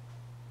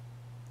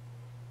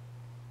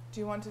 Do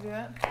you want to do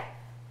it?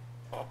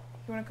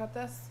 You want to cut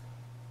this?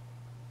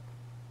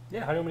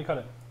 Yeah. How do you want me to cut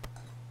it?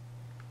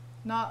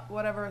 Not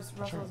whatever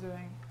Russell's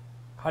doing.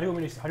 How do you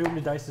want me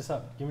to dice this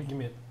up? Give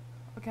me it.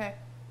 Okay.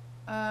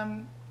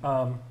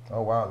 Oh,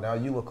 wow. Now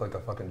you look like a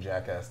fucking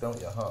jackass, don't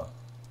you, huh?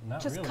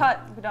 Not Just really.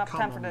 cut. We don't have Come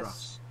time for on, this.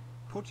 Russ.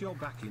 Put your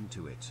back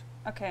into it.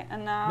 Okay,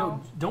 and now.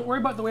 No, don't worry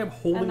about the way I'm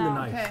holding the now-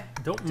 knife. Okay.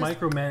 Don't Just-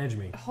 micromanage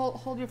me.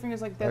 hold your fingers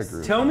like I this.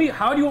 agree. Tell me,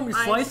 how do you want me to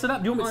I- slice it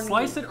up? Do you want me to on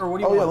slice it, or what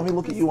do you Oh, yeah, want? let me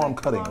look at Just you while I'm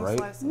like cutting, long right?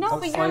 slices. No, Oh,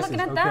 but you're slices, looking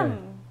at okay.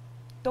 them.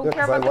 Don't Yeah,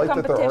 care 'cause I about the like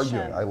that they're competition.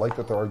 arguing. I like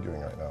that they're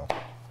arguing right now.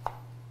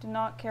 Do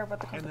not care about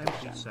the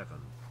competition. NMP7.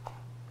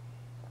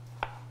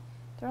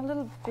 They're a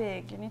little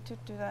big. You need to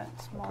do that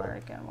smaller Okay.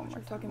 again one more Your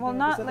time. fucking Well,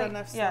 fingers not have like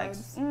enough yeah,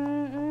 slides.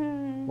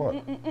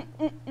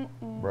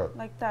 What? Bro.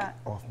 like that.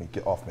 Off me.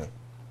 Get off me.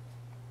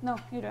 No,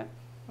 you don't.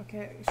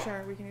 Okay,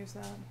 sure, we can use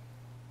that.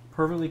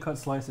 Perfectly cut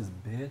slices,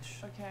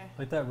 bitch. Okay.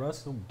 Like that,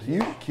 Russ. Oh,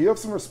 bitch. Can you have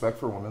some respect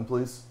for women,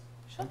 please?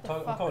 Shut the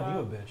I'm fuck calling up. you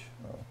a bitch.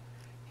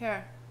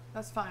 Here,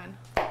 that's fine.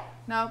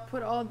 Now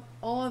put all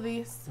of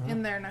these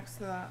in there next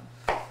to that.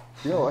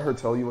 You gonna let her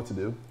tell you what to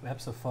do?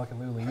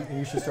 Absolutely.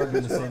 You should start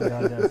doing the same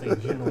goddamn thing. You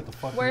don't know what the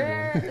fuck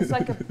Where you're doing. is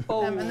like a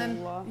bowl? And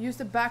then use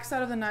the back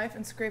side of the knife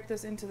and scrape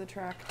this into the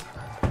track.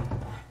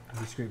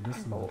 You scrape this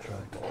small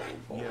track.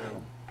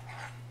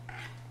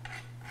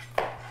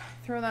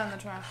 Throw that in the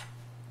trash.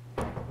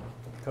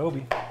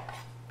 Kobe.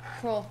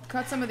 Cool.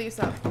 Cut some of these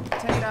up.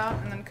 Take it out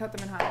and then cut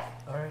them in half.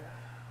 All right.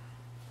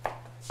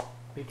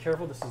 Be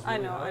careful. This is really I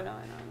know, hot. I know,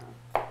 I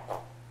know,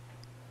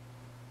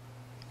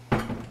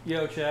 I know.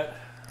 Yo, chat.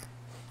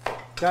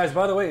 Guys,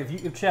 by the way, if you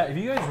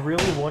guys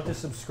really want to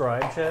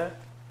subscribe, chat,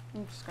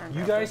 I'm just gonna you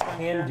grab guys this one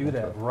can here. do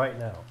that right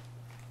now.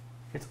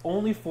 It's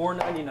only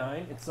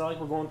 $4.99. It's not like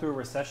we're going through a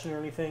recession or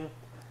anything.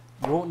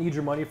 You won't need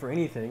your money for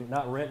anything.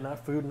 Not rent,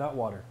 not food, not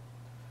water.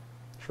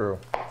 True.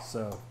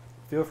 So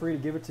feel free to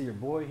give it to your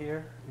boy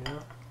here. You know,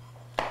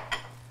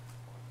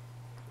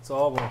 it's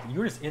all worth it. You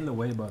were just in the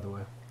way, by the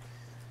way.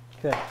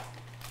 Okay.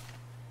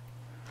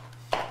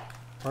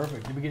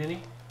 Perfect. Did we get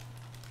any?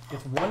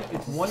 It's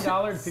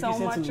 $1.50 So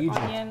much in Egypt.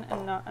 onion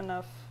and not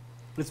enough.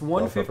 It's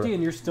 $1.50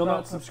 and you're still Bell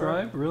not pepper.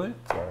 subscribed? Really?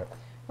 It's alright.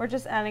 We're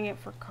just adding it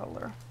for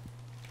color.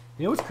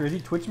 You know what's crazy?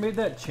 Twitch made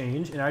that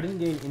change and I didn't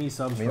gain any I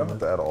subs mean, you don't from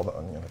have it. to add all the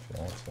onion if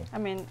you want to. I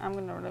mean, I'm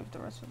gonna remove the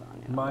rest of the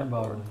onion.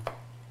 Mind-boggling.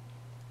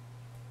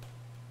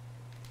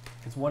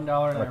 It's $1 I'm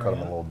and gonna cut them in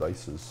I little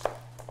dices.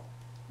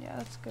 Yeah,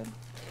 that's good.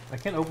 I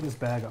can't open this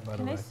bag up, by the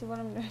Can I way. see what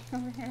I'm doing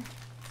over here?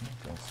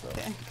 And stuff.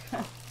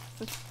 Okay,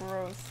 this is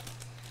gross.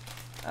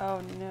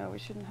 Oh no, we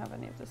shouldn't have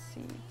any of the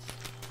seeds.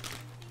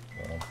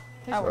 Yeah. Take Oh,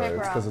 the Sorry, paper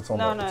it's out. because it's on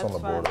No, the, no, it's on the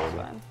fine, board it's already.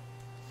 fine.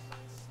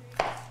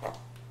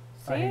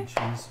 I hate See?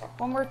 cheese.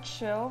 When we're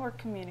chill, we're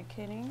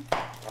communicating.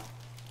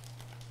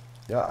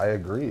 Yeah, I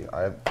agree.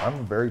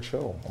 I'm very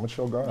chill. I'm a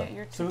chill guy. Yeah,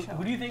 you're So too chill.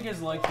 who do you think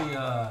is like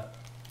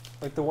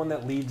the one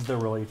that leads the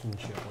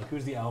relationship? Like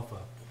who's the alpha?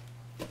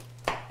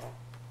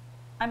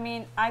 I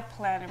mean, I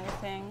plan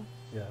everything.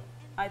 Yeah.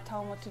 I tell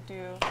them what to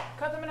do.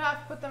 Cut them in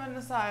half, put them in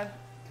the side.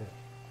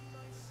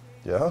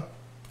 Yeah,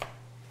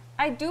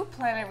 I do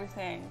plan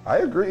everything. I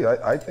agree.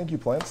 I think you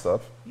plan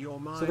stuff.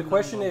 So the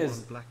question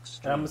is,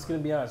 and I'm just gonna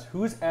be honest,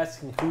 who's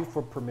asking who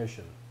for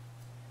permission?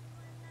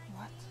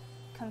 What?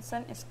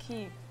 Consent is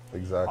key.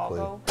 Exactly.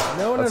 Although,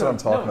 No, That's no, what I'm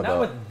talking not about.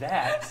 with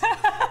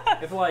that.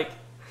 If like,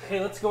 hey,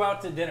 let's go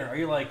out to dinner. Are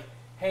you like,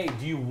 hey,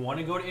 do you want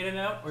to go to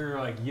In-N-Out? Or you're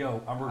like, yo,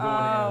 we're going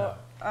to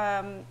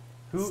In-N-Out.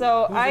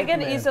 so who's I in get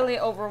command? easily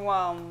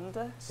overwhelmed.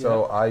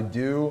 So I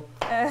do.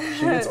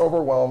 She gets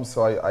overwhelmed,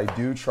 so I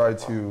do try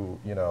to,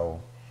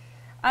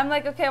 I'm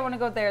like, okay, I want to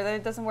go there. Then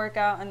it doesn't work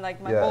out, and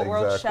like my Yeah, whole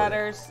world exactly.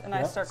 shatters, and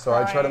I Yeah. start So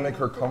crying. I try to make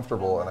her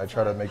comfortable, and I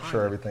try to make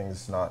sure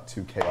everything's not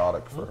too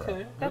chaotic for her.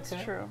 Okay. That's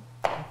okay, true.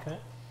 Okay.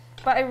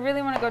 But I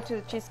really want to go to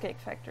the Cheesecake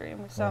Factory,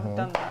 and we still haven't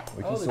done that.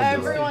 We can Oh, still there's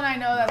do that. Everyone I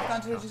know that's gone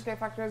to the Cheesecake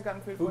Factory has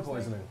gotten food Food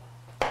poisoning.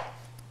 poisoning.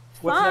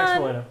 What's next,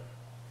 Fun. Malena?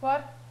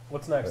 What?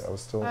 What's next? I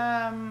was still. Do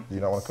Um, you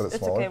not want to cut it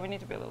It's smaller? okay. We need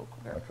to be a little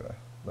quicker. Okay.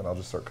 Then I'll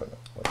just start cutting it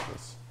like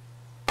this.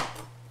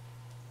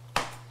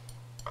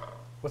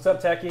 What's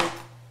up, Techie?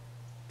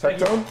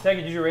 Tectone?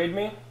 Techie, did you raid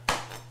me?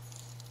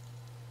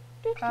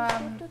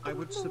 I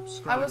would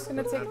subscribe. I was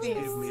gonna take Give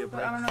me these, a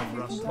but I don't know if you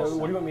break can from touch What do you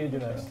them. want me to do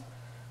next?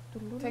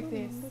 Take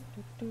these.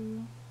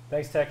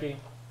 Thanks, Techie.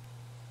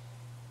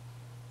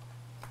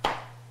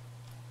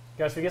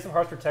 Guys, should we get some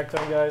hearts for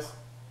Tectone, guys?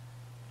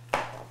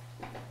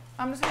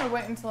 I'm just gonna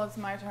wait until it's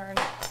my turn.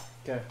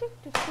 Okay.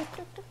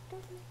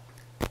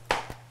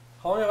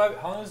 How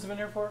long has this been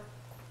here for?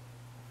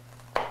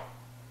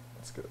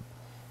 That's good.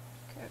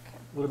 Okay, okay.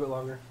 A little bit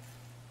longer.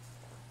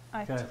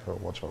 I Okay. Oh,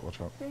 watch out,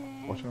 watch out.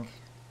 think Watch out.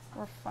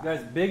 we're fine.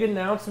 Guys, big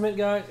announcement,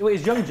 guys. Wait,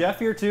 is Young Jeff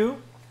here too?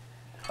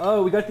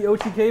 Oh, we got the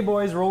OTK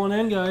boys rolling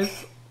in,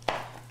 guys.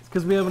 It's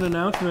because we have an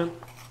announcement.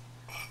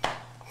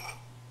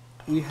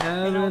 We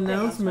have You know an what the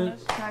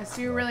announcement. Guys,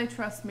 do you really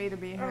trust me to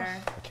be here?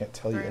 I can't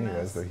tell you Very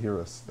anyways. nice. They hear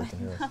us. They can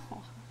hear us.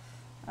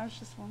 I was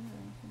just wondering.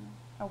 If you know.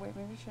 Oh wait,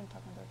 maybe we shouldn't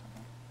talk about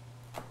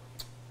that.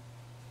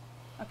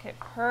 Okay,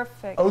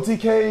 perfect.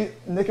 OTK,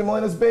 Nick and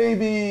Melena's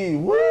baby.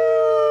 Woo!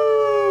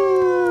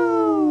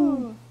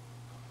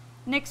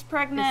 Nick's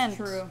pregnant.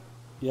 It's true.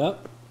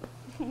 Yep.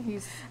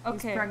 He's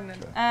Okay.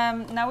 pregnant.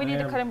 Now we need a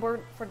Damn. cutting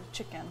board for the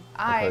chicken.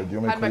 I Okay, do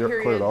you want me had to my clear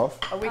it period off?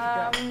 a week ago.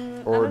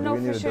 I Or don't do know we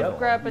if need we a should different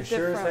grab a You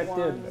sure as different heck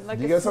one. did. Like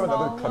Do you a guys have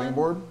another small cutting one.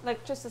 board?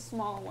 Like just a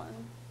small one.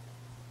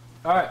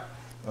 All right.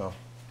 Oh.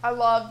 I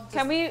love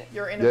Can we?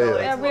 your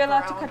inability Are to we look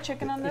allowed to around. cut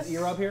chicken on this? Is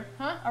E-Rob here?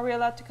 Are we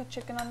allowed to cut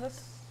chicken on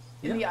this?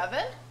 In the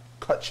oven?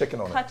 Cut chicken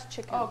on it. Cut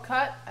chicken. Oh,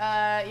 cut?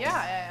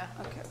 Yeah.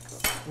 Okay,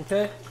 cool.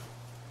 Okay.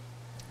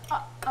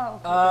 Oh,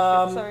 okay,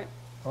 Um, sorry.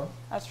 Huh?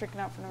 I was freaking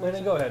out for no Malena,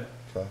 reason. go ahead.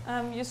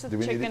 Okay. Use the Do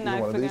we need chicken either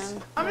knife one of these?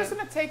 again. I'm just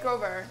gonna take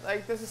over.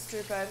 Like, this is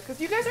stupid.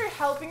 Because you guys are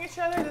helping each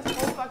other this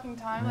whole fucking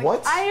time. Like,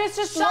 What? I was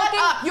just Shut looking.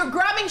 up! You're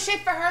grabbing shit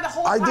for her the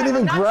whole I time. didn't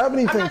even I'm not- grab I'm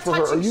anything not for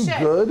her. Are touching you shit.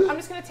 good? I'm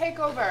just gonna take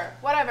over.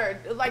 Whatever.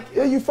 Like,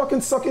 Yeah, you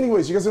fucking suck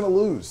anyways. You guys are gonna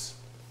lose.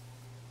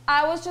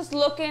 I was just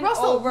looking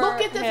Russell, over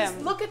look at him.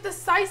 this. Look at the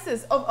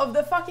sizes of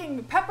the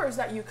fucking peppers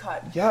that you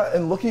cut. Yeah,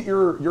 and look at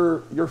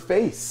your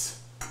face.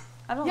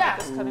 I don't Yeah. like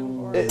this cutting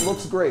board. It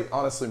looks great,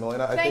 honestly,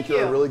 Melena. I Thank think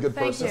you're a you. really good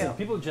Thank person. you.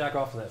 People jack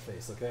off to that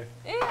face, okay?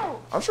 Ew.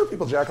 I'm sure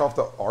people jack off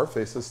to our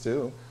faces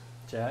too.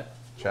 Chat.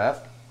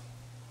 Chat.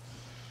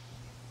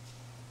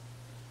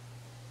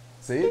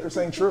 See, they're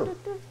saying true.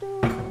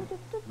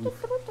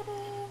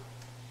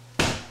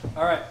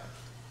 All right.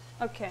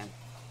 Okay.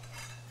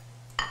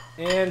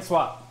 And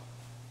swap.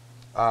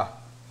 Ah,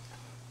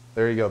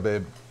 there you go,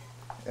 babe.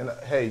 And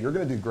hey, you're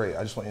gonna do great.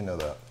 I just want you to know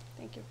that.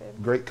 Thank you, babe.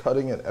 Great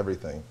cutting and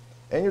everything.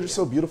 And you're just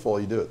so beautiful while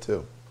you do it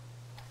too.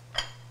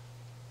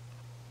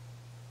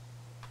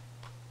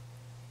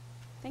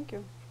 Thank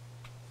you.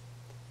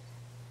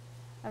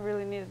 I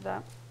really needed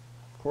that.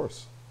 Of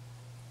course.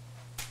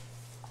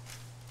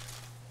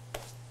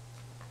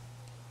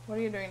 What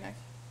are you doing next?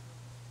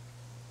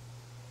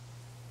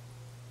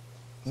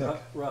 So,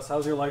 Nick, Russ,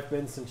 how's your life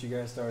been since you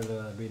guys started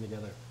being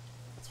together?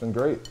 it's been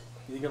great.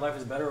 You think your life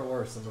is better or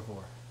worse than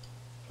before?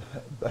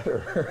 Better.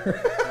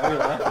 Why are you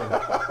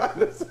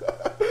laughing?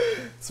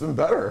 It's been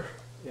better.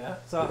 Yeah.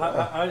 So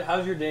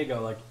how's your day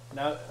go? Like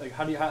now, like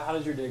how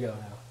does your day go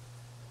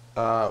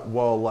now?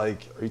 Well,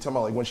 like, are you talking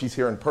about like when she's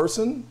here in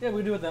person? Yeah,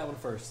 we do with that one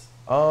first.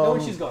 No,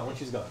 when Um, she's gone. When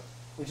she's gone.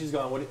 When she's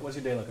gone. What's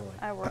your day looking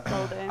like? I work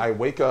all day. I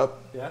wake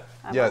up. Yeah.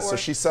 I'm Yeah, at so work.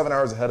 she's 7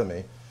 hours ahead of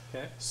me.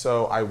 Okay.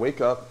 So I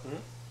wake up. Mhm.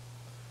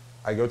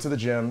 I go to the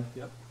gym.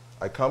 Yep.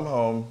 I come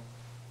home,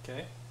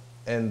 Okay.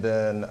 and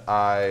then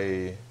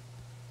I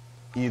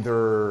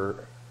either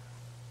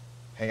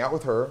hang out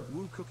with her,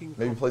 Woo cooking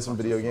maybe pot play some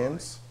video butterfly.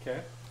 games,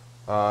 Okay.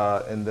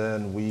 and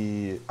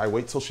then I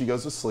wait till she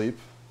goes to sleep,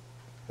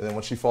 and then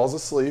when she falls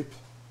asleep,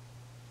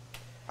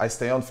 I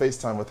stay on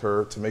FaceTime with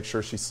her to make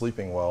sure she's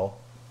sleeping well,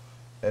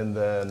 and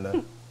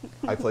then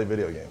I play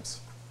video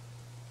games.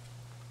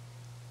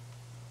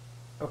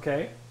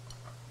 Okay.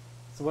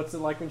 So what's it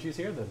like when she's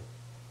here then?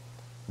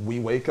 We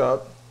wake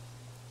up.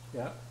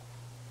 Yeah.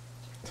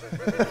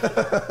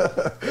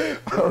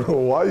 I don't know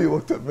why you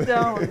looked at me.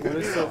 Don't. What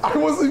is so I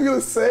wasn't even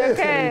gonna say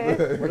Okay.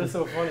 anything. What is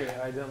so funny?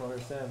 I don't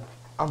understand.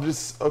 I'm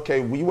just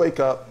okay. We wake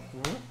up.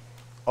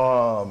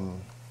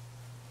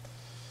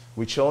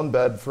 We chill in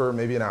bed for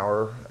maybe an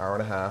hour, hour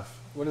and a half.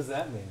 What does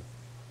that mean?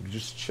 We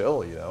just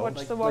chill, you know.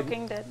 Watch The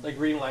Walking Dead. Like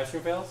reading live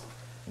stream fails?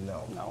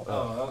 No.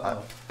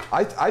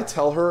 I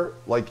tell her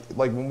like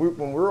when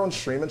we're on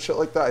stream and shit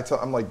like that.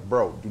 I'm like,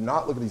 bro, do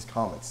not look at these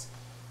comments.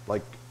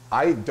 Like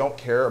I don't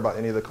care about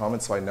any of the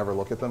comments, so I never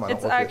look at them.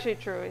 It's actually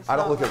true. I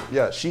don't look at,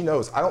 yeah, she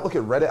knows. I don't look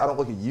at Reddit, I don't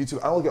look at YouTube,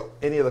 I don't look at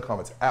any of the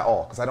comments at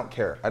all, because I don't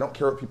care. I don't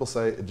care what people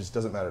say, it just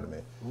doesn't matter to me.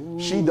 Ooh.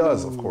 She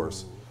does, of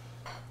course.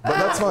 But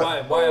that's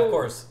fine. Why of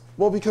course?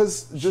 Well,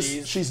 because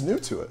just she's new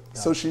to it. Yeah.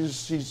 So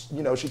she's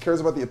you know, she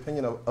cares about the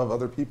opinion of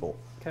other people.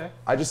 Okay.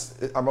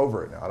 I'm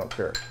over it now, I don't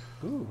care.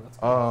 Ooh, that's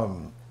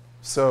cool.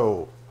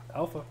 So.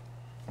 Alpha.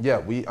 Yeah,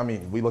 we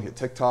look at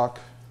TikTok.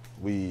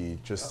 We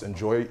just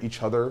enjoy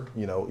each other,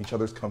 you know, each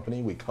other's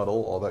company. We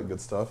cuddle, all that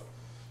good stuff.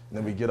 And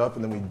then we get up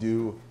and then we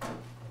do,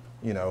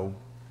 you know,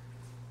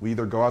 we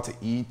either go out to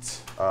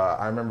eat.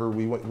 I remember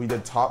we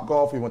did Top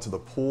Golf. We went to the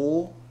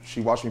pool. She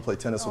watched me play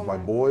tennis with my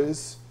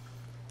boys.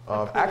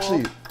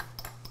 Actually,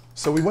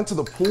 so we went to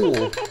the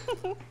pool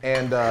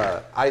and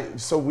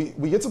so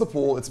we get to the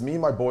pool. It's me,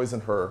 my boys,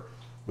 and her.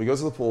 We go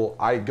to the pool.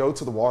 I go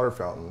to the water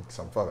fountain because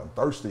I'm fucking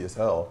thirsty as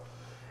hell.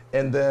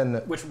 And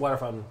then. Which water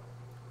fountain?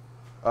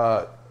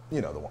 You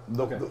know, the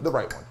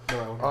right one. The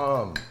right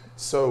one.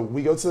 So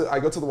I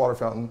go to the water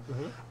fountain.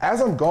 Mm-hmm.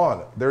 As I'm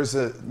gone, there's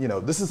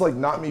this is like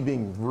not me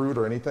being rude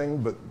or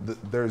anything, but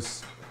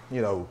there's,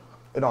 you know,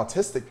 an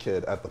autistic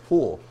kid at the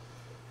pool,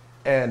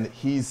 and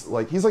he's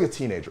like a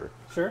teenager.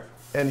 Sure.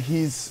 And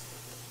he's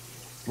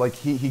like,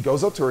 he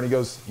goes up to her and he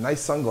goes,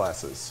 "Nice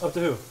sunglasses." Up to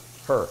who?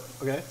 Her.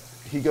 Okay.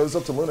 He goes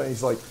up to Luna and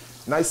he's like,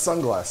 "Nice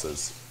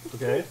sunglasses."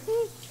 Okay.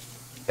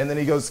 And then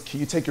he goes, "Can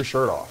you take your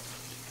shirt off?"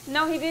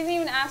 No, he didn't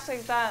even ask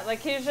like that. Like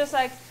he was just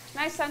like,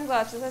 "Nice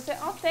sunglasses." I said,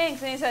 "Oh,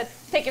 thanks." And he said,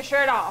 "Take your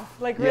shirt off."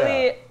 Like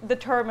really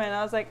determined.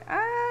 I was like,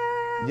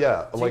 ah.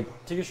 Yeah, like.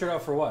 Take your shirt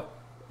off for what?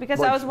 Because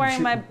like I was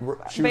wearing my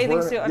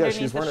bathing suit underneath the shirt. Yeah,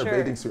 she's wearing her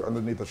bathing suit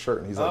underneath the shirt,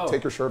 and he's like,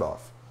 "Take your shirt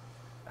off."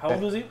 How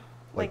old was he?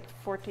 Like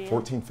 14.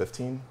 14,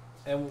 15.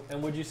 And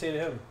what'd you say to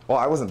him? Well,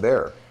 I wasn't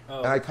there. Oh.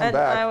 And I come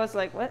back. I was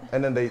like, what?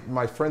 And then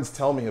my friends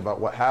tell me about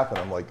what happened.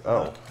 I'm like,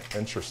 oh,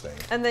 interesting.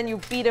 And then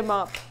you beat him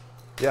up.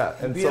 Yeah,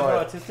 and beat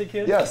up an autistic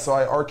kid? Yeah, so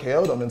I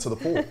RKO'd him into the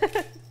pool.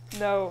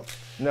 No.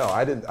 No,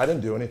 I didn't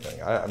do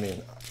anything. I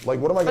mean,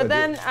 like, what am I gonna do? But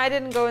then I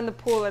didn't go in the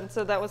pool, and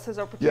so that was his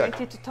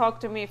opportunity to talk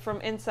to me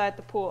from inside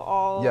the pool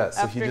all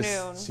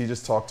afternoon. He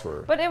just talked to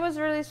her. But it was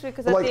really sweet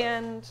because at the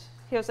end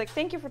he was like,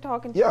 "Thank you for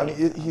talking to me." Yeah, I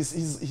mean, he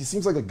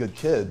seems like a good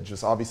kid.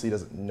 Just obviously he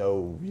doesn't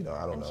know, you know,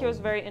 I don't know. He was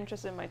very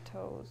interested in my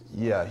toes.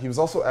 Yeah, he was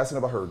also asking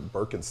about her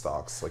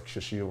Birkenstocks. Like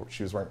she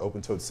was wearing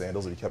open-toed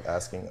sandals, and he kept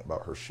asking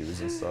about her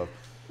shoes and stuff.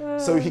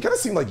 So he kind of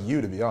seemed like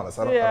you, to be honest.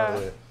 I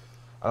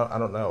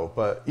don't know.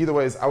 But either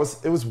ways,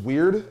 it was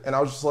weird, and I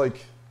was just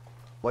like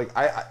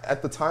I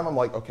at the time I'm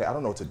like, okay, I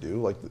don't know what to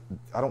do. Like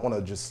I don't want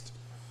to just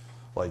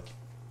like.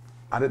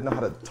 I didn't know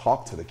how to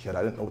talk to the kid.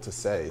 I didn't know what to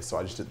say, so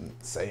I just didn't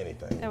say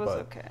anything. It was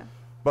okay.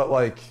 But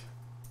like,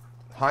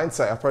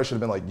 hindsight, I probably should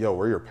have been like, "Yo,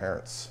 where are your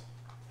parents?"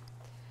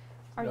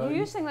 Are you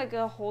using like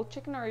a whole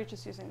chicken, or are you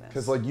just using this?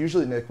 Because like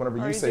usually, Nick, whenever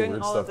you say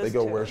weird stuff, they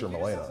go, "Where's your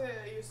Malena?"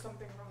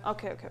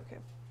 Okay.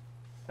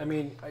 I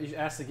mean, you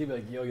ask the kid,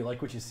 like, "Yo, you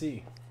like what you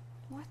see?"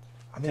 What?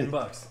 I mean,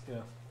 $10.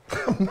 Yeah.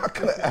 I'm not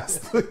gonna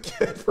ask the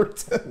kid for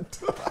 $10.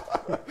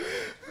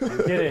 I'm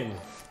kidding.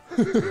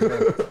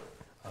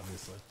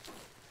 Obviously.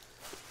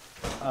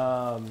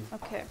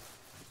 Okay.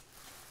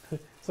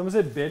 Someone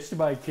said bitch to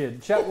my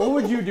kid. Chat, what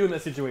would you do in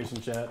that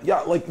situation, chat? Yeah,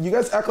 like you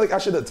guys act like I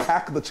should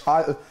attack the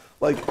child,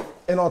 like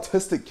an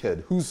autistic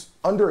kid who's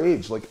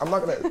underage. Like I'm not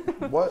gonna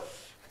what?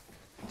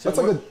 Chat,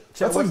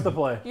 what's the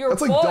play? Your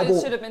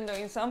boys should have been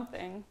doing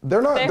something.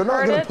 They're not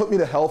gonna put me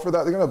to hell for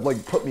that. They're gonna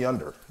like put me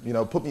under. You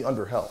know, put me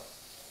under hell.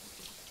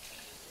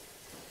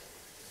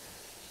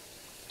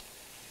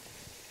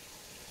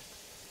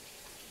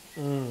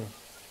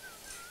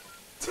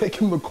 Take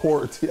him to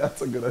court. Yeah,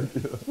 that's a good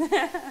idea.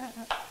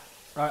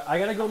 All right, I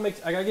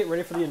gotta get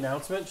ready for the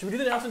announcement. Should we do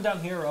the announcement down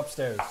here or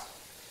upstairs?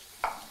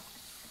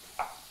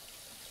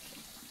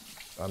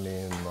 I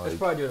mean, like. Let's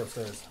probably do it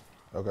upstairs.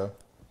 Okay.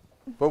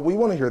 But we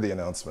want to hear the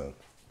announcement.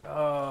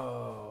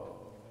 Oh.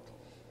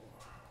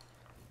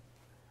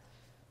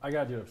 I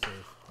gotta do it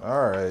upstairs.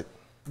 All right.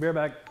 Be right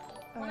back.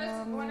 When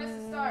does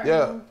it start?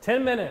 Yeah.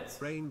 10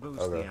 minutes. Rainbows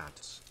Okay. the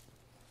ads.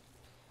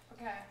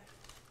 Okay.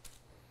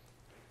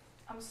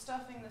 I'm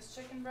stuffing this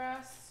chicken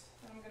breast.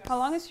 And I'm gonna How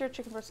long is your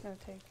chicken breast gonna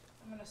take?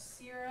 I'm gonna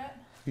sear it.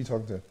 Who you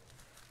talking to?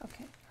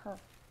 Okay, her.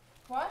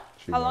 What?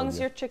 She How long ignored is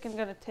you. your chicken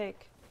gonna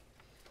take?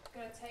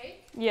 Gonna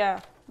take?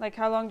 Yeah, like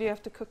how long do you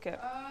have to cook it?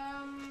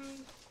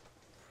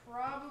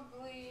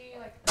 Probably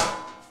like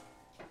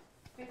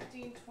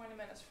 15, 20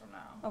 minutes from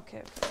now.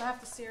 Okay. I have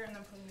to sear it and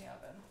then put it in the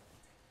oven.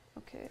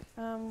 Okay.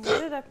 Where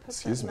did I put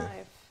Excuse that me.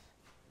 knife?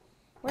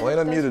 Where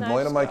Malena did those muted. knives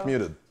Malena mic go?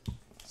 muted.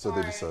 So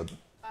they just Sorry. said.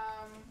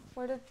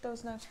 Where did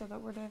those knives go?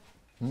 That were there?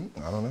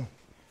 I don't know.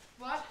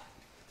 What?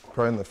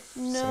 Probably in the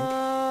sink.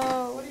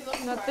 No. What are you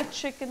looking Not for? the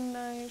chicken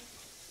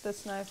knife.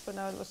 This knife, but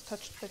now it was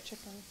touched by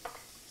chicken.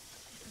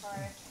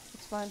 Sorry.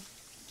 It's fine.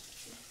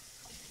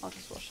 I'll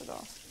just wash it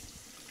off.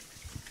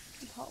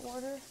 With hot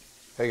water.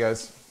 Hey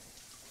guys.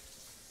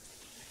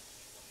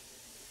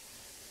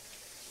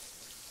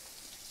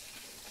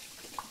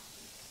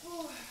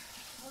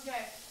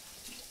 Okay.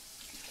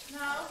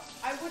 Now,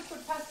 I would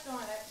put pesto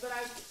on it, but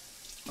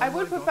I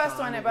would put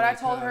pesto on it, but I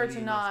told her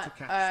to not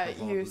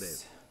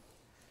use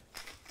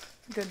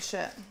good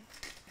shit.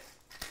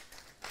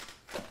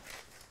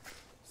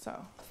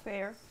 So.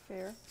 Fair,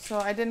 fair. So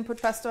I didn't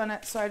put pesto on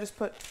it, so I just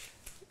put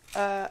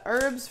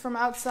herbs from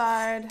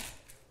outside,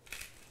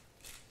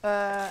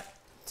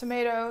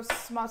 tomatoes,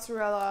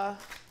 mozzarella,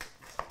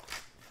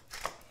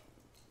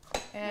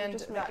 and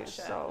just that making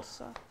shit.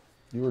 salsa.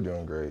 You were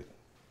doing great.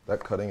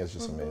 That cutting is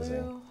just Blue.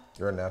 amazing.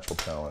 You're a natural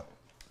talent.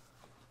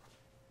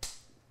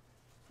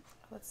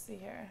 Let's see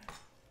here.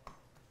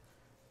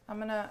 I'm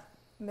gonna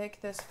make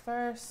this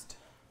first.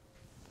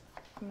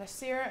 I'm gonna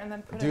sear and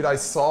then put it Dude, in. I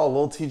saw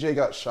little TJ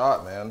got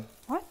shot, man.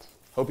 What?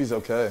 Hope he's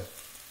okay.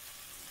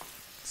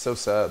 So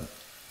sad.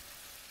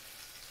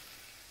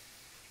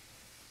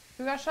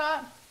 Who got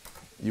shot?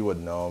 You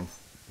wouldn't know him.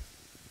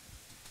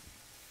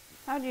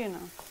 How do you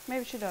know?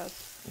 Maybe she does.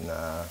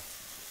 Nah.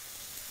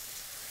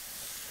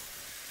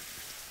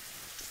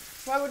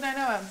 Why wouldn't I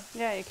know him?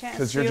 Yeah, you can't.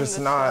 Because you're assume just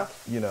this not,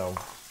 stuff. you know,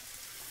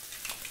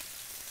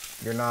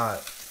 you're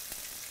not.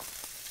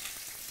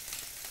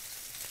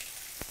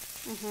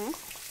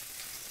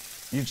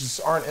 You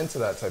just aren't into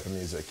that type of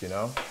music, you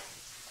know?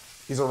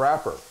 He's a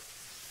rapper.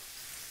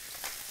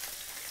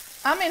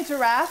 I'm into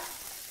rap.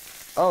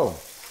 Oh.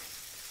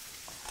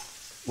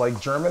 Like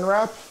German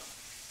rap?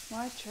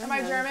 Why German? Am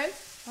I German?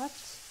 What?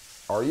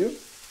 Are you?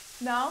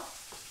 No.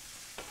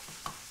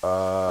 That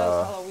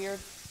was hella weird.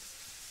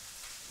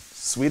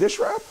 Swedish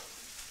rap?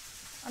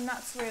 I'm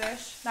not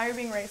Swedish. Now you're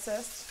being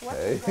racist. What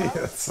Hey, the hell?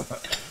 yes.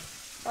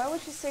 Why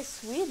would you say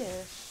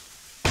Swedish?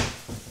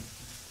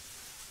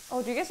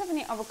 Oh, do you guys have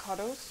any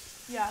avocados?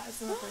 Yeah,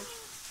 it's in the fridge.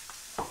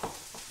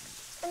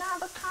 An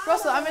avocado.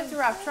 Russell, I'm into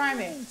rap. Try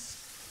me.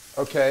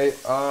 Okay,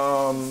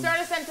 Start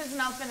a sentence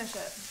and I'll finish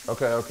it.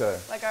 okay.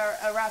 Like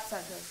a rap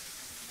sentence.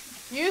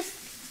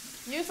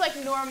 Use like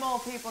normal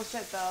people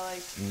shit though.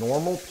 Like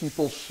Normal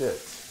people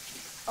shit.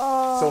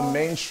 Oh. So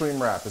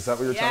mainstream rap, is that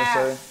what you're trying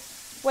Yeah. to say?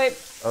 Wait.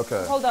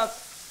 Okay. Hold up.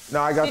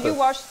 No, I got Did you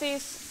wash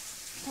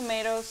these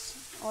tomatoes?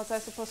 Or was I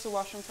supposed to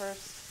wash them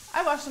first?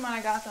 I washed them when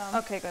I got them.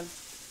 Okay, good.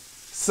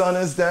 Sun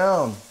is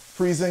down,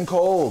 freezing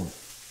cold.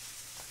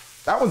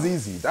 That one's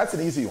easy. That's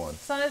an easy one.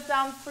 Sun is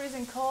down,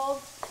 freezing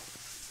cold.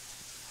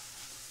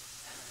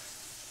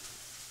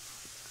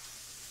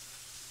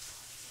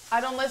 I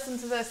don't listen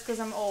to this because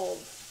I'm old.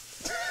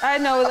 I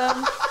know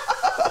them.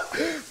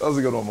 That was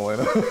a good one,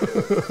 Malena.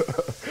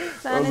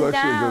 Sun was is actually a good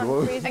down,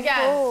 one. freezing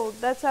Again. cold.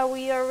 That's how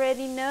we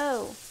already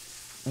know.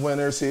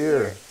 Winter's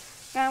here.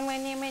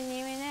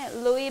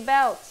 Louis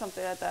Belt,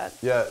 something like that.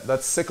 Yeah,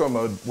 that's Sicko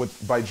Mode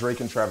by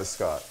Drake and Travis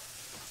Scott.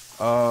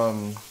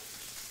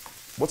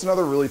 What's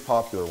another really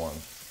popular one?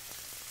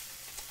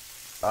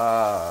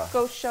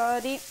 Go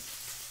Shawty.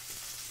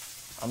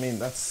 I mean,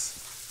 that's...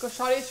 Go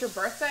shawty, it's your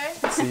birthday?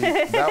 See,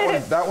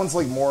 that one's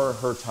like more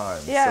her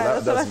time. Yeah, so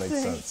that that's what does I'm make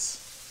saying.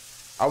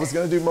 sense. I was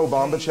gonna do Mo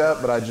Bamba Chat,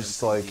 but I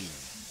just like...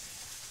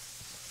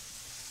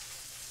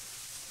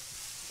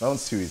 That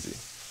one's too easy.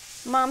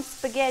 Mom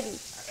spaghetti.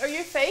 Are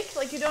you fake?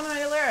 Like you don't know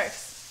any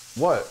lyrics?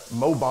 What?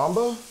 Mo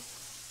Bamba?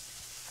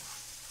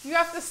 You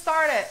have to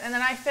start it and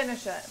then I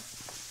finish it.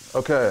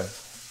 Okay.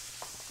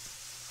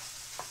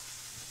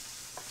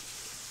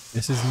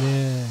 This is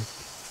Nick.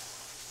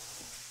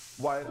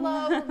 Why?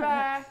 Hello, we're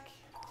back.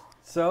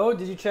 So,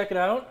 did you check it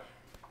out?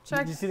 Check.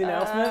 Did you see the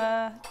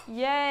announcement?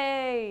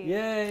 Yay.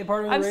 Yay,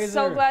 part of the I'm Razor.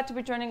 so glad to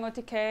be joining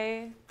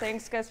OTK.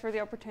 Thanks, guys, for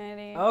the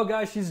opportunity. Oh,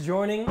 guys, she's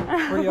joining.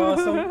 Pretty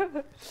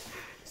awesome.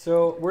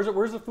 So,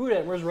 where's the food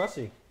at? Where's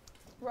Russie?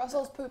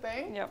 Russell's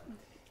pooping. Yep.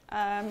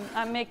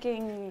 I'm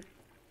making...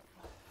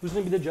 Who's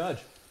gonna be the judge?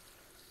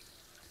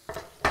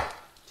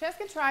 Chance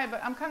can try,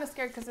 but I'm kind of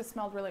scared because it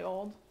smelled really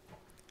old.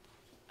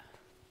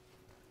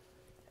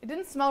 It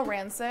didn't smell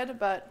rancid,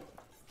 but...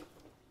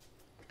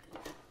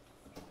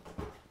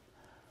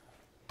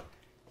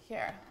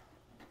 Here.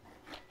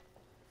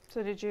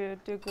 So did you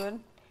do good?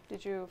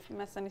 Did you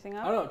mess anything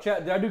up? I don't know.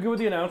 Chat, did I do good with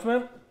the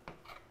announcement?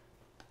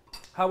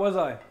 How was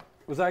I?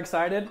 Was I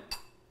excited?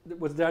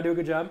 Did I do a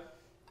good job?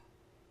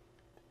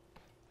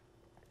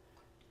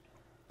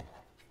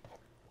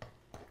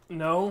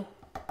 No?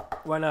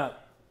 Why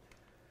not?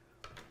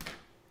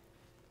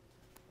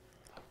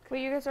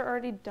 Wait, you guys are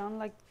already done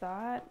like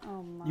that?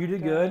 Oh my god. You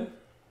did good.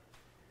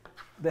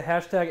 The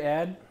hashtag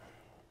ad.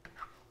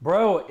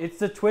 Bro, it's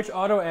the Twitch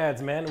auto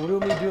ads, man. What do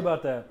we do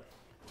about that?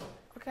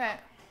 Okay.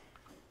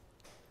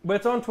 But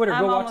it's on Twitter.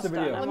 I'm Go watch almost the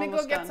video. done. Let me go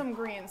almost get done. some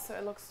greens so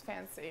it looks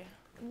fancy.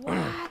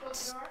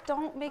 What?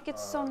 Don't make it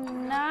so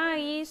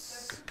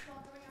nice.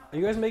 Are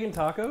you guys making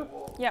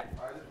taco? Yep.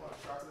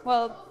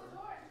 Well,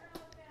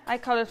 I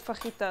call it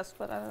fajitas,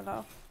 but I don't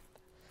know.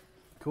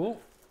 Cool.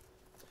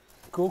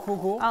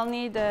 Cool. I'll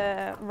need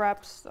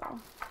wraps though.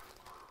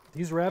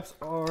 These wraps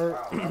are.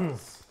 Wow, that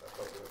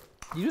felt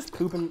good. You just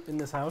poop in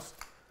this house?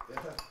 Yeah,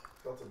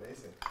 felt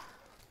amazing.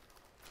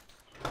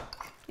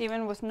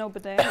 Even with no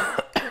bidet.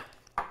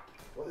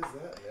 What is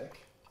that,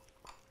 Nick?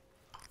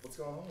 What's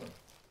going on?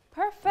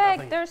 Perfect.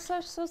 Nothing. They're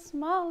so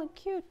small and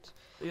cute.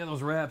 Yeah,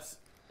 those wraps.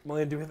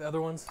 Malena, do we have the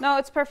other ones? No,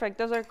 it's perfect.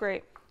 Those are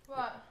great.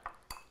 What?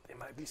 They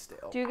might be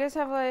stale. Do you guys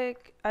have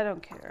like? I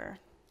don't care.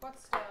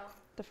 What's stale?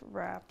 The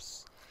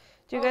wraps.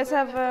 Do you guys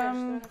have They're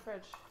in the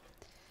fridge.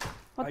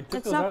 What? I took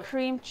It's those not out.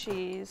 cream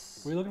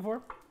cheese. What are you looking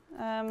for?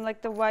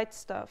 Like the white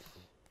stuff.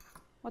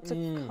 What's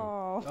it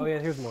called? Oh yeah,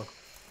 here's more.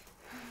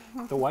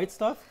 The white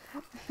stuff?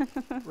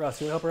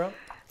 Russ, you wanna help her out?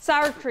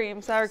 Sour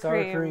cream. Sour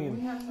cream.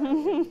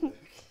 cream.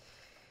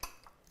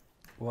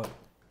 What?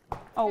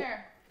 Oh,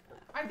 Here.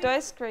 do I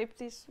scrape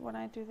these when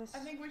I do this? I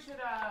think we should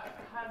have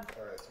All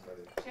right, I'm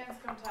ready. Chance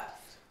come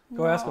test.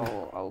 Go ask him.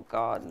 No. Oh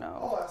God, no.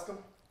 I'll ask him.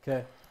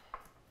 Okay.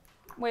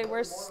 Wait,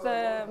 where's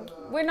the?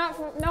 We're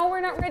not. No, we're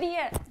not ready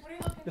yet. What are you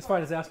looking It's for?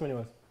 fine, just ask him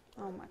anyways.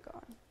 Oh my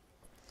God.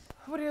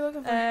 What are you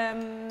looking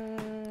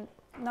for?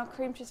 Not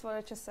cream cheese. What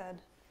I just said.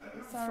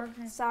 Sour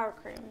cream. Sour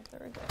cream.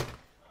 There we go.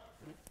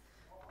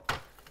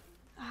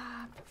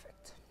 Ah,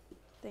 perfect.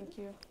 Thank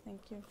you.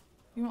 Thank you.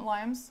 You want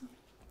limes?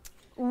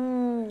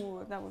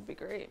 Ooh, that would be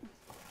great.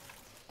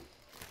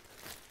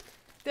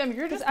 Damn,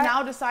 you're just 'Cause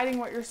now deciding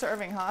what you're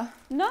serving, huh?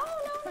 No.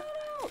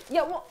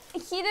 Yeah, well,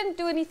 he didn't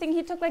do anything.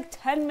 He took like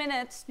 10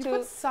 minutes You to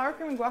put sour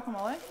cream and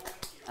guacamole?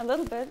 a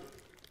little bit,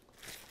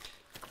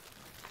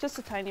 just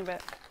a tiny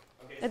bit.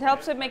 It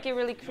helps it make it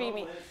really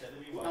creamy.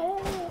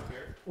 Oh.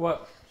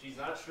 What? She's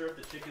not sure if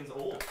the chicken's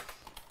old.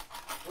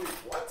 Wait,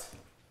 what?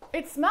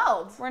 It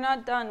smelled. We're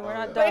not done. We're Oh,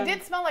 not yeah. But done. it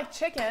did smell like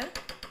chicken.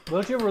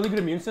 Don't you have a really good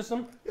immune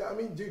system? Yeah, I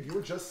mean, dude, you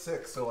were just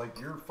sick, so like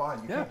you're fine.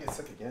 You Yeah. can't get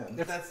sick again.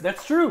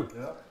 That's true.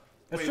 Yeah.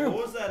 That's Wait, true.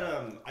 what was that?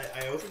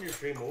 I opened your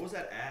stream. What was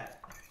that ad?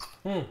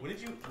 When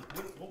did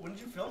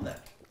you film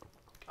that?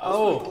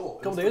 Oh, pretty cool.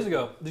 a couple days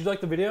ago. Did you like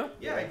the video?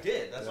 Yeah, I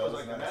did. That's Yeah, what I was it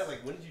like. was I was nice.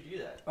 like, when did you do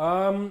that?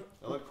 That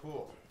That looked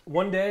cool.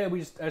 one day I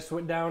just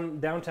went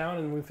downtown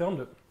and we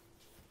filmed it.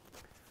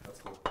 That's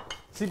cool.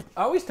 See,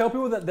 I always tell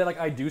people that like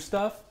I do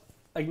stuff,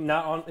 like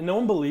not on, and no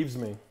one believes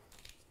me.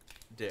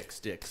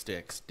 Dicks. You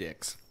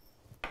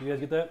guys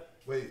get that?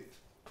 Wait,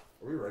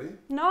 are we ready?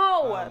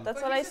 No,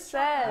 that's But what I you should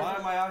try. said. Why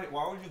am I out here?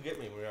 Why would you get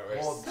me when we're not ready?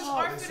 Well, Because they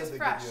our said food they is give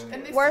fresh. you And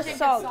any- this Where's chicken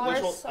salt? gets Where's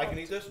sauce. salt? I can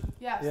eat this?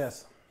 Yes.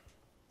 Yes.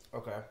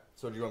 Okay.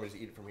 So do you want me to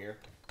just eat it from here?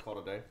 Call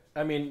it a day?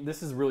 I mean,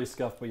 this is really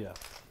scuffed, but yeah.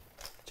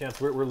 Chance,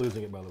 we're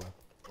losing it by the way.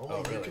 Only Oh,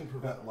 you really? can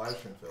prevent live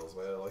stream fails.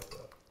 Wait, I like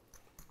that.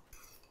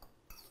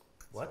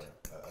 What?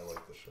 So, I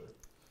like the shirt.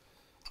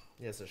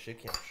 Yeah, it's a shit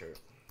camp shirt.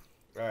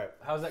 All right.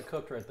 How's that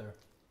cooked right there?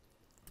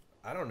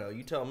 I don't know.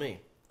 You tell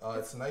me.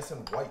 It's nice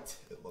and white.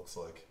 It looks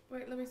like.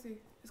 Wait, let me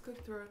see. Just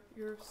click through it.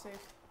 You're safe.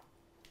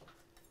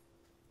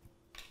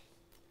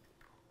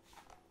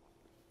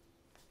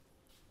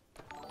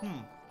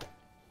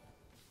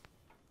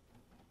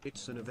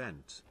 It's an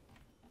event.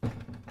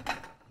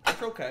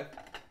 It's okay.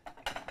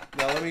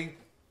 Now let me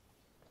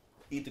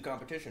eat the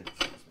competition.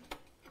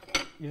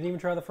 You didn't even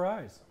try the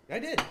fries. I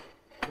did.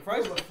 The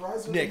fries. Oh, the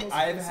fries are Nick, the most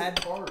I've basic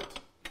had- part.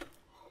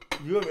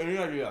 You have any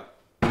idea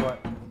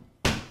What?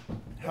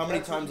 how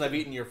many times I've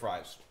eaten your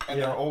fries? And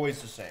Yeah. they're always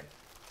the same.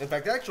 In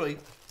fact, actually,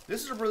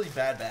 this is a really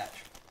bad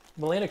batch.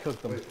 Malena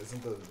cooked them. Wait,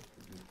 isn't the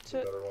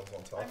better ones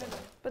on top of them?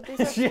 But these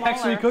are She smaller.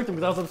 actually cooked them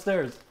because I was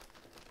upstairs.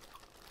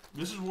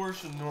 This is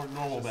worse than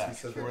normal Just- batch. he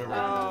said or they're whatever.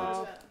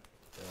 Oh.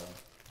 Yeah.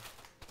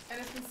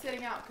 And it's been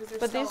sitting out because they're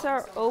But these selling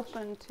are so much.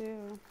 open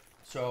too.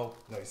 So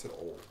No, you said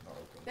old, not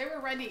open. They were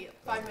ready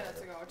 5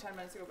 minutes ago or 10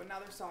 minutes ago, but now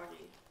they're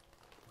soggy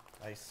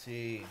I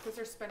see. because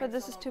they're spending. But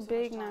this so is much- too so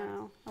big much time.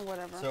 now, or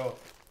whatever. So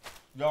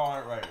y'all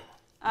aren't ready.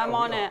 I'm No,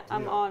 on we it. are.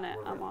 I'm We are. on it.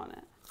 We're I'm ready. on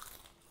it.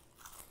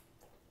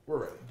 We're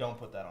ready. Don't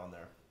put that on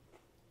there.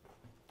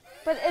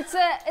 But it's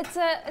a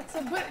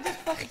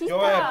fajita.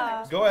 Go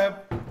ahead. Go ahead.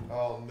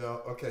 Oh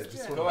no. Okay, just do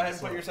it. sort Go of- ahead and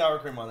sort put of- your sour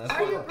cream on this. Why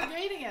are you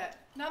brigading it?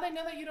 Now they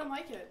know that you don't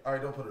like it. All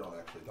right, don't put it on.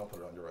 Actually, don't put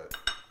it on. You're right.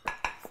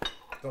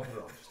 Don't put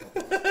it on. Just don't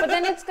put it on. But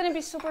then it's gonna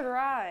be super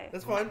dry.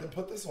 That's fine. Then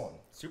put this on.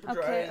 Super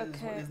dry Okay, is,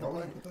 okay. is the Why would I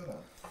limit. put that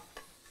on?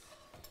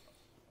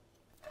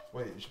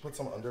 Wait, you should put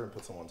some under and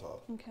put some on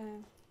top. Okay.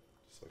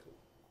 Just like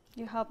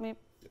You help me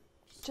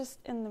just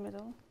in the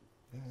middle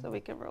yeah, so we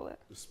can roll it.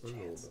 just spread it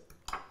a little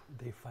bit.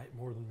 They fight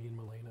more than me and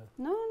Malena.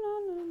 No.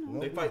 No,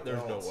 They fight,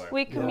 there's no way.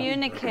 We Yeah.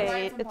 communicate.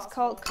 Right, It's impossible.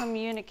 called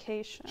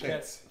communication.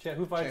 Chance. Chat,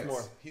 who fights Chance.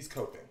 more? He's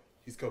coping.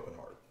 He's coping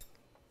hard.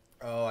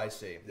 Oh, I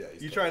see. Yeah,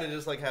 he's You good. trying to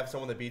just like have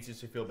someone that beats you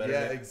so you feel better?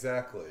 Yeah, Nick?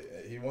 exactly.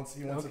 He wants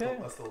Okay.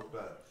 us to look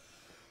bad.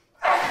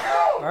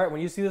 All right,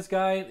 when you see this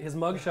guy, his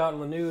mugshot on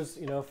the news,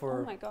 you know, Oh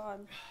for my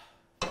god.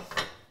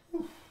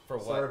 For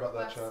what? Sorry about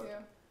that, Bless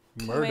chat.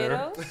 you.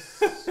 murder.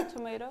 Tomatoes?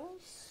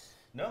 Tomatoes?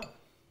 No.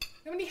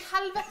 Ja, men i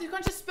helvete, du kan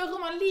ikke spørre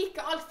om han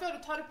liker alt før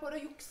du tar det på det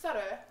og jukser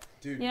du.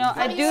 Dude, You know,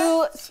 I Yes.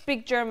 do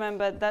speak German,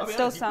 but that Oh, yeah,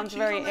 still you put sounds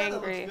cheese very on that, that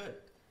looks angry. good.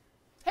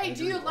 Hey,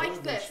 do you All like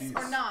of the this cheese.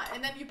 or not?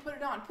 And then you put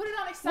it on. Put it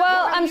on exactly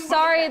Well, how I'm you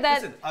sorry want it.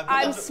 that Listen, I've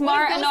I'm got- smart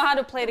What if and know those- how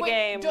to play the wait,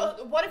 game.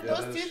 What if Yeah,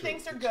 those that two is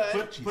things true. are good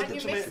Put and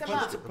you mix them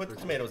up? put the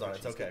tomatoes on it.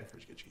 It's okay.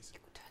 Get cheese.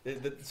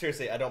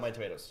 Seriously, I don't mind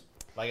tomatoes.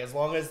 Like as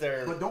long as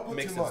they're But don't put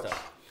mixed too and much.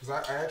 stuff.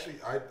 Because I actually,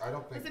 I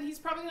don't think. Listen, he's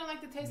probably gonna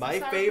like the taste My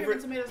of sour cream favorite-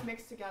 and tomatoes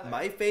mixed together.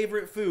 My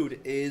favorite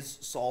food is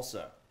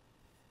salsa.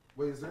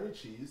 Wait, is there any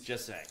cheese?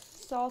 Just saying.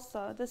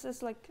 Salsa. This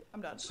is like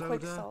I'm done.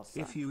 quick Soda, salsa.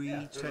 if you eat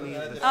Yeah. any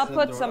of the I'll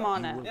put food, some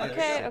on you it. will Yeah, get Okay,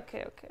 there you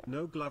okay, okay.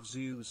 No gloves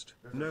used.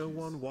 No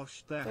one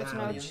washed their There's no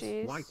hands.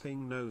 cheese.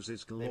 Wiping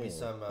noses galore. Maybe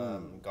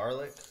some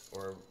garlic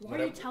or Why are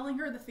whatever. you telling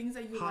her the things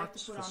that you like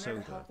Hearts to put for on there to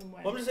soda. help him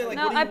win? Well, I'm just saying, like,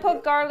 No, what do I you-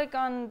 put garlic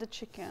on the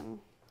chicken.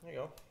 There you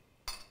go.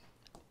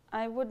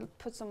 I would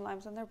put some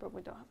limes on there, but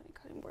we don't have any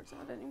cutting boards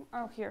out anymore.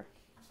 Oh, here.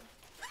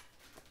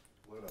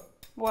 What up?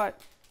 What?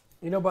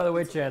 You know, by the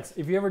way, Chance,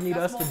 if you ever need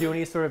That's us to do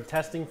any sort of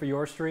testing for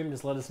your stream,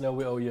 just let us know.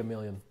 We owe you $1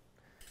 million.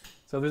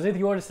 So if there's anything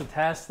you want us to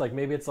test, like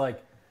maybe it's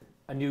like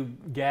a new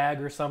gag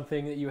or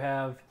something that you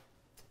have.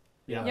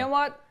 Yeah. You know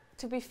what?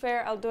 To be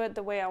fair, I'll do it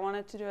the way I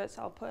wanted to do it,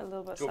 so I'll put a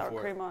little bit of Go sour for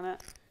it. cream on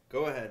it.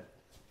 Go ahead.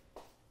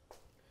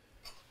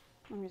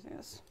 I'm using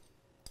this.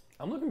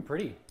 I'm looking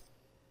pretty.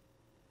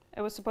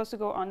 It was supposed to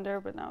go under,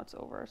 but now it's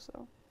over,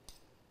 so.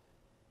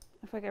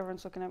 I feel like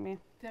everyone's looking at me.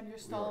 Damn, you're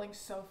stalling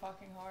so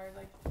fucking hard.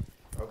 Like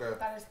Okay.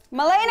 that is.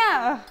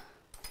 Malena!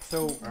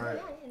 So All right.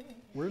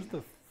 where's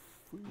the?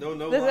 No,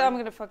 no. This is, lime? I'm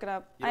gonna fuck it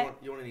up. You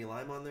want any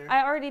lime on there?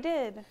 I already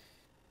did.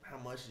 How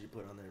much did you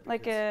put on there?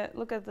 Like Because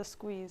look at the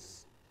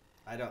squeeze.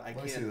 I don't. I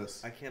Let me see can't.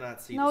 this. I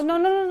cannot see. No, the no,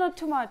 squeeze. no, no, not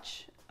too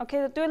much.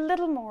 Okay, do a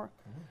little more.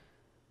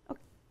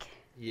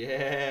 Yeah.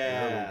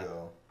 There we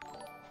go.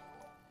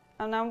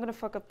 And now I'm gonna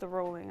fuck up the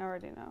rolling. I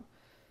already know.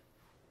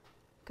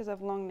 Because I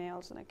have long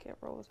nails and I can't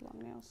roll with long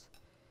nails.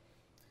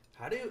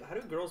 How do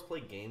girls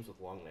play games with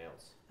long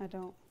nails? I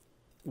don't.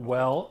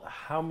 Well,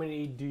 how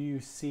many do you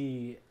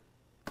see?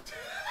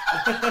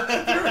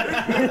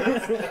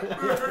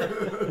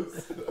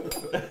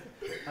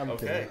 I'm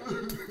Okay.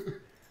 kidding.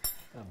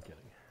 I'm kidding.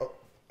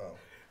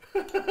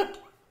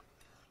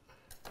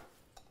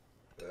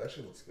 It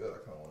actually looks good. I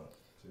kind of want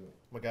it too. Oh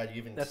my God, you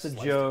even. That's a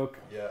sliced joke.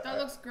 Yeah. That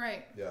looks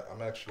great. Yeah,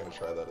 I'm actually gonna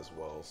try that as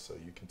well. So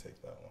you can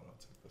take that one. I'll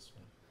take this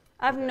one.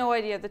 I have no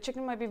idea. The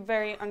chicken might be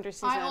very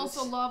underseasoned. I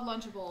also love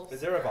Lunchables.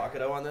 Is there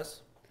avocado on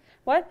this?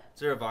 What?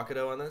 Is there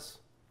avocado on this?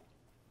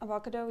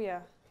 Avocado? Yeah.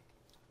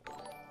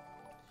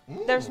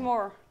 There's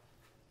more.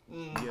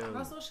 Yo.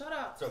 Russell, shut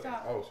up. It's okay.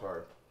 Stop. Oh,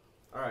 sorry.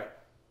 All right.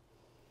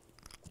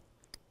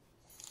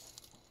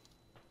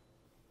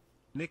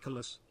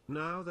 Nicholas,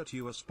 now that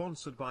you are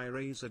sponsored by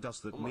Razer, does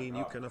that Oh my mean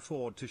you God. can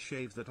afford to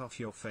shave that off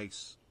your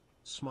face?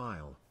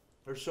 Smile.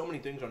 There's so many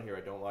things on here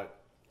I don't like,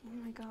 Oh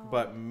my god.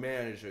 but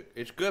man,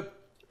 it's good.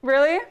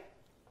 Really?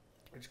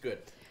 It's good.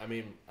 I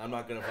mean, I'm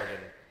not gonna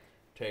fucking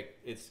take.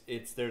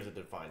 It's. There's a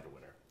defined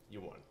winner.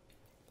 You won.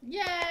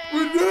 Yay!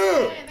 We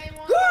did! They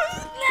won!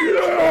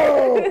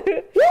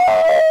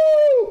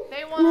 Woo!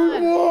 They We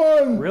won!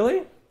 won!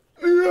 Really?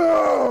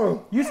 Yeah!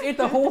 You just ate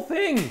the whole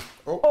thing.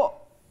 Oh,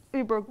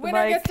 you broke the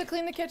Winner mic. gets to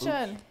clean the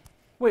kitchen.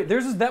 Wait,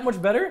 theirs is that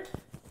much better?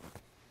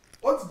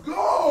 Let's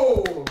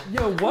go!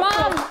 Yo, what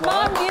Mom, the fuck?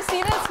 Mom, do you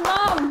see this?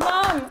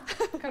 Mom.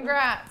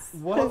 Congrats.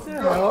 What the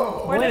go.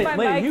 hell? Where did my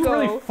mic you go?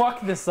 really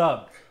fucked this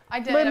up. I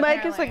did. My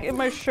mic is like apparently. in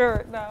my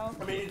shirt now.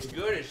 I mean, it's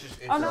good. It's just.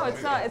 Oh no,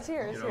 it's not. It's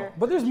here. It's here.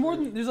 But there's more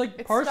than there's like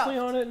It's parsley stuffed.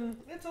 on it and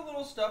It's a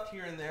little stuffed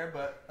here and there,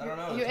 but I don't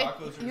know. You the ate,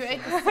 tacos are you just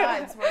ate so the nice.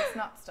 sides where it's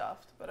not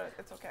stuffed, but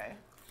it's okay.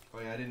 Oh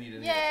yeah, I didn't eat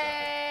any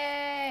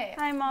Yay!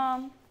 Hi,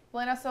 Mom.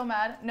 Malena's so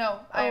mad.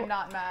 No, I am Oh,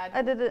 not mad.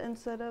 I did it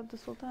inside out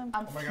this whole time.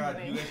 I'm Oh my God,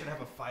 you fuming. guys should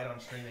have a fight on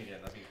stream again.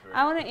 That'd be great.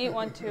 I want to eat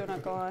one too,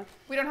 not gonna lie.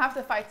 We don't have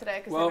to fight today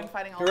because well, they've been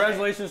fighting all day.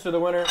 congratulations to the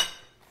winner,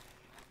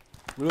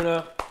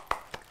 Luna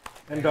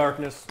and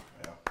Darkness.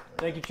 Yeah.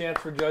 Thank you, Chance,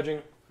 for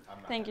judging.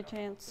 Thank you,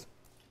 Chance.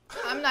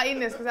 I'm not eating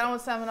this because I don't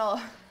want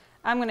salmonella.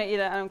 I'm gonna eat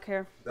it. I don't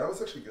care. That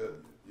was actually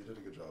good. You did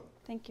a good job.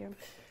 Thank you.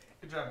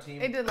 Good job,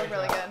 team. It did look Great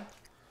really job. good.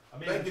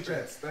 Amazing Thank you, stream.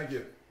 Chance. Thank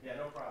you. Yeah,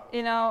 no problem.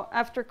 You know,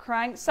 after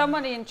crying,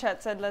 somebody in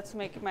chat said, let's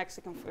make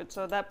Mexican food.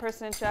 So that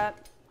person in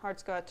chat,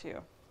 hearts go out to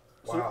you.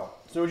 Wow.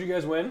 So what you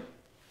guys win?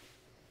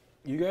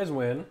 You guys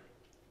win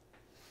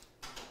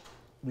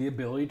the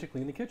ability to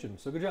clean the kitchen.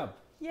 So good job.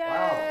 Yay!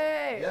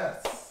 Wow.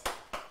 Yes.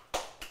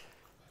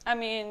 I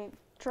mean,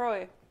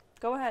 Troy,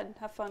 go ahead.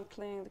 Have fun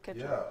cleaning the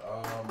kitchen. Yeah.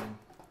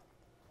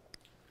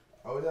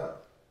 Oh yeah.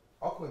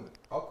 I'll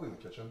clean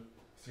the kitchen.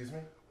 Excuse me.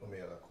 Let me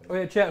clean. Oh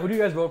yeah, chat. Who do you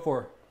guys vote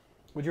for?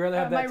 Would you rather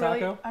have that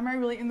taco? Am I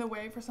really in the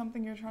way for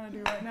something you're trying to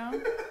do right now?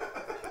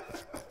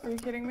 Are you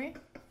kidding me?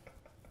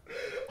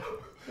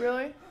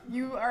 Really?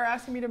 You are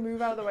asking me to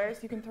move out of the way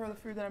so you can throw the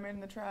food that I made in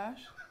the trash?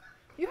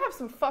 You have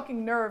some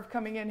fucking nerve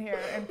coming in here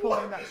and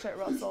pulling that shit,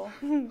 Russell.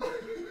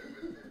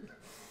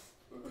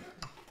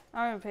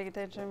 I don't even pay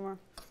attention anymore.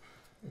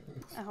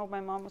 I hope my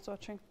mom was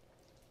watching.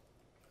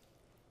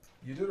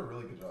 You did a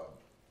really good job.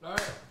 All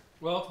right.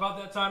 Well, it's about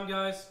that time,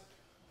 guys.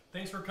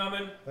 Thanks for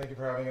coming. Thank you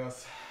for having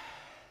us.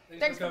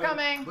 Thanks for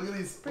coming. Look at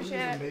these, Appreciate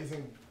it.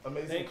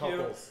 amazing Thank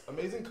couples.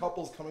 Amazing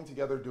couples coming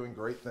together doing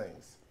great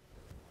things.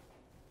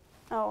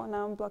 Oh,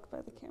 now I'm blocked by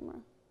the camera.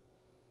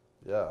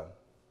 Yeah.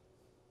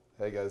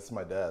 Hey guys, this is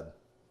my dad.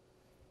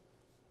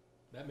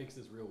 That makes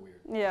this real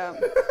weird. Yeah.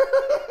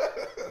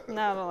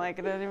 Now I don't like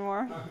it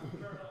anymore.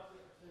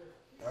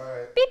 All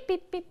right. Beep,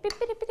 beep, beep, beep,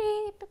 beep, beep,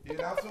 beep. The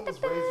announcement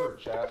was Razor,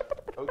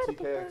 chat.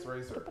 OTKX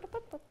Razor.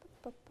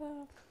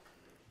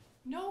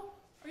 No,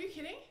 are you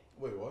kidding?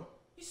 Wait, what?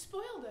 You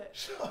spoiled it.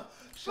 Shut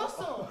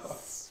Russel.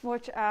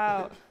 Watch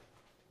out.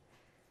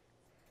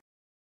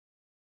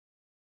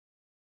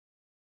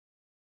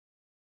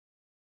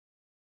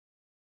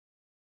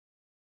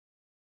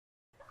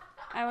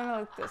 I want to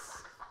like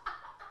this.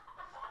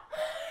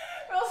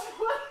 Russell,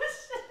 what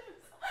is this?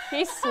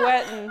 He's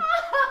sweating.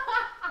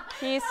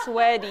 He's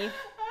sweaty.